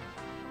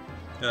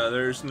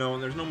 There's no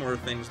more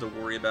things to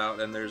worry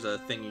about, and there's a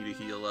thingy to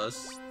heal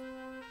us.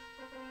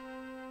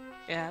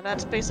 Yeah,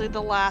 that's basically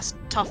the last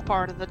tough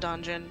part of the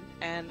dungeon,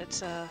 and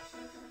it's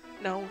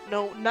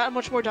not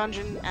much more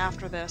dungeon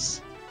after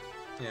this.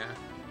 Yeah.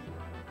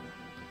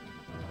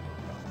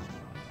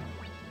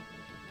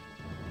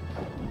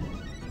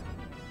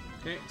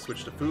 Okay,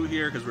 switch to Fu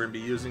here because we're gonna be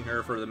using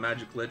her for the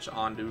magic glitch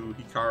onto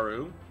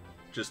Hikaru,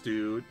 just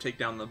to take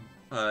down the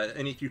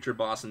any future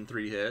boss in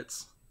 3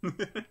 hits.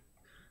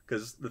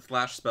 Because the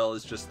flash spell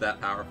is just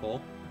that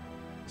powerful.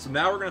 So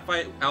now we're going to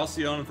fight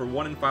Alcyone for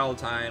one and final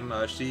time.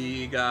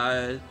 She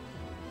got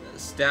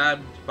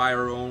stabbed by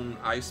her own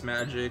ice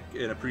magic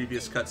in a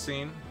previous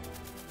cutscene,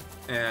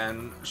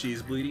 and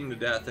she's bleeding to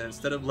death. And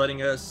instead of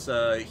letting us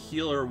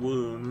heal her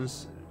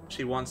wounds,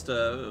 she wants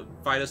to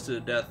fight us to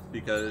the death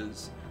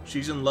because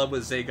she's in love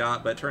with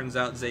Zagot, but it turns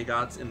out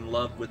Zagot's in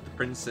love with the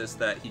princess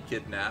that he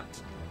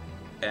kidnapped.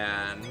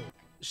 And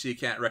she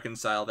can't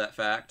reconcile that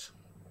fact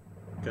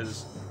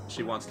because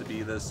she wants to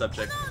be the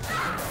subject.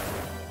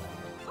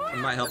 It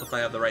might help if I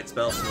have the right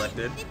spell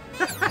selected.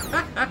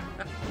 I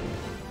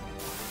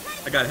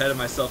got ahead of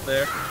myself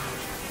there.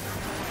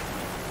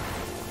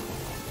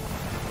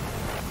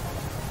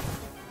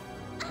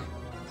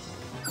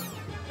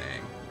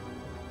 Dang.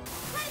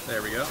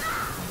 There we go.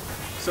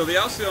 So the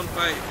Alcyone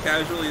fight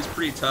casually is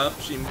pretty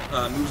tough. She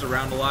moves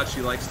around a lot.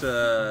 She likes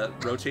to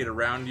rotate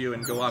around you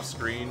and go off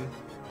screen.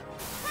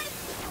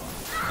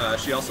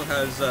 She also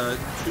has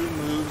 2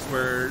 moves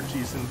where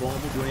she's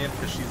invulnerable doing it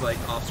because she's like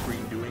off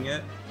screen doing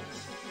it.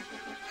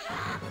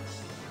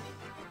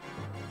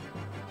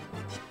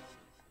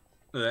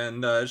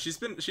 And she's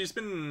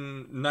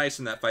been nice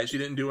in that fight. She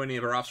didn't do any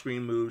of her off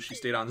screen moves. She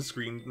stayed on the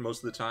screen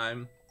most of the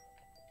time.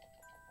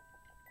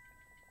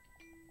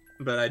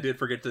 But I did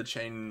forget to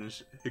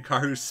change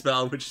Hikaru's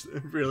spell, which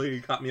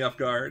really caught me off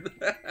guard.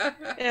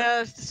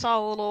 Yeah, I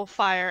saw a little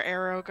fire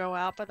arrow go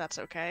out, but that's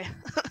okay.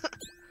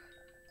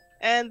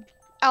 And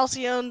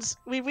Alcyone's,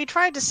 we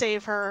tried to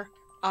save her.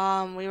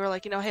 We were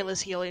like, hey, let's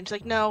heal you. And she's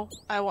like, no,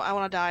 I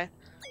want to die.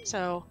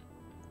 So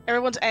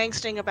everyone's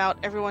angsting about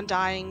everyone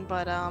dying,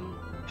 but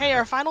hey,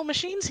 our final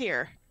machine's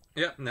here.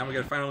 Yep, now we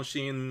got a final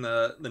machine,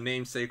 the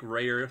namesake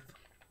Rayearth.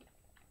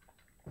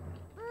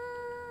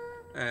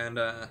 And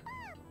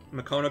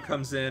Makona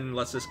comes in,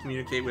 lets us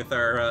communicate with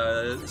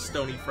our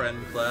stony friend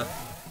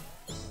Clef.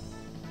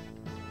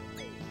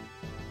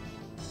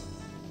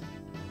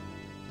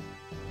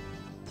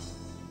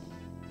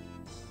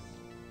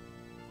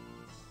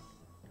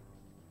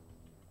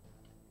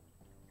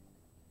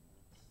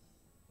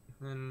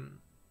 And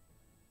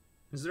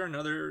is there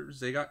another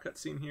Zagot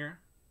cutscene here?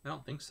 I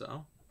don't think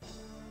so.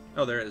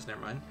 Oh, there is.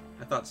 Never mind.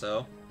 I thought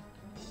so.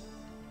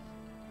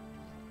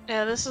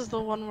 Yeah, this is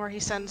the one where he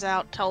sends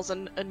out, tells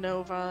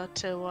Anova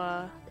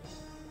to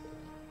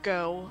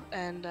go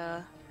and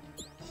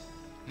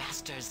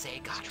Master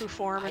Zagot, true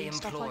form I and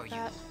stuff implore like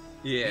that.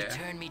 Yeah.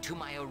 return me to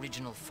my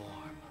original form.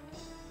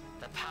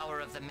 The power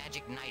of the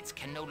magic knights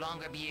can no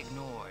longer be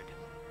ignored.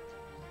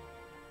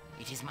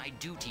 It is my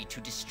duty to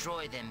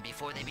destroy them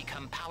before they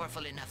become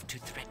powerful enough to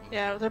threaten me.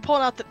 Yeah, they're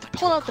pulling out the big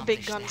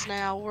accomplish guns that,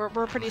 now. We're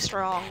pretty I must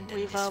strong. abandon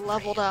We've this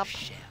leveled frail up,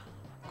 shell.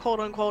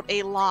 quote unquote,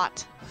 a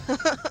lot.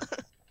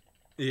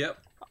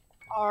 Yep.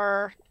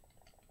 Our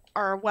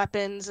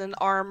weapons and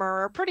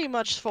armor are pretty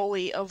much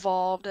fully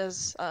evolved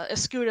as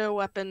Escudo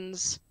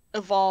weapons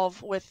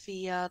evolve with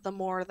the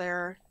more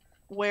their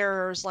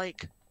wearers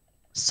like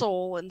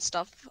soul and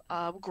stuff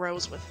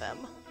grows with them.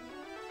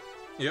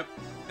 Yep.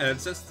 And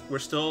since we're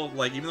still,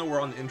 like, even though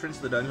we're on the entrance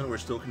to the dungeon, we're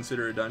still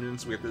considered a dungeon,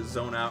 so we have to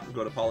zone out and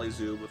go to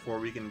Polizu before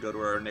we can go to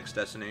our next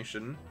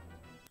destination.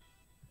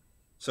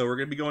 So we're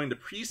going to be going to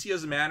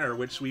Precia's Manor,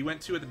 which we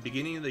went to at the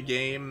beginning of the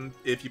game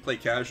if you play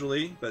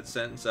casually, but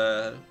since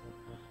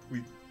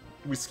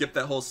we skipped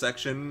that whole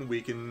section,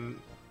 we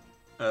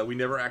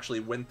never actually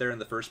went there in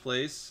the first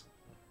place.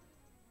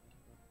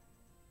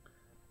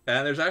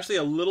 And there's actually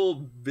a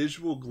little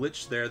visual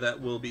glitch there that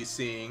we'll be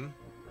seeing.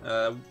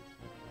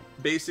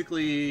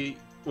 Basically,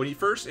 when you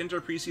first enter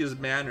Precia's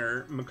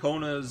Manor,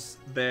 Makona's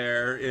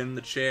there in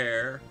the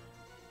chair,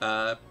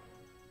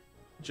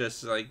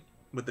 just like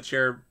with the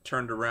chair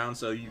turned around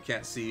so you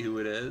can't see who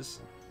it is.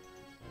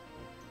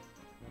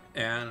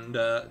 And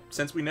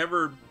since we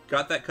never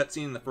got that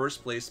cutscene in the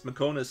first place,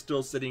 Makona's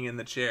still sitting in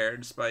the chair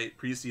despite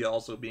Precia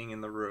also being in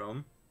the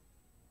room.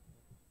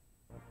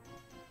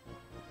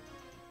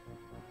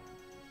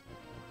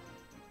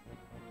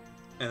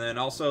 And then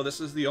also, this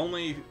is the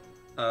only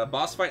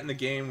boss fight in the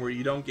game where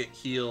you don't get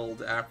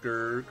healed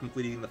after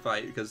completing the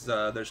fight, because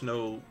there's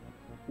no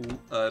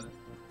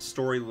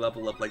story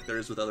level up like there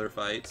is with other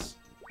fights.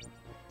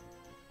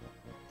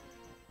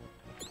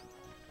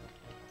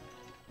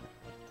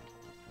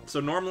 So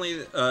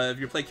normally, if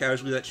you play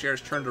casually, that chair is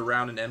turned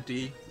around and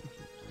empty,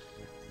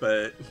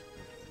 but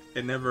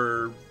that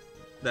never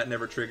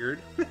triggered.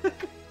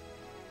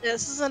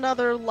 This is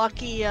another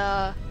lucky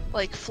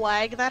like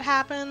flag that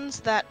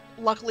happens, that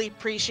luckily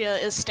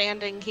Precia is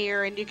standing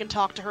here and you can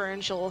talk to her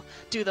and she'll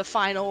do the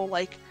final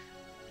like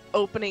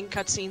opening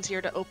cutscenes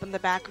here to open the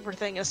back of her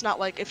thing. It's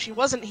not like if she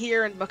wasn't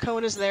here and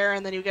Makona's there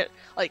and then you get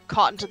like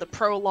caught into the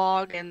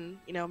prologue and,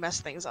 you know, mess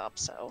things up.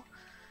 So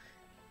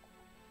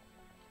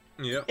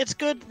yeah, it's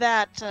good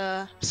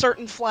that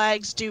certain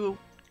flags do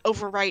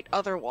overwrite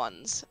other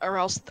ones, or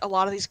else a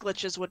lot of these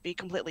glitches would be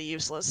completely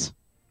useless.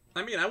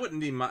 I mean, I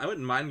wouldn't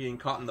mind getting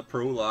caught in the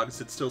prologues.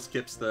 It still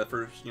skips the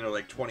first, you know,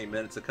 like 20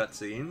 minutes of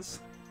cutscenes.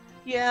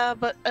 Yeah,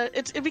 but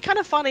it'd be kind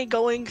of funny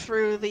going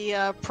through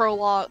the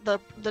prologue, the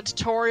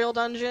tutorial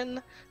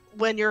dungeon,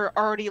 when you're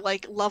already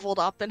like leveled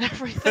up and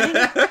everything,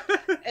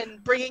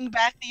 and bringing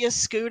back the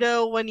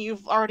Escudo when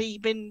you've already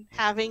been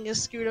having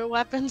Escudo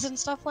weapons and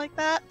stuff like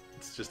that.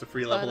 It's just a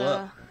free level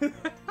up.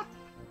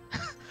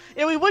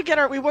 Yeah, we would get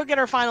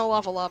our final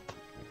level up.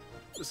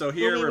 So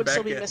here we we're would back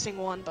still be at missing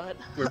one, but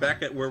we're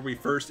back at where we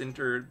first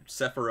entered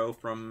Sephiroth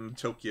from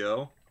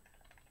Tokyo.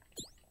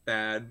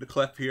 And the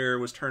clef here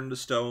was turned to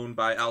stone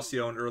by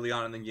Alcyone early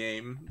on in the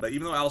game. But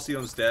even though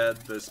Alcyone's dead,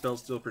 the spell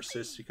still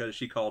persists because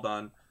she called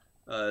on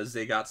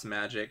Zagat's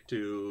magic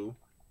to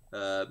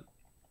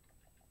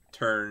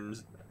turn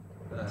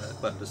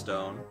clef to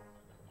stone.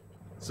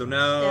 So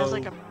now... yeah, it's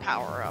like a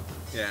power-up.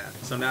 Yeah,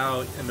 so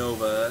now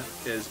Innova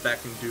is back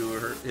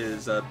into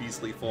his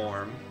beastly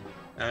form.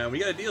 And we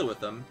gotta deal with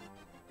him.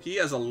 He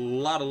has a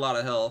lot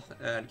of health,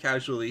 and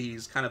casually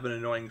he's kind of an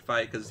annoying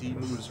fight because he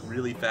moves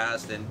really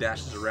fast and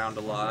dashes around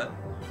a lot.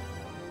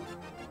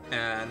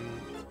 And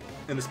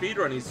in the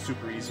speedrun he's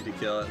super easy to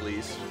kill at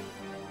least.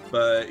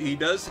 But he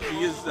is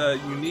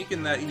unique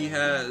in that he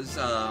has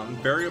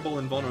variable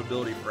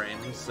invulnerability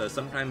frames. So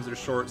sometimes they're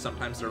short,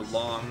 sometimes they're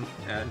long,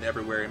 and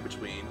everywhere in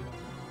between.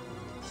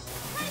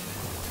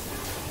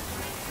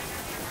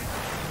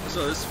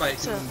 So this fight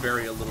can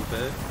vary a little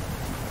bit.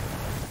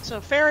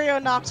 So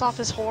Fario knocks off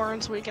his horn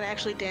so we can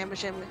actually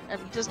damage him, and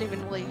he doesn't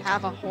even really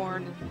have a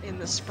horn in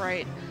the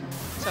sprite.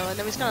 So, and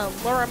then he's gonna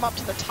lure him up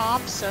to the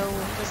top so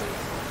he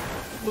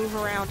doesn't move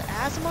around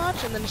as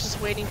much, and then it's just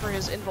waiting for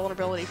his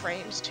invulnerability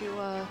frames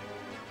to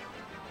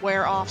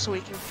wear off so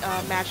we can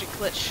magic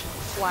glitch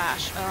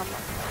flash.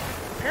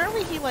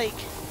 Apparently he like,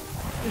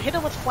 you hit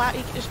him with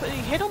you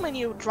hit him and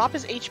you drop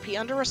his HP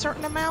under a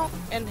certain amount,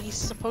 and he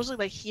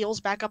supposedly like heals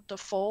back up to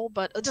full,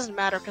 but it doesn't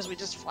matter because we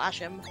just flash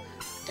him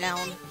down.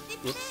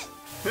 Whoops.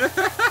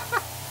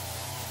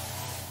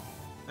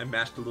 I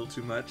mashed a little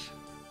too much.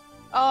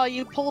 Oh,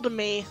 you pulled a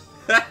me.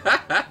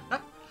 Yeah,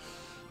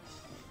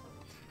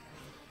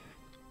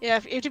 you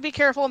have to be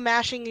careful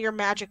mashing your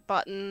magic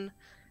button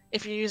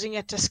if you're using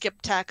it to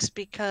skip text,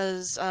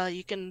 because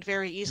you can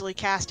very easily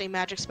cast a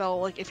magic spell,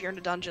 like if you're in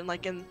a dungeon,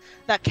 like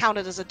that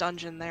counted as a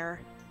dungeon there.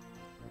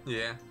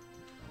 Yeah.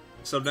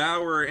 So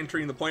now we're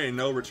entering the point of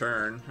no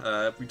return.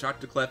 If we talk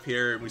to Clef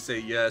here and we say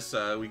yes,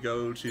 we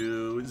go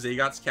to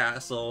Zagat's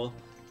castle,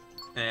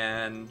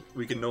 and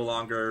we can no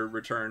longer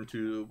return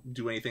to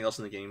do anything else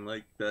in the game,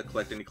 like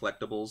collect any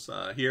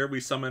collectibles. Here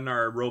we summon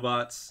our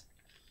robots,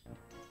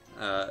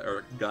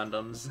 or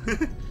Gundams,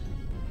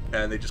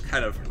 and they just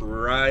kind of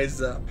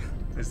rise up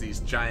as these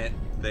giant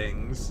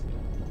things,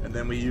 and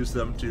then we use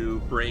them to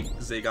break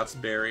Zagat's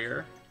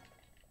barrier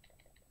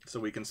so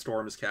we can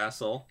storm his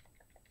castle.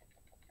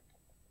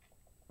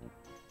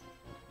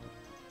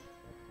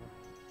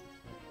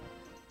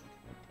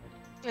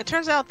 It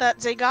turns out that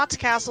Zagat's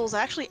castle is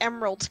actually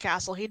Emerald's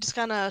castle. He just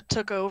kind of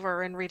took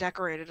over and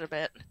redecorated a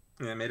bit.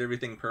 Yeah, made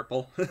everything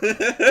purple.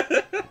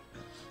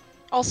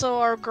 Also,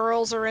 our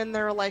girls are in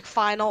their like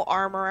final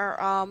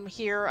armor.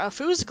 Here,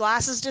 Fu's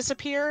glasses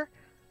disappear.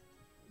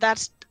 I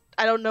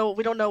don't know.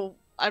 We don't know.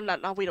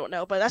 We don't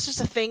know. But that's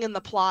just a thing in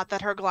the plot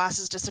that her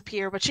glasses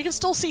disappear. But she can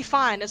still see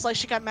fine. It's like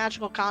she got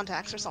magical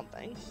contacts or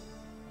something.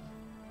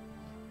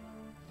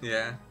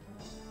 Yeah.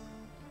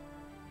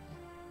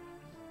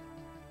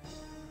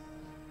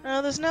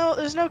 There's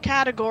no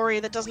category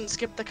that doesn't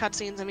skip the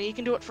cutscenes. I mean, you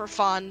can do it for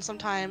fun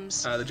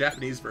sometimes. The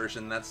Japanese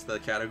version, that's the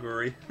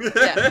category.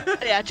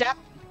 yeah.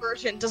 Japanese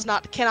version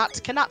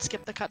cannot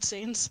skip the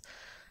cutscenes.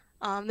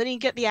 Then you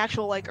get the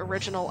actual like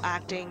original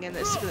acting and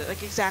this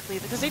like exactly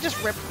because they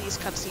just ripped these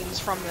cutscenes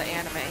from the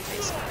anime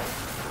basically.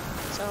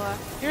 So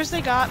here's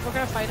Zegat. We're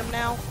gonna fight him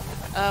now.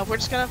 We're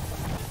just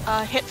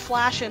gonna hit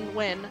Flash and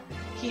win.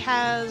 He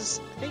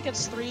has, I think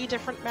it's 3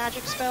 different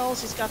magic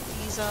spells. He's got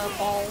these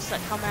balls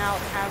that come out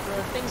and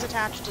have things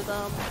attached to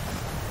them.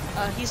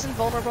 He's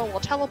invulnerable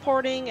while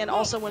teleporting, and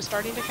also when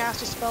starting to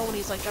cast a spell when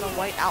he's like got a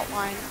white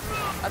outline.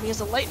 He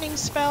has a lightning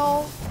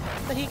spell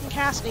that he can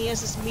cast, and he has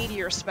this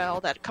meteor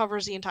spell that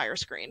covers the entire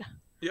screen.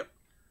 Yep.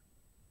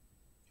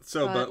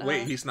 So, but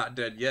wait, he's not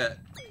dead yet.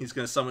 He's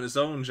gonna summon his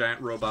own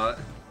giant robot.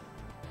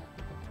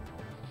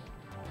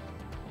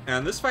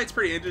 And this fight's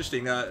pretty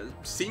interesting.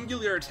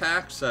 Singular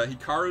attacks,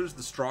 Hikaru's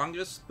the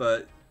strongest,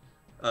 but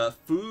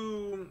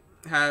Fu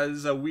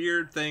has a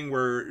weird thing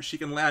where she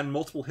can land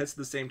multiple hits at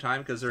the same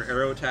time because her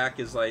arrow attack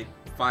is like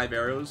 5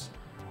 arrows.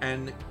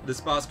 And this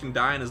boss can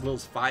die in as little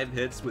as 5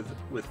 hits with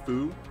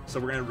Fu,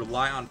 so we're going to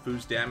rely on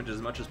Fu's damage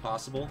as much as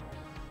possible.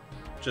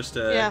 Just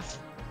to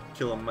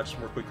kill him much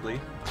more quickly.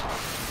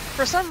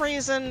 For some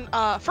reason,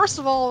 first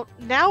of all,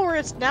 now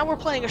we're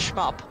playing a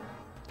shmup.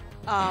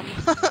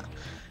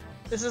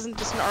 This isn't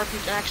just an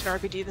action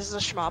RPG, this is a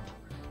shmup.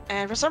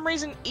 And for some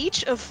reason,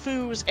 each of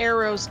Fu's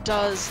arrows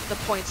does the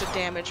points of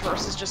damage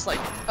versus just like,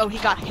 oh, he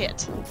got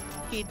hit.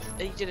 He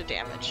did a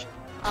damage.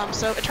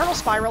 So Eternal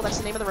Spiral, that's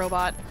the name of the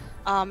robot,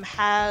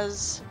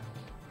 has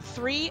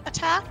 3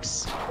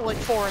 attacks, well, like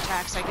 4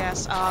 attacks, I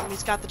guess.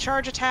 He's got the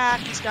charge attack,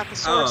 he's got the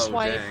sword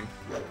swipe, dang.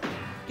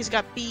 He's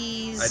got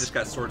bees. I just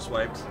got sword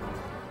swiped.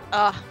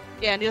 Yeah,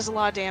 and he does a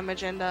lot of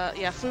damage, and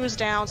yeah, Fu's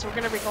down, so we're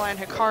gonna rely on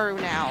Hikaru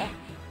now.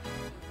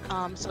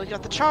 So he's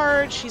got the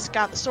charge, he's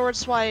got the sword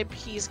swipe,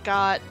 he's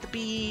got the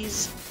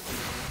bees,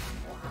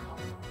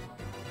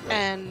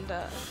 and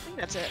I think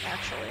that's it,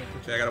 actually.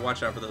 Okay, I gotta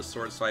watch out for those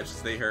sword swipes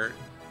because they hurt.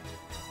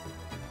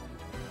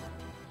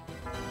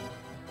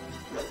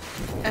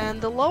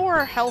 And the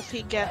lower health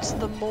he gets,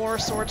 the more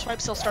sword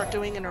swipes he'll start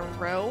doing in a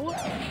row.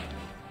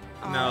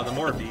 No, the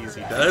more bees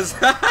he does.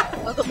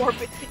 The more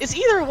it's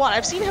either one.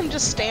 I've seen him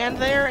just stand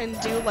there and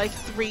do like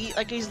 3,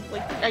 like he's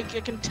like I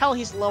can tell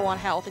he's low on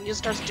health, and he just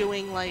starts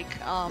doing like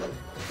a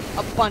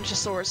bunch of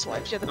sword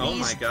swipes. Yeah, the bees. Oh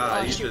my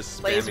god, he's shoot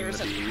just lasers spamming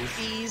the and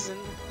bees. and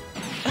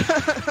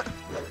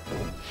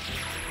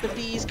the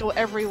bees go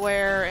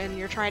everywhere, and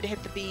you're trying to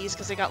hit the bees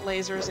because they got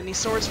lasers, and he's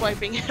sword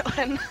swiping it.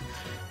 And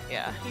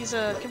yeah, he's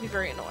can be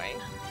very annoying.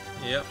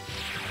 Yep.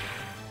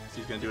 So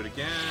he's gonna do it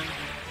again,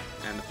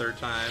 and the 3rd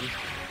time.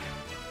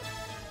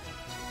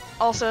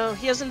 Also,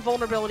 he has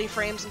invulnerability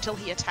frames until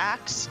he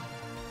attacks.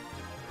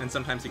 And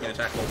sometimes he can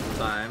attack multiple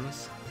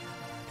times.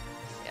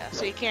 Yeah,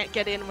 so you can't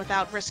get in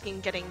without risking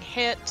getting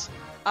hit.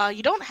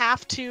 You don't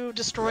have to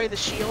destroy the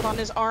shield on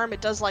his arm. It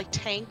does, like,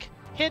 tank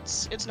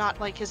hits. It's not,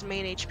 like, his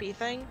main HP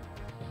thing.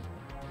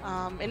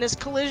 And his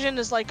collision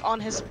is, like, on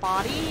his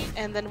body,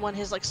 and then when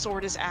his, like,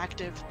 sword is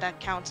active, that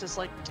counts as,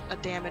 like, a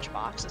damage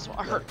box as well,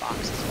 a hurt box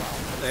as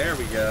well. There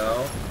we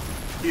go.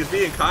 He was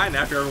being kind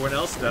after everyone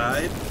else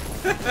died.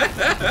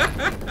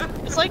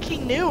 It's like he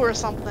knew or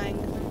something.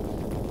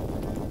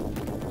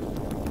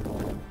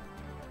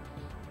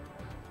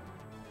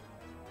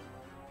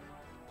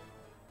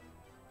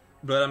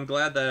 But I'm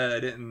glad that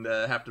I didn't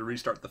have to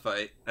restart the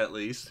fight, at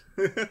least.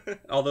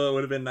 Although it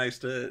would have been nice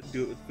to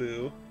do it with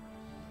Fu.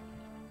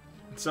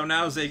 So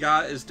now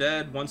Zegat is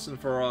dead once and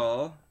for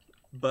all,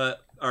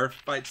 but our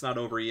fight's not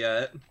over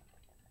yet.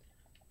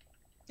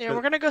 Yeah,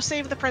 we're gonna go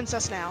save the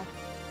princess now.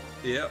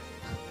 Yep.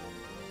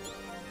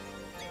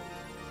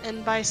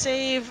 And by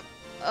save,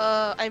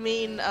 I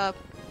mean,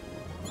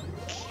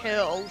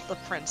 kill the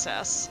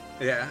princess.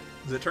 Yeah,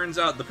 as it turns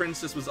out, the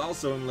princess was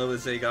also in love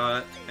with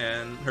Zegat,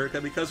 and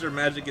because her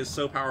magic is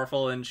so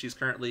powerful and she's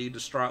currently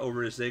distraught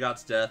over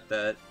Zegat's death,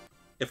 that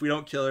if we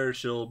don't kill her,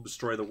 she'll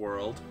destroy the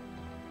world.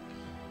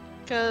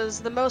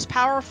 Because the most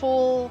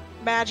powerful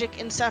magic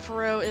in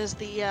Sephiroth is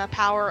the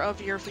power of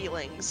your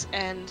feelings,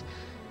 and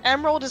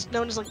Emerald is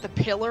known as like the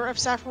pillar of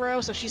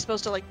Sephiroth, so she's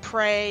supposed to like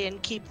pray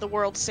and keep the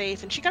world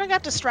safe, and she kind of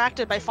got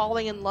distracted by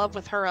falling in love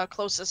with her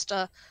closest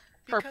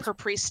her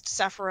priest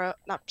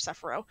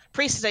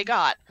priest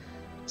Zegat.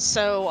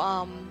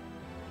 So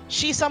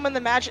she summoned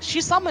the magic.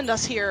 She summoned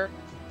us here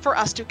for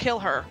us to kill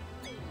her,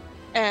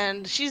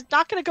 and she's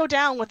not gonna go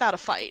down without a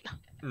fight.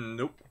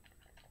 Nope.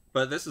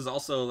 But this is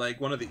also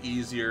like one of the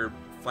easier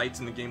fights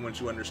in the game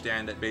once you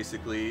understand it.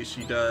 Basically,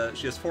 she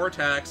has 4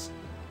 attacks.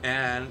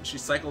 And she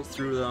cycles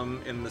through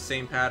them in the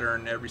same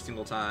pattern every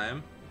single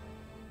time.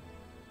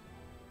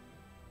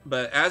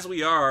 But as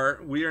we are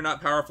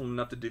not powerful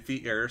enough to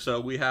defeat her, so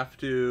we have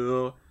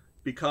to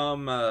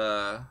become,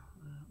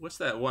 what's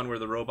that one where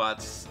the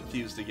robots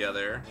fuse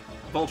together?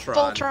 Voltron.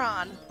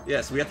 Voltron.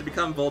 Yes, we have to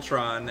become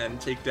Voltron and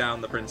take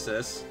down the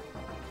princess.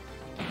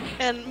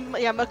 And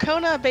yeah,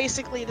 Makona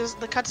basically, there's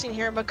the cutscene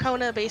here,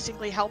 Makona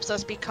basically helps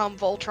us become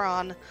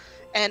Voltron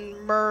and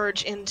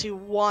merge into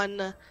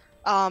one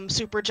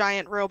super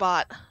giant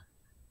robot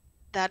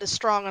that is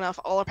strong enough,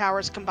 all her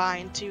powers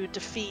combined, to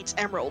defeat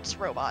Emerald's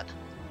robot.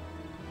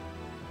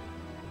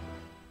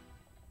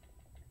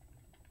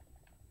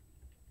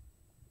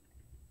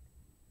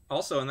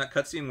 Also, in that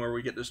cutscene where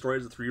we get destroyed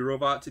as the 3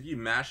 robots, if you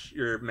mash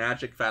your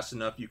magic fast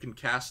enough, you can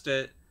cast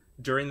it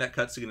during that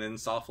cutscene and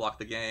soft lock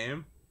the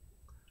game.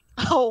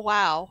 Oh,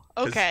 wow.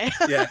 Okay.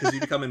 Yeah, because you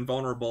become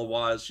invulnerable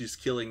while she's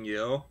killing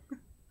you.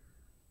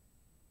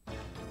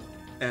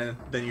 And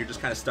then you're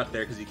just kind of stuck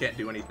there because you can't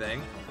do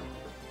anything.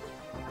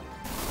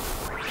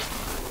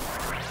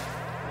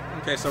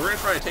 Okay, so we're going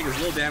to try to take as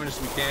little damage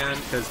as we can,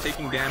 because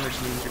taking damage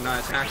means you're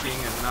not attacking,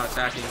 and not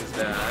attacking is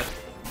bad.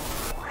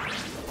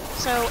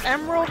 So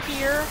Emerald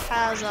here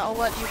has, I'll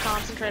let you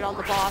concentrate on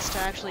the boss to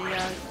actually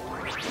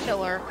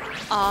kill her.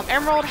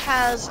 Emerald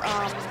has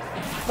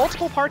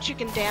multiple parts you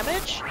can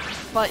damage,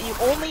 but you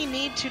only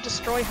need to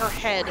destroy her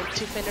head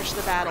to finish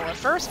the battle. At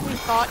first we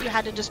thought you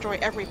had to destroy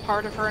every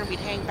part of her and we'd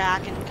hang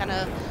back and kind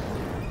of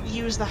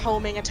use the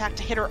homing attack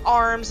to hit her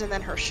arms, and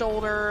then her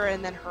shoulder,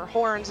 and then her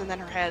horns, and then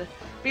her head.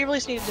 But you really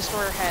just need to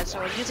destroy her head,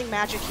 so using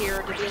magic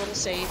here to be a little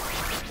safe.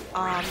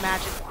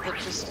 Magic that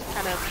just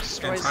kind of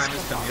destroys... And time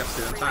is coming up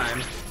soon.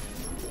 Time.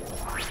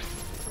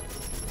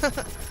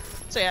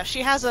 So yeah,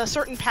 she has a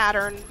certain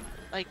pattern,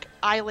 like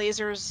eye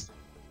lasers,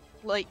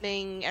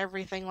 lightning,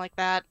 everything like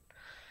that.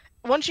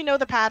 Once you know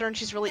the pattern,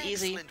 she's really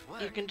easy.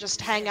 You can just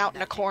hang out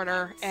in a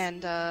corner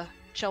and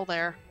chill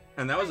there.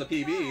 And that was a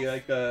PB,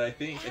 like I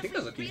think that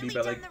was a PB,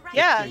 but like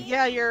yeah,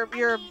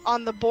 you're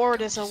on the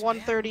board is a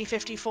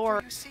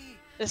 130.54.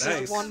 This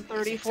nice. is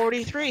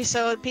 130.43,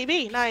 so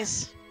PB,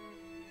 nice.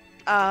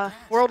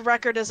 World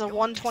record is a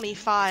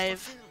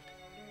 125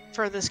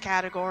 for this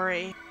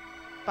category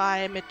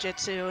by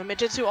Mijitsu. And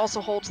Mijitsu also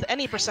holds the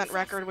any percent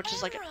record, which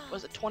is like,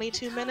 was it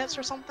 22 minutes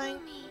or something?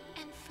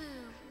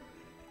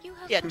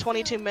 Yeah,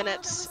 22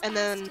 minutes. And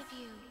then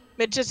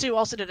Mijitsu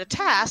also did a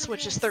task,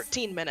 which is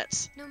 13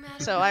 minutes.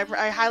 So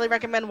I highly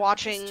recommend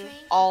watching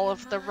all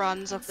of the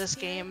runs of this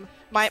game.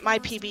 My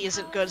PB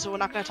isn't good, so we're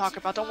not going to talk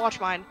about. Don't watch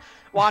mine.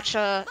 Watch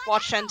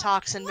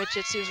Shentok's and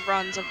Mijitsu's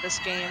runs of this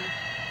game.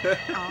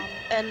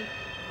 And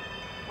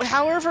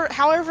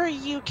however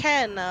you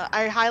can,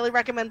 I highly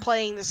recommend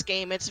playing this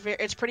game.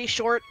 It's pretty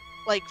short,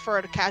 like for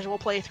a casual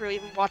playthrough,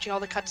 even watching all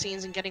the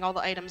cutscenes and getting all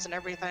the items and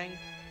everything.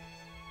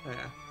 Yeah.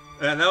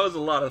 And that was a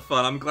lot of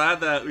fun. I'm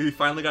glad that we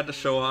finally got to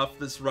show off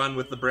this run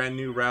with the brand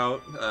new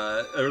route.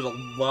 There was a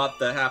lot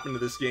that happened to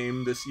this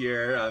game this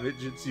year.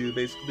 Mijitsu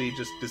basically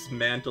just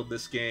dismantled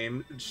this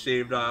game,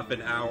 shaved off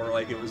an hour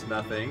like it was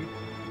nothing.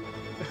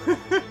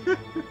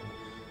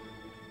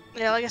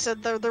 Yeah, like I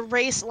said, the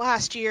race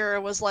last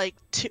year was like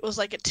at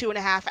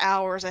 2.5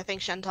 hours. I think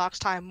Shentok's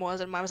time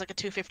was, and mine was like a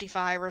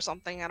 2:55 or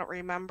something. I don't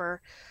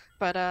remember,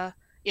 but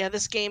yeah,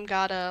 this game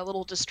got a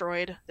little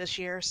destroyed this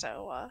year.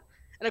 So.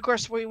 And of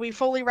course, we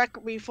fully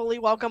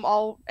welcome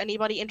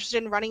anybody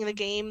interested in running the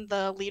game.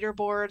 The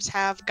leaderboards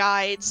have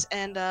guides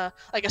and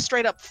like a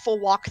straight up full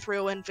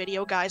walkthrough and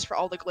video guides for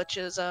all the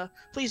glitches.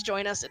 Please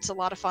join us. It's a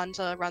lot of fun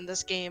to run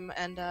this game,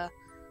 and a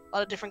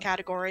lot of different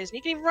categories. And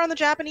you can even run the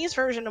Japanese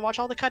version and watch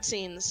all the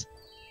cutscenes.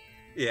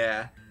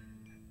 Yeah,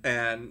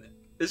 and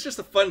it's just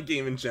a fun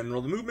game in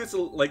general. The movement's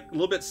like a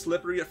little bit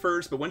slippery at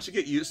first, but once you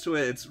get used to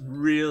it, it's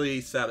really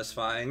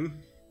satisfying.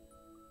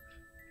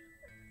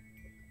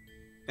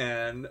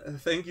 And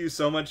thank you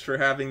so much for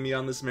having me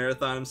on this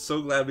marathon. I'm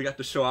so glad we got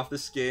to show off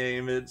this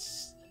game.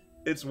 It's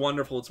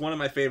wonderful. It's one of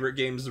my favorite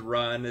games to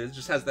run. It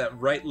just has that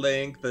right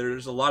length.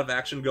 There's a lot of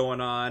action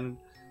going on,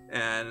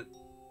 and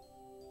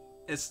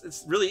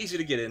it's really easy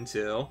to get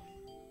into.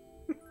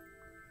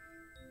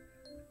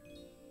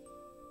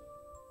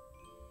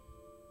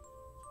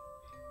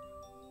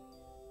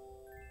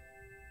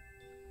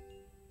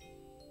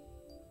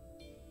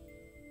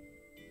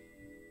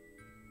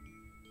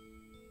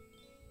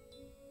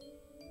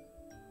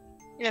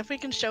 Yeah, if we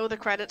can show the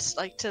credits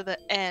like to the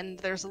end,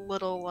 there's a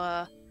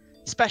little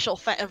special,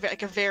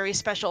 like a very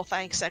special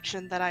thanks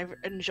section that I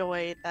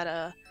enjoyed.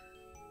 That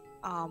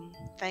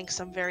thanks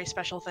some very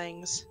special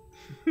things.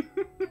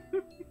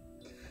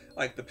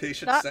 Like the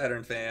patient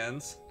Saturn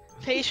fans.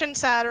 Patient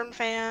Saturn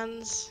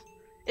fans.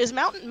 Is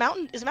Mountain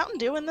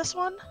Dew in this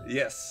one?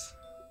 Yes.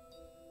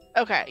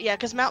 Okay, yeah,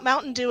 because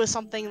Mountain Dew is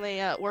something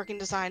they Working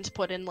Designs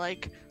put in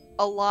like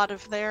a lot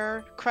of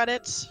their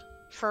credits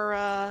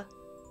for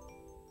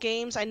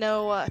games. I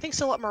know, I think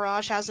Silhouette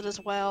Mirage has it as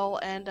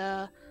well, and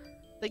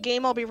the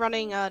game I'll be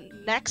running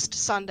next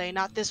Sunday,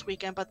 not this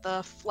weekend, but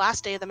the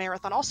last day of the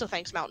marathon, also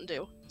thanks Mountain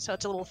Dew. So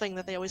it's a little thing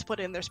that they always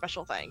put in their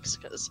special thanks,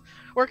 because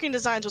Working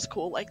Designs was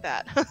cool like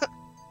that.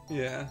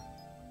 Yeah.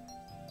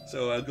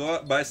 So go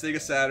out, buy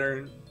Sega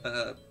Saturn,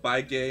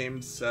 buy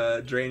games,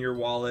 drain your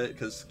wallet,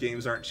 because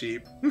games aren't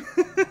cheap.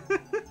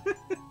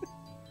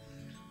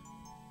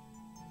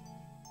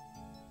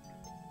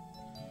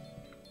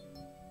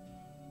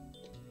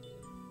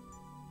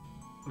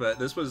 But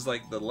this was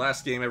like the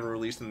last game ever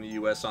released in the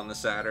US on the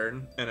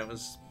Saturn, and it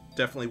was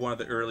definitely one of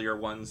the earlier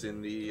ones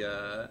in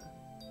the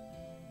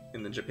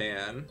in the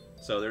Japan.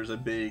 So there's a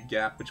big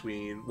gap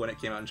between when it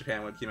came out in Japan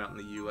and when it came out in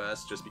the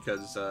US, just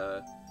because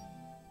the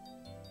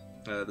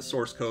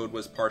source code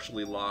was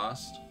partially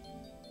lost.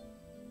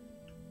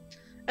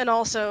 And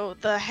also,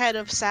 the head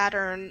of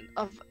head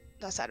of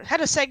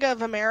Sega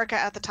of America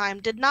at the time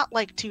did not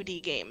like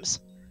 2D games,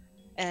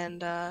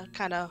 and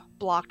kind of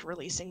blocked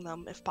releasing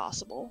them if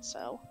possible.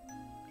 So.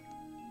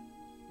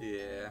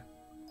 Yeah.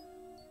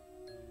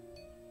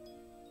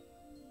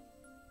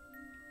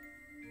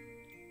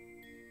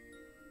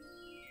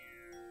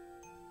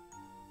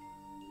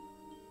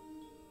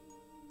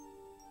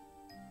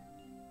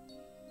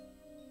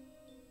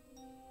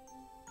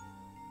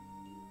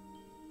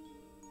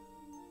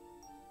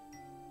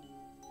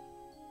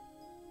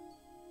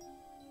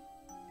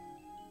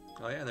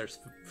 Oh yeah, there's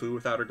Fu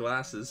without her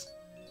glasses.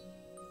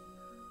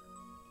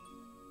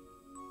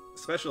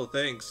 Special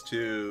thanks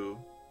to...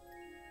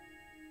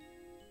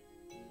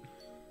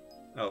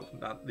 Oh,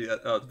 not the...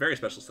 Oh, very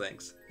special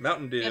thanks.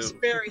 Mountain Dew. Yes,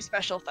 very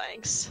special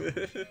thanks.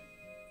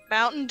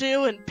 Mountain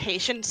Dew and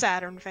patient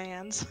Saturn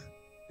fans.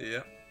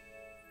 Yeah.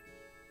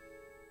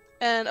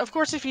 And of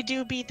course, if you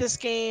do beat this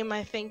game,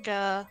 I think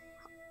if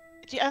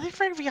you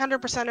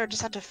 100% or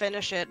just have to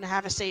finish it and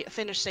have a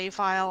finished save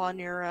file on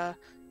your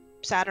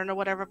Saturn or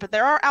whatever. But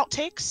there are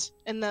outtakes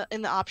in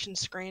the options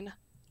screen,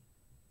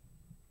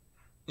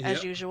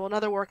 as usual.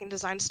 Another working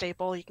design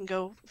staple. You can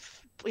go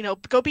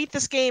beat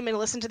this game and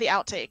listen to the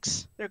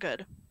outtakes. They're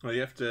good. Well,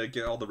 you have to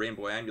get all the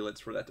rainbow amulets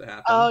for that to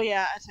happen. Oh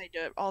yeah, that's how you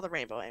do it. All the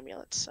rainbow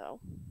amulets. So.